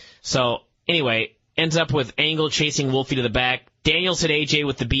 So, anyway, ends up with Angle chasing Wolfie to the back. Daniels hit AJ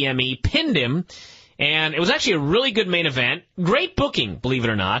with the BME, pinned him, and it was actually a really good main event. Great booking, believe it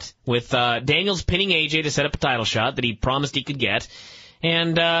or not, with Daniels pinning AJ to set up a title shot that he promised he could get.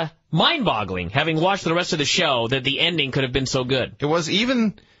 And mind-boggling, having watched the rest of the show, that the ending could have been so good. It was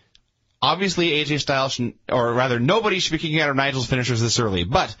even, obviously AJ Styles, or rather nobody should be kicking out of Nigel's finishers this early.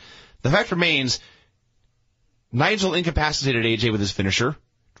 But the fact remains, Nigel incapacitated AJ with his finisher.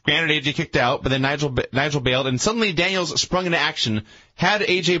 Granted, AJ kicked out, but then Nigel bailed, and suddenly Daniels sprung into action, had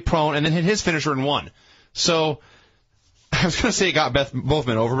AJ prone, and then hit his finisher and won. So, I was going to say it got both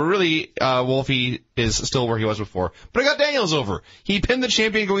men over, but really, Wolfie is still where he was before. But it got Daniels over. He pinned the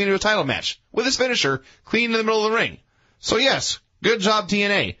champion going into a title match with his finisher, clean in the middle of the ring. So yes, good job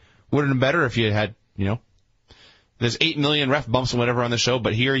TNA. Would have been better if you had, there's 8 million ref bumps and whatever on the show,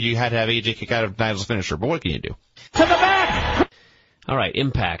 but here you had to have AJ kick out of Nigel's finisher. But what can you do? To the back! All right,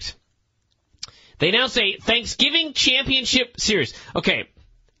 Impact. They announced a Thanksgiving Championship Series. Okay.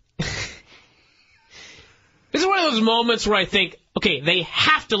 This is one of those moments where I think, okay, they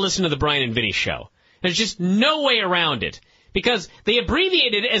have to listen to the Bryan and Vinny show. There's just no way around it. Because they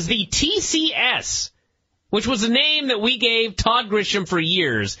abbreviated it as the TCS, which was the name that we gave Todd Grisham for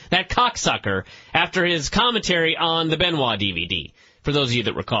years, that cocksucker, after his commentary on the Benoit DVD, for those of you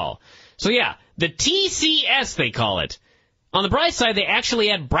that recall. So yeah, the TCS they call it. On the bright side, they actually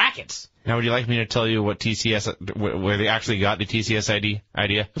had brackets. Now, would you like me to tell you what TCS, where they actually got the TCS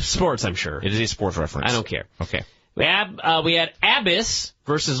idea? Sports, I'm sure. It is a sports reference. I don't care. Okay. We had Abyss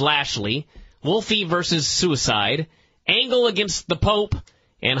versus Lashley, Wolfie versus Suicide, Angle against the Pope,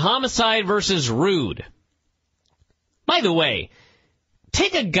 and Homicide versus Rude. By the way,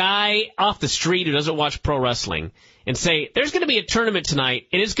 take a guy off the street who doesn't watch pro wrestling and say, there's going to be a tournament tonight,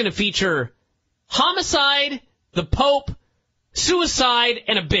 and it's going to feature Homicide, the Pope, Suicide,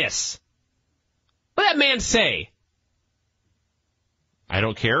 and Abyss. What did that man say? I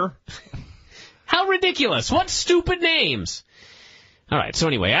don't care. How ridiculous. What stupid names. All right, so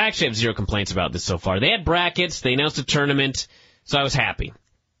anyway, I actually have zero complaints about this so far. They had brackets. They announced a tournament, so I was happy.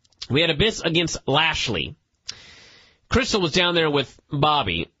 We had Abyss against Lashley. Krystal was down there with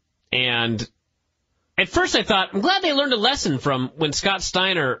Bobby, and at first I thought, I'm glad they learned a lesson from when Scott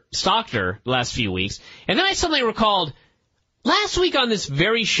Steiner stalked her the last few weeks. And then I suddenly recalled, last week on this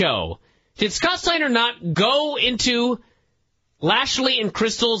very show, did Scott Steiner not go into Lashley and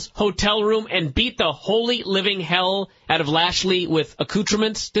Krystal's hotel room and beat the holy living hell out of Lashley with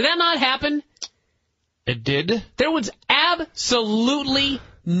accoutrements? Did that not happen? It did. There was absolutely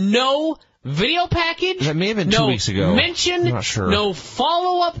no video package. That may have been 2 weeks ago. No mention, I'm not sure. No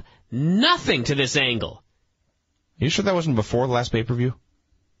follow-up, nothing to this angle. You sure that wasn't before the last pay-per-view?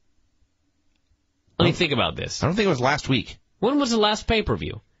 Let me think about this. I don't think it was last week. When was the last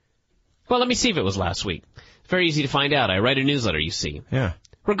pay-per-view? Well, let me see if it was last week. It's very easy to find out. I write a newsletter, you see. Yeah.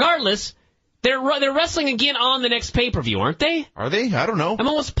 Regardless, they're wrestling again on the next pay-per-view, aren't they? Are they? I don't know. I'm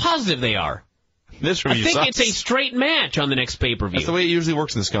almost positive they are. This I review think sucks. it's a straight match on the next pay-per-view. That's the way it usually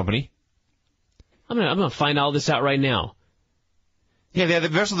works in this company. I'm gonna find all this out right now. Yeah, they had the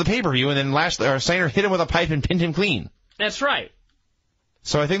rest of the pay-per-view, and then Steiner hit him with a pipe and pinned him clean. That's right.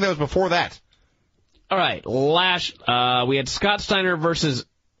 So I think that was before that. All right, we had Scott Steiner versus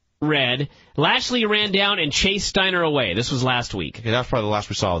Red. Lashley ran down and chased Steiner away. This was last week. Okay, that was probably the last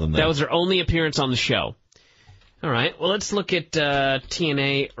we saw of them. Then. That was their only appearance on the show. All right, well, let's look at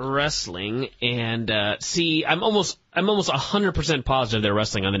TNA wrestling and see. I'm almost 100% positive they're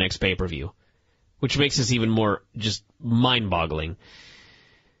wrestling on the next pay-per-view. which makes this even more just mind-boggling.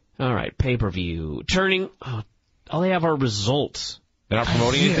 All right, pay-per-view. Turning... Oh, all they have are results. They're not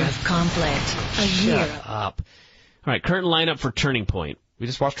promoting anything? A year of conflict. A year. Shut up. All right, current lineup for Turning Point. We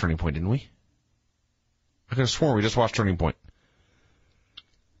just watched Turning Point, didn't we? I could have sworn we just watched Turning Point.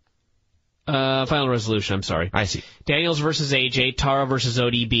 Final Resolution, I'm sorry. I see. Daniels versus AJ, Tara versus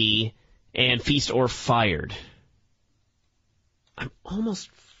ODB, and Feast or Fired. I'm almost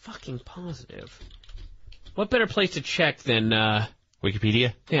fucking positive. What better place to check than...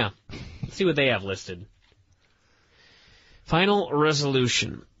 Wikipedia? Yeah. Let's see what they have listed. Final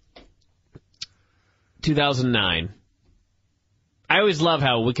Resolution. 2009. I always love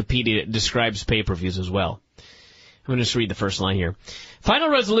how Wikipedia describes pay-per-views as well. I'm going to just read the first line here. Final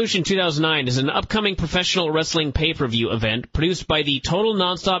Resolution 2009 is an upcoming professional wrestling pay-per-view event produced by the Total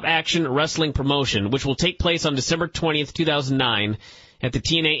Nonstop Action Wrestling Promotion, which will take place on December 20th, 2009 at the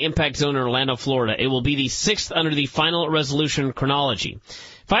TNA Impact Zone in Orlando, Florida. It will be the sixth under the Final Resolution chronology.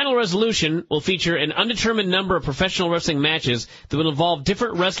 Final Resolution will feature an undetermined number of professional wrestling matches that will involve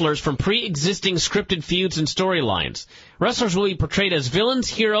different wrestlers from pre-existing scripted feuds and storylines. Wrestlers will be portrayed as villains,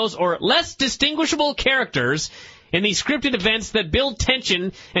 heroes, or less distinguishable characters in these scripted events that build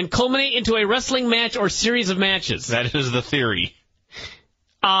tension and culminate into a wrestling match or series of matches. That is the theory.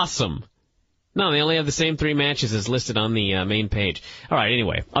 Awesome. No, they only have the same three matches as listed on the main page. All right,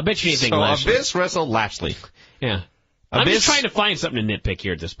 anyway, I'll bet you anything, Lashley. Abyss wrestled Lashley. Yeah. I'm just trying to find something to nitpick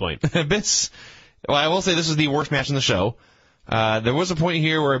here at this point. Abyss, well, I will say this is the worst match in the show. There was a point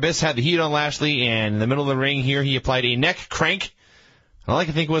here where Abyss had the heat on Lashley, and in the middle of the ring here, he applied a neck crank. All I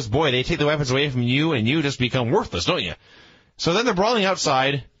can think was, boy, they take the weapons away from you, and you just become worthless, don't you? So then they're brawling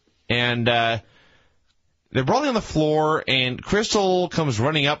outside, and they're brawling on the floor, and Krystal comes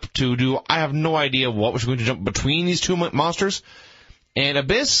running up to do, I have no idea what was going to jump between these two monsters, and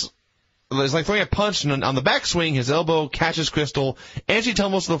Abyss is like throwing a punch, and on the backswing, his elbow catches Krystal, and she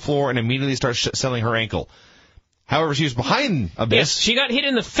tumbles to the floor and immediately starts selling her ankle. However, she was behind Abyss. Yes, she got hit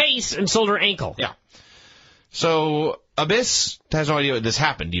in the face and sold her ankle. Yeah. So Abyss has no idea what this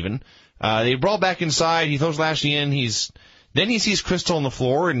happened, even. They brawl back inside, he throws Lashley in, then he sees Krystal on the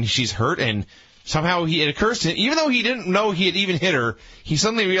floor, and she's hurt, and somehow it occurs to him, even though he didn't know he had even hit her, he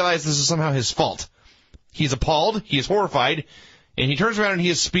suddenly realized this is somehow his fault. He's appalled, he is horrified, and he turns around and he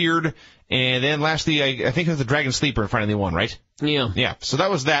is speared, and then Lashley, I think it was the Dragon Sleeper finally won, right? Yeah. Yeah, so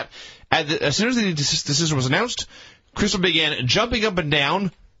that was that. As soon as the decision was announced, Krystal began jumping up and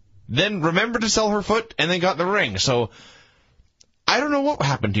down, then remembered to sell her foot, and then got in the ring. So, I don't know what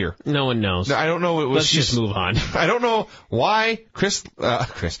happened here. No one knows. I don't know. Let's just move on. I don't know why Chris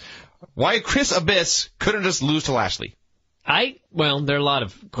Abyss couldn't just lose to Lashley. Well, there are a lot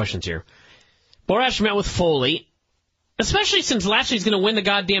of questions here. Borash met with Foley, especially since Lashley's going to win the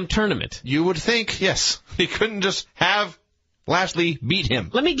goddamn tournament. You would think, yes. He couldn't just have Lashley beat him.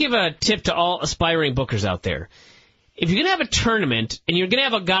 Let me give a tip to all aspiring bookers out there. If you're going to have a tournament and you're going to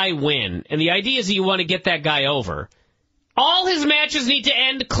have a guy win, and the idea is that you want to get that guy over, all his matches need to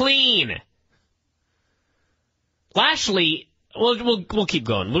end clean. Lashley, we'll keep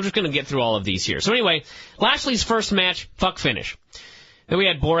going. We're just going to get through all of these here. So anyway, Lashley's first match, fuck finish. Then we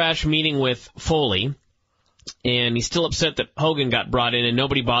had Borash meeting with Foley, and he's still upset that Hogan got brought in and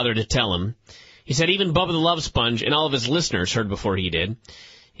nobody bothered to tell him. He said even Bubba the Love Sponge and all of his listeners heard before he did.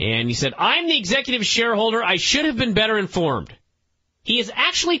 And he said, I'm the executive shareholder. I should have been better informed. He is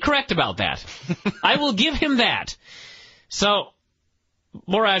actually correct about that. I will give him that. So,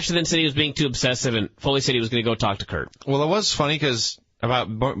 Borash then said he was being too obsessive, and Foley said he was going to go talk to Kurt. Well, it was funny because about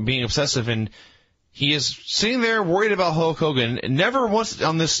being obsessive, and he is sitting there worried about Hulk Hogan. Never once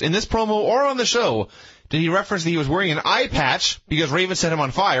in this promo or on the show did he reference that he was wearing an eye patch because Raven set him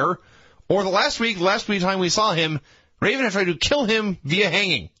on fire, or the last week time we saw him, Raven had tried to kill him via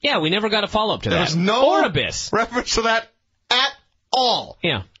hanging. Yeah, we never got a follow-up to that. There was no or Abyss reference to that at all.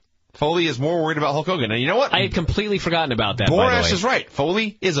 Yeah. Foley is more worried about Hulk Hogan. And you know what? I had completely forgotten about that, by the way. Borash is right.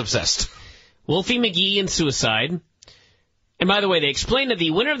 Foley is obsessed. Wolfie McGee and Suicide. And by the way, they explained that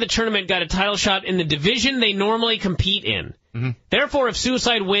the winner of the tournament got a title shot in the division they normally compete in. Mm-hmm. Therefore, if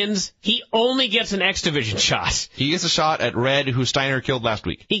Suicide wins, he only gets an X Division shot. He gets a shot at Red, who Steiner killed last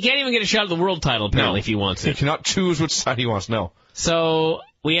week. He can't even get a shot at the world title, apparently, if he wants it. He cannot choose which side he wants, no. So,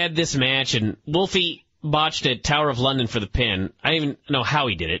 we had this match, and Wolfie botched at Tower of London for the pin. I don't even know how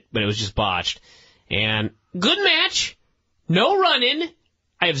he did it, but it was just botched. And good match. No run-in.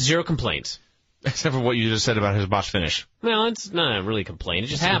 I have zero complaints. Except for what you just said about his botch finish. Well, it's not really a complaint. It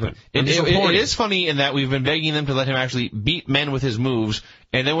just happened. It is funny in that we've been begging them to let him actually beat men with his moves,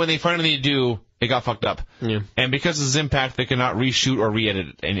 and then when they finally do, it got fucked up. Yeah. And because of his impact, they cannot reshoot or re-edit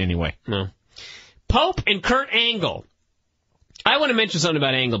it in any way. No. Pope and Kurt Angle. I want to mention something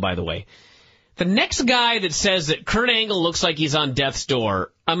about Angle, by the way. The next guy that says that Kurt Angle looks like he's on death's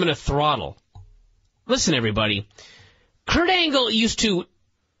door, I'm going to throttle. Listen, everybody. Kurt Angle used to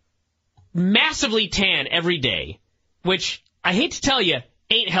massively tan every day, which, I hate to tell you,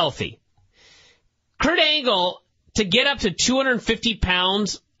 ain't healthy. Kurt Angle, to get up to 250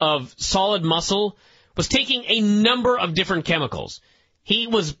 pounds of solid muscle, was taking a number of different chemicals. He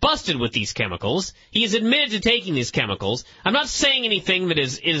was busted with these chemicals. He is admitted to taking these chemicals. I'm not saying anything that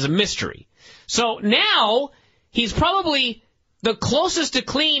is a mystery. So now, he's probably the closest to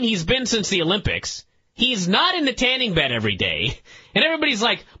clean he's been since the Olympics. He's not in the tanning bed every day. And everybody's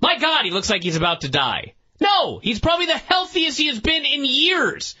like, my God, he looks like he's about to die. No, he's probably the healthiest he has been in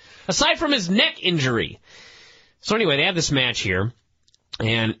years, aside from his neck injury. So anyway, they have this match here,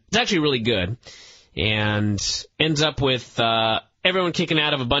 and it's actually really good. And ends up with everyone kicking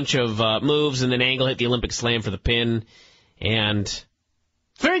out of a bunch of moves, and then Angle hit the Olympic Slam for the pin. And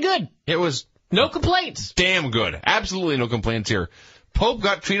very good. It was no complaints. Damn good. Absolutely no complaints here. Pope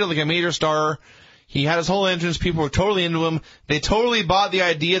got treated like a major star. He had his whole entrance. People were totally into him. They totally bought the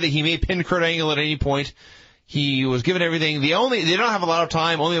idea that he may pin Kurt Angle at any point. He was given everything. They don't have a lot of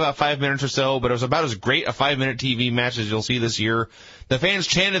time, only about 5 minutes or so, but it was about as great a 5-minute TV match as you'll see this year. The fans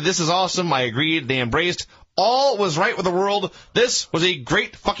chanted, "This is awesome." I agreed. They embraced. All was right with the world. This was a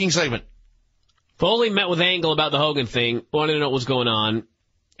great fucking segment. Foley met with Angle about the Hogan thing, wanted to know what was going on.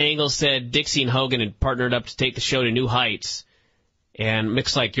 Angle said Dixie and Hogan had partnered up to take the show to new heights. And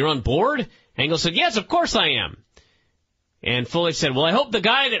Mick's like, "You're on board?" Angle said, "Yes, of course I am." And Foley said, "Well, I hope the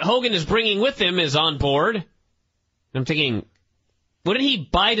guy that Hogan is bringing with him is on board." And I'm thinking, wouldn't he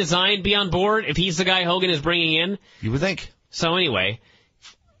by design be on board if he's the guy Hogan is bringing in? You would think. So anyway,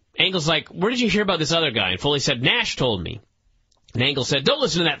 Angle's like, "Where did you hear about this other guy?" And Foley said, "Nash told me." And Angle said, "Don't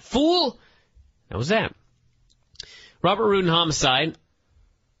listen to that fool." That was that. Robert Roode and Homicide.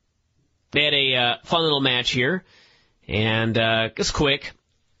 They had a fun little match here. And it was quick.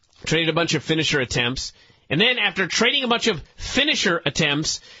 Traded a bunch of finisher attempts. And then after trading a bunch of finisher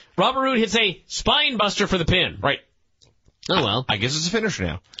attempts, Robert Roode hits a spine buster for the pin. Right. Oh, well. I guess it's a finisher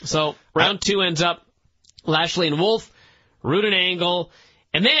now. So round 2 ends up Lashley and Wolfe, Roode and Angle.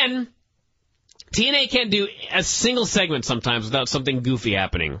 And then TNA can't do a single segment sometimes without something goofy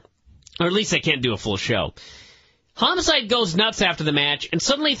happening. Or at least they can't do a full show. Homicide goes nuts after the match and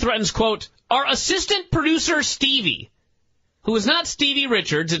suddenly threatens, quote, "our assistant producer Stevie," who is not Stevie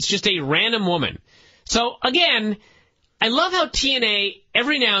Richards, it's just a random woman. So, again, I love how TNA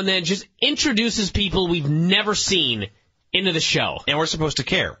every now and then just introduces people we've never seen into the show. And we're supposed to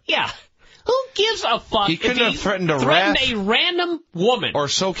care. Yeah. Who gives a fuck he couldn't have threatened a random woman. Or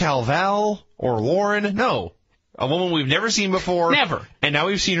SoCal Val, or Lauren. No. A woman we've never seen before. Never. And now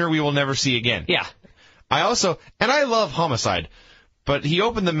we've seen her, we will never see again. Yeah. I love Homicide, but he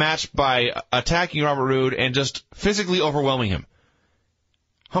opened the match by attacking Robert Roode and just physically overwhelming him.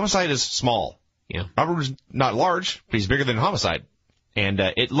 Homicide is small. Yeah. Robert Roode's not large, but he's bigger than Homicide. And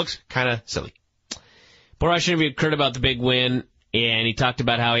it looks kind of silly. Borash interviewed Kurt about the big win, and he talked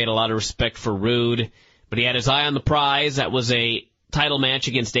about how he had a lot of respect for Roode, but he had his eye on the prize. That was a title match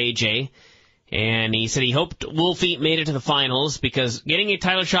against AJ. And he said he hoped Wolfie made it to the finals because getting a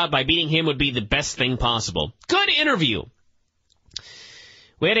title shot by beating him would be the best thing possible. Good interview.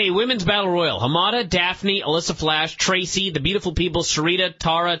 We had a women's battle royal. Hamada, Daphne, Alyssa Flash, Tracy, the beautiful people, Sarita,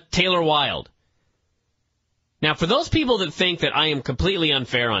 Tara, Taylor Wilde. Now, for those people that think that I am completely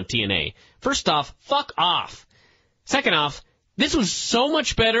unfair on TNA, first off, fuck off. Second off, this was so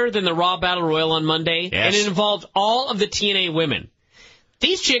much better than the Raw Battle Royal on Monday, yes. And it involved all of the TNA women.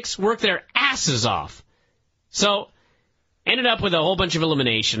 These chicks worked their asses off. So, ended up with a whole bunch of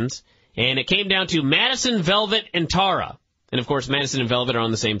eliminations, and it came down to Madison, Velvet, and Tara. And, of course, Madison and Velvet are on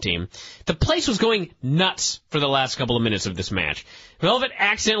the same team. The place was going nuts for the last couple of minutes of this match. Velvet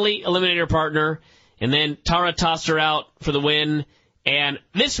accidentally eliminated her partner, and then Tara tossed her out for the win, and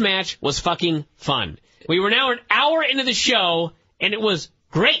this match was fucking fun. We were now an hour into the show, and it was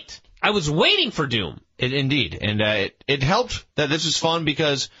great. I was waiting for Doom. Indeed. And it helped that this was fun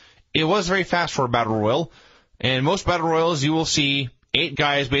because it was very fast for a battle royal. And most battle royals, you will see 8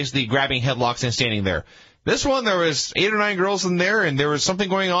 guys basically grabbing headlocks and standing there. This one, there was 8 or 9 girls in there, and there was something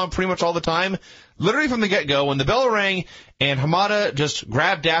going on pretty much all the time. Literally from the get-go, when the bell rang, and Hamada just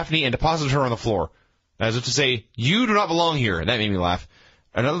grabbed Daphne and deposited her on the floor. As if to say, you do not belong here. That made me laugh.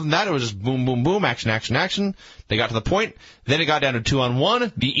 And other than that, it was just boom, boom, boom, action, action, action. They got to the point. Then it got down to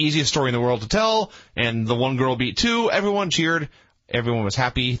 2-on-1, the easiest story in the world to tell. And the one girl beat 2. Everyone cheered. Everyone was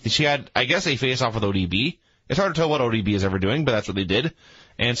happy. She had, I guess, a face-off with ODB. It's hard to tell what ODB is ever doing, but that's what they did.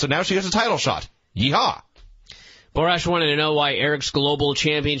 And so now she gets a title shot. Yeehaw! Borash wanted to know why Eric's global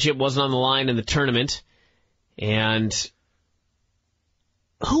championship wasn't on the line in the tournament. And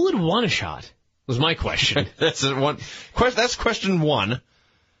who would want a shot? Was my question. That's question one.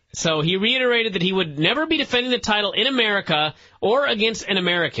 So he reiterated that he would never be defending the title in America or against an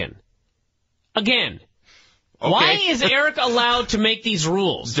American. Again, okay. Why is Eric allowed to make these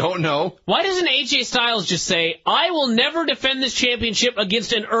rules? Don't know. Why doesn't AJ Styles just say, I will never defend this championship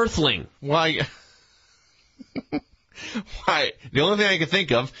against an earthling? Why? Why? The only thing I can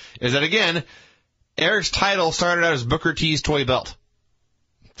think of is that, again, Eric's title started out as Booker T's toy belt.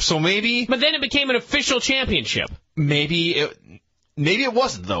 So maybe... But then it became an official championship. Maybe it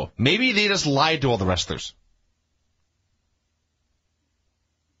wasn't, though. Maybe they just lied to all the wrestlers.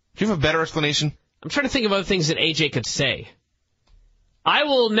 Do you have a better explanation? I'm trying to think of other things that AJ could say. I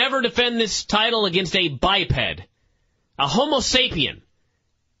will never defend this title against a biped. A homo sapien.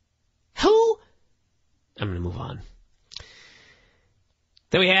 Who? I'm going to move on.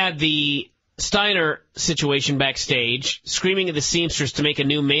 Then we had the Steiner situation backstage, screaming at the seamstress to make a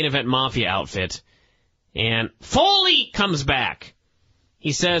new main event Mafia outfit. And Foley comes back.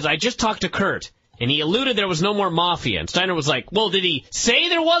 He says, I just talked to Kurt, and he alluded there was no more Mafia. And Steiner was like, well, did he say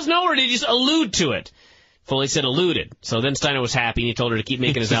there was no, or did he just allude to it? Foley said alluded. So then Steiner was happy, and he told her to keep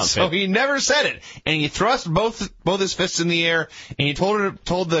making his outfit. So he never said it. And he thrust both his fists in the air, and he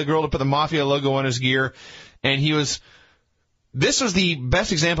told the girl to put the Mafia logo on his gear. And this was the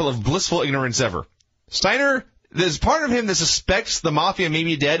best example of blissful ignorance ever. Steiner, there's part of him that suspects the Mafia may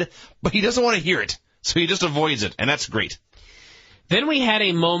be dead, but he doesn't want to hear it. So he just avoids it, and that's great. Then we had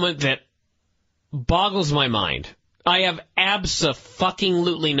a moment that boggles my mind. I have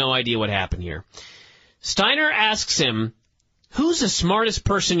abso-fucking-lutely no idea what happened here. Steiner asks him, who's the smartest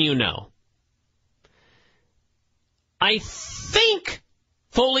person you know? I think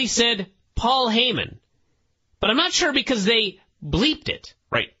Foley said Paul Heyman, but I'm not sure because they bleeped it.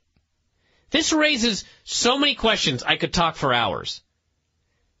 Right. This raises so many questions I could talk for hours.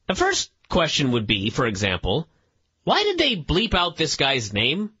 The first question would be, for example, why did they bleep out this guy's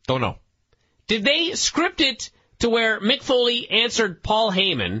name? Don't know. Did they script it to where Mick Foley answered Paul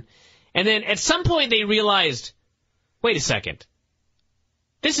Heyman, and then at some point they realized, wait a second,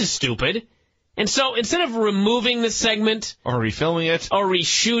 this is stupid. And so instead of removing the segment, or refilming it, or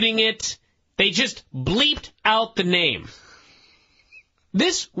reshooting it, they just bleeped out the name.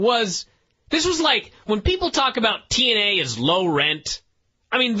 This was like when people talk about TNA as low rent.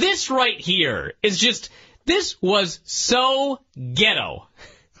 I mean, this right here is just, this was so ghetto.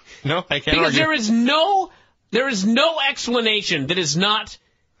 No, I can't because argue. there is no explanation that is not,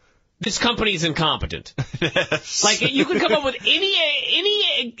 this company is incompetent. Yes. Like, you could come up with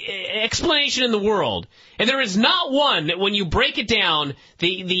any explanation in the world, and there is not one that when you break it down,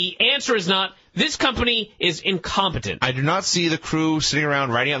 the answer is not, this company is incompetent. I do not see the crew sitting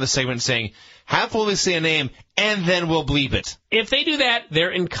around writing out the segment saying, have Foley say a name, and then we'll bleep it. If they do that, they're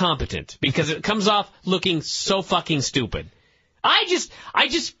incompetent, because it comes off looking so fucking stupid. I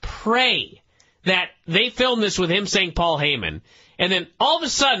just pray that they filmed this with him saying Paul Heyman, and then all of a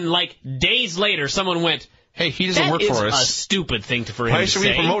sudden, like days later, someone went, hey, he doesn't work for us. That is a stupid thing for him to say. Why should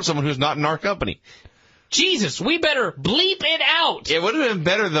we promote someone who's not in our company? Jesus, we better bleep it out. It would have been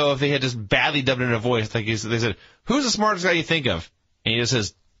better, though, if they had just badly dubbed it in a voice. Like they said, who's the smartest guy you think of? And he just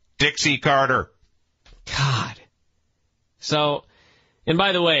says, Dixie Carter. God. So, and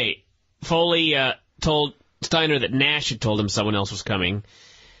by the way, Foley told Steiner that Nash had told him someone else was coming.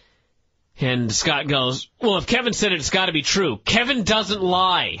 And Scott goes, well, if Kevin said it, it's got to be true. Kevin doesn't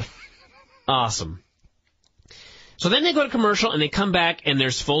lie. Awesome. So then they go to commercial, and they come back, and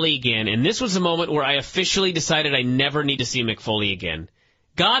there's Foley again. And this was the moment where I officially decided I never need to see Mick Foley again.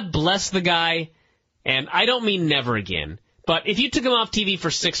 God bless the guy, and I don't mean never again. But if you took him off TV for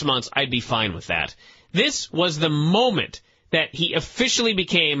 6 months, I'd be fine with that. This was the moment that he officially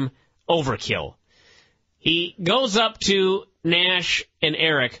became overkill. He goes up to Nash and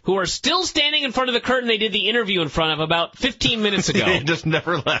Eric, who are still standing in front of the curtain they did the interview in front of about 15 minutes ago. They just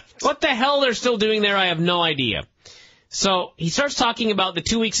never left. What the hell they're still doing there, I have no idea. So he starts talking about the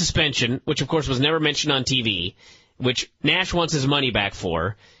 2-week suspension, which of course was never mentioned on TV, which Nash wants his money back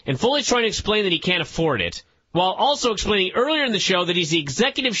for. And Foley's trying to explain that he can't afford it, while also explaining earlier in the show that he's the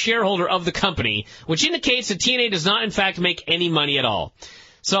executive shareholder of the company, which indicates that TNA does not in fact make any money at all.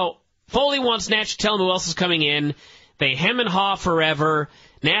 So Foley wants Nash to tell him who else is coming in. They hem and haw forever.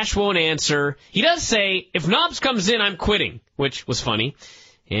 Nash won't answer. He does say, if Knobs comes in, I'm quitting, which was funny.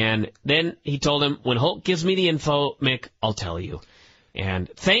 And then he told him, when Hulk gives me the info, Mick, I'll tell you. And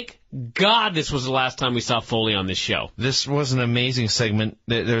thank God this was the last time we saw Foley on this show. This was an amazing segment.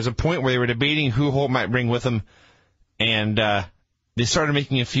 There was a point where they were debating who Holt might bring with him, and they started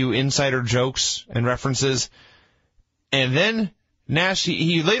making a few insider jokes and references. And then Nash,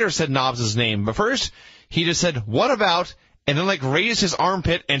 he later said Knobbs' name, but first he just said, "What about?" and then raised his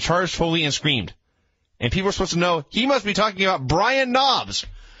armpit and charged Foley and screamed. And people were supposed to know he must be talking about Brian Knobbs,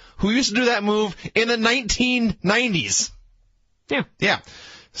 who used to do that move in the 1990s. Yeah. Yeah.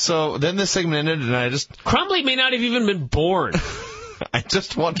 So then this segment ended, and I just... Crumbly may not have even been born. I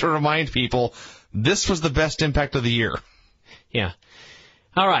just want to remind people, this was the best Impact of the year. Yeah.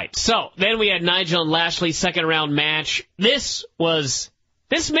 All right. So then we had Nigel and Lashley's second round match. This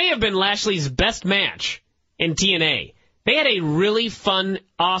may have been Lashley's best match in TNA. They had a really fun,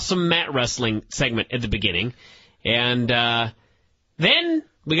 awesome mat wrestling segment at the beginning. And then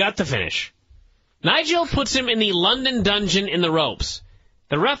we got the finish. Nigel puts him in the London dungeon in the ropes.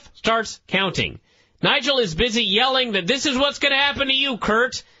 The ref starts counting. Nigel is busy yelling that this is what's going to happen to you,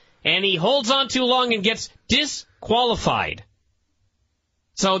 Kurt. And he holds on too long and gets disqualified.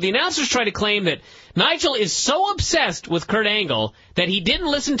 So the announcers try to claim that Nigel is so obsessed with Kurt Angle that he didn't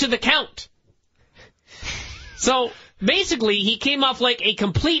listen to the count. So basically, he came off like a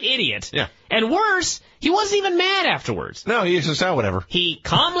complete idiot. Yeah. And worse, he wasn't even mad afterwards. No, he just said whatever. He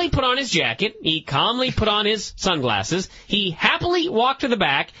calmly put on his jacket. He calmly put on his sunglasses. He happily walked to the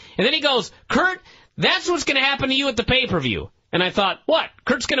back. And then he goes, "Kurt, that's what's going to happen to you at the pay-per-view." And I thought, what?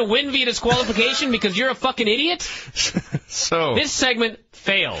 Kurt's going to win via disqualification because you're a fucking idiot? So this segment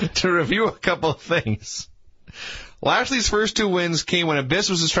failed. To review a couple of things. Lashley's first two wins came when Abyss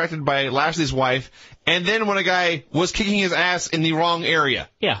was distracted by Lashley's wife, and then when a guy was kicking his ass in the wrong area.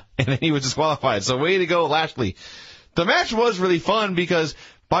 Yeah. And then he was disqualified. So way to go, Lashley. The match was really fun because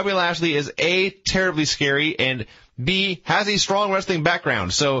Bobby Lashley is A, terribly scary, and B, has a strong wrestling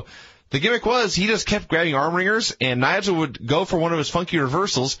background. So the gimmick was he just kept grabbing arm ringers, and Nigel would go for one of his funky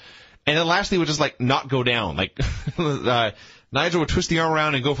reversals, and then Lashley would just not go down. Nigel would twist the arm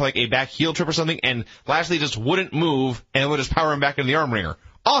around and go for a back heel trip or something, and Lashley just wouldn't move and would just power him back into the arm ringer.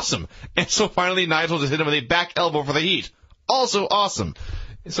 Awesome. And so finally Nigel just hit him with a back elbow for the heat. Also awesome.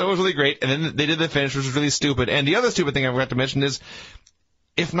 So it was really great. And then they did the finish, which was really stupid. And the other stupid thing I forgot to mention is,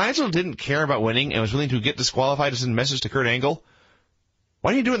 if Nigel didn't care about winning and was willing to get disqualified to send a message to Kurt Angle,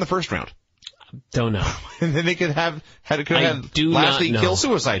 why didn't you do it in the first round? Don't know. And then they could have Lashley kill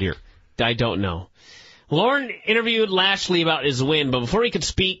suicide here. I don't know. Lauren interviewed Lashley about his win, but before he could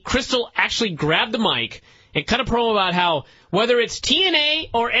speak, Krystal actually grabbed the mic and cut a promo about how, whether it's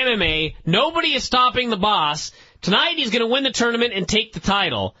TNA or MMA, nobody is stopping the boss. Tonight he's going to win the tournament and take the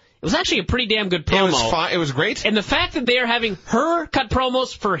title. It was actually a pretty damn good promo. It was fine. It was great. And the fact that they are having her cut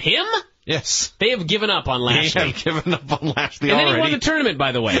promos for him? Yes. They have given up on Lashley. They have given up on Lashley already. And then he won the tournament,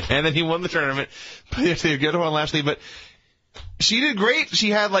 by the way. And then he won the tournament. But yes, they've given up on Lashley, but she did great. She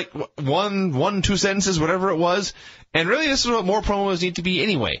had two sentences, whatever it was. And really, this is what more promos need to be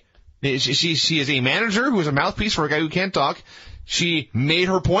anyway. She is a manager who is a mouthpiece for a guy who can't talk. She made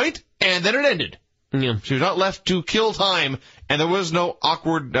her point, and then it ended. Yeah. She was not left to kill time, and there was no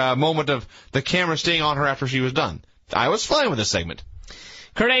awkward moment of the camera staying on her after she was done. I was fine with this segment.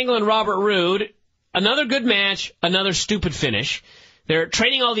 Kurt Angle and Robert Roode, another good match, another stupid finish. They're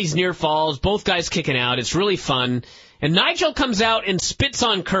trading all these near falls, both guys kicking out. It's really fun. And Nigel comes out and spits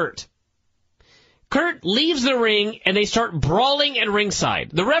on Kurt. Kurt leaves the ring, and they start brawling at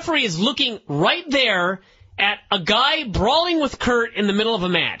ringside. The referee is looking right there at a guy brawling with Kurt in the middle of a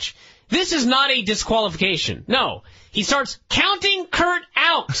match. This is not a disqualification. No. He starts counting Kurt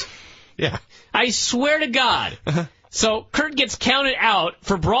out. Yeah. I swear to God. So Kurt gets counted out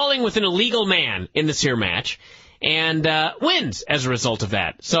for brawling with an illegal man in this here match, and wins as a result of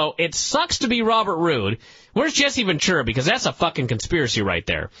that. So it sucks to be Robert Roode. Where's Jesse Ventura? Because that's a fucking conspiracy right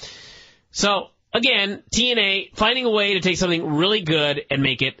there. So, again, TNA finding a way to take something really good and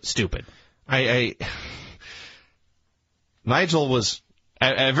make it stupid. Nigel was,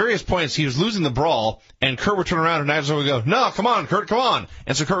 at various points, he was losing the brawl, and Kurt would turn around and Nigel would go, "No, come on, Kurt, come on."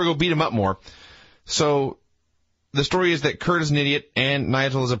 And so Kurt would go beat him up more. So the story is that Kurt is an idiot and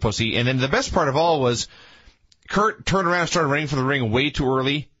Nigel is a pussy. And then the best part of all was Kurt turned around and started running for the ring way too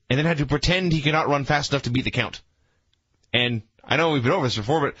early, and then had to pretend he could not run fast enough to beat the count. And I know we've been over this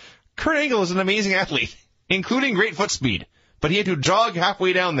before, but Kurt Angle is an amazing athlete, including great foot speed. But he had to jog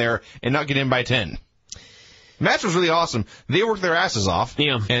halfway down there and not get in by 10. The match was really awesome. They worked their asses off.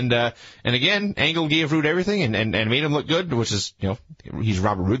 Yeah. And again, Angle gave Roode everything and made him look good, which is, he's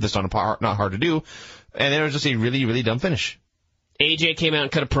Robert Roode. That's not hard to do. And then it was just a really, really dumb finish. AJ came out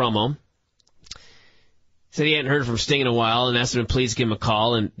and cut a promo. Said he hadn't heard from Sting in a while and asked him to please give him a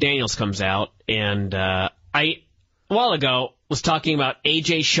call. And Daniels comes out. And I, a while ago, was talking about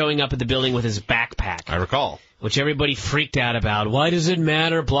AJ showing up at the building with his backpack. I recall. Which everybody freaked out about. Why does it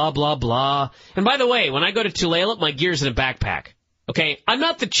matter? Blah, blah, blah. And by the way, when I go to Tulalip, my gear's in a backpack. Okay? I'm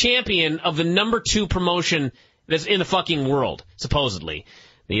not the champion of the number 2 promotion that's in the fucking world, supposedly.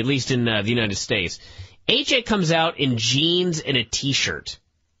 At least in the United States. AJ comes out in jeans and a T-shirt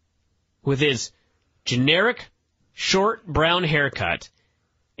with his generic short brown haircut,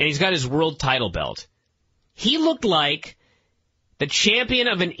 and he's got his world title belt. He looked like the champion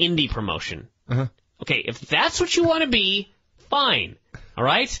of an indie promotion. Uh-huh. Okay, if that's what you want to be, fine. All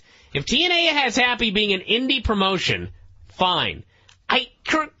right? If TNA has happy being an indie promotion, fine.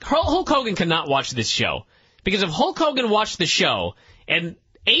 Hulk Hogan cannot watch this show. Because if Hulk Hogan watched the show and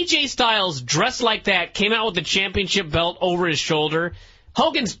AJ Styles, dressed like that, came out with the championship belt over his shoulder,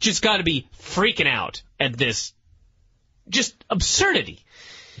 Hogan's just got to be freaking out at this just absurdity.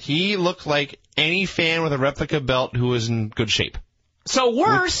 He looked like any fan with a replica belt who was in good shape. So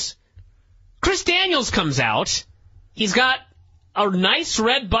worse, Chris Daniels comes out. He's got a nice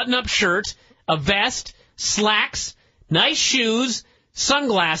red button-up shirt, a vest, slacks, nice shoes,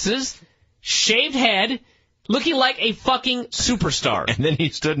 sunglasses, shaved head, looking like a fucking superstar. And then he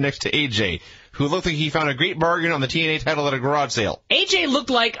stood next to AJ, who looked like he found a great bargain on the TNA title at a garage sale. AJ looked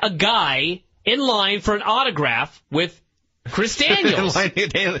like a guy in line for an autograph with Chris Daniels.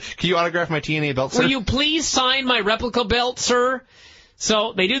 Can you autograph my TNA belt, sir? Will you please sign my replica belt, sir?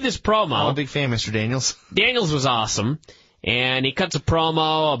 So they do this promo. I'm a big fan, Mr. Daniels. Daniels was awesome. And he cuts a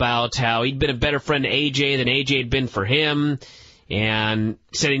promo about how he'd been a better friend to AJ than AJ had been for him. And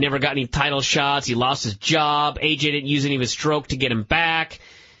said he never got any title shots. He lost his job. AJ didn't use any of his stroke to get him back.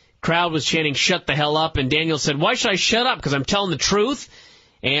 Crowd was chanting, "Shut the hell up." And Daniels said, "Why should I shut up? Because I'm telling the truth."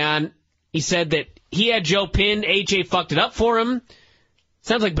 And he said that he had Joe pinned. AJ fucked it up for him.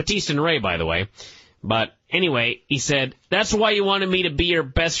 Sounds like Batista and Ray, by the way. But anyway, he said, "That's why you wanted me to be your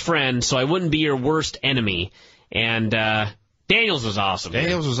best friend, so I wouldn't be your worst enemy." And Daniels was awesome.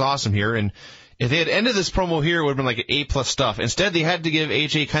 Daniels was awesome here. And if they had ended this promo here, it would have been like A+ stuff. Instead, they had to give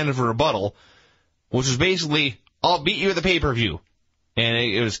AJ kind of a rebuttal, which was basically, "I'll beat you at the pay-per-view." And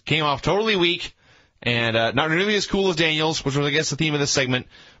it came off totally weak, and not nearly as cool as Daniels, which was, I guess, the theme of this segment,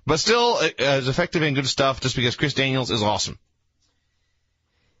 but still as effective and good stuff, just because Chris Daniels is awesome.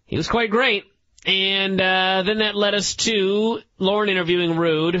 He was quite great. And then that led us to Lauren interviewing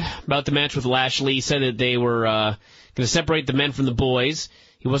Ruode about the match with Lashley. He said that they were going to separate the men from the boys.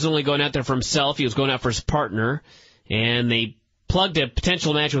 He wasn't only going out there for himself, he was going out for his partner. And they plugged a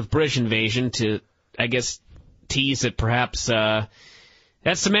potential match with British Invasion to, I guess, tease that perhaps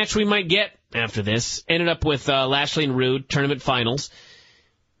that's the match we might get after this. Ended up with Lashley and Ruode, tournament finals.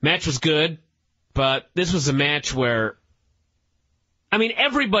 Match was good, but this was a match where, I mean,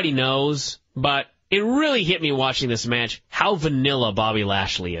 everybody knows, but it really hit me watching this match how vanilla Bobby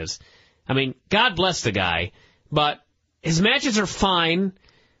Lashley is. I mean, God bless the guy, but his matches are fine.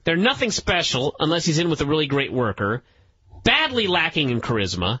 They're nothing special unless he's in with a really great worker. Badly lacking in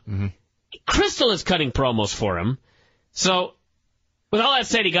charisma. Mm-hmm. Krystal is cutting promos for him. So, with all that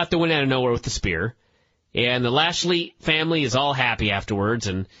said, he got the win out of nowhere with the spear. And the Lashley family is all happy afterwards,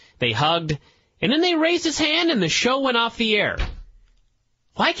 and they hugged. And then they raised his hand, and the show went off the air.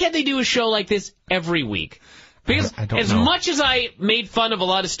 Why can't they do a show like this every week? Because as much as I made fun of a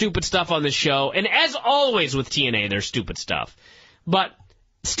lot of stupid stuff on this show, and as always with TNA, there's stupid stuff. But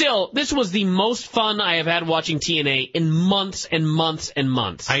still, this was the most fun I have had watching TNA in months and months and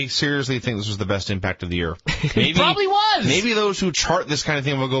months. I seriously think this was the best Impact of the year. Maybe, it probably was. Maybe those who chart this kind of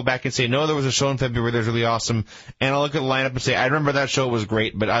thing will go back and say, no, there was a show in February that was really awesome. And I'll look at the lineup and say, I remember that show was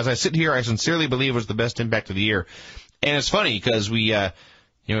great. But as I sit here, I sincerely believe it was the best Impact of the year. And it's funny because we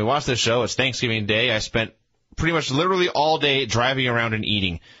watched this show. It's Thanksgiving Day. I spent pretty much literally all day driving around and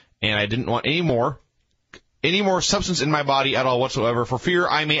eating. And I didn't want any more substance in my body at all whatsoever for fear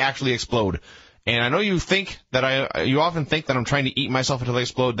I may actually explode. And I know you often think that I'm trying to eat myself until I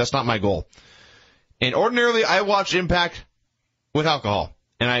explode. That's not my goal. And ordinarily I watch Impact with alcohol.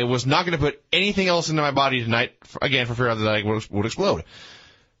 And I was not going to put anything else into my body tonight, again, for fear that I would explode.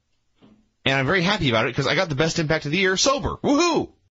 And I'm very happy about it because I got the best Impact of the year sober. Woohoo!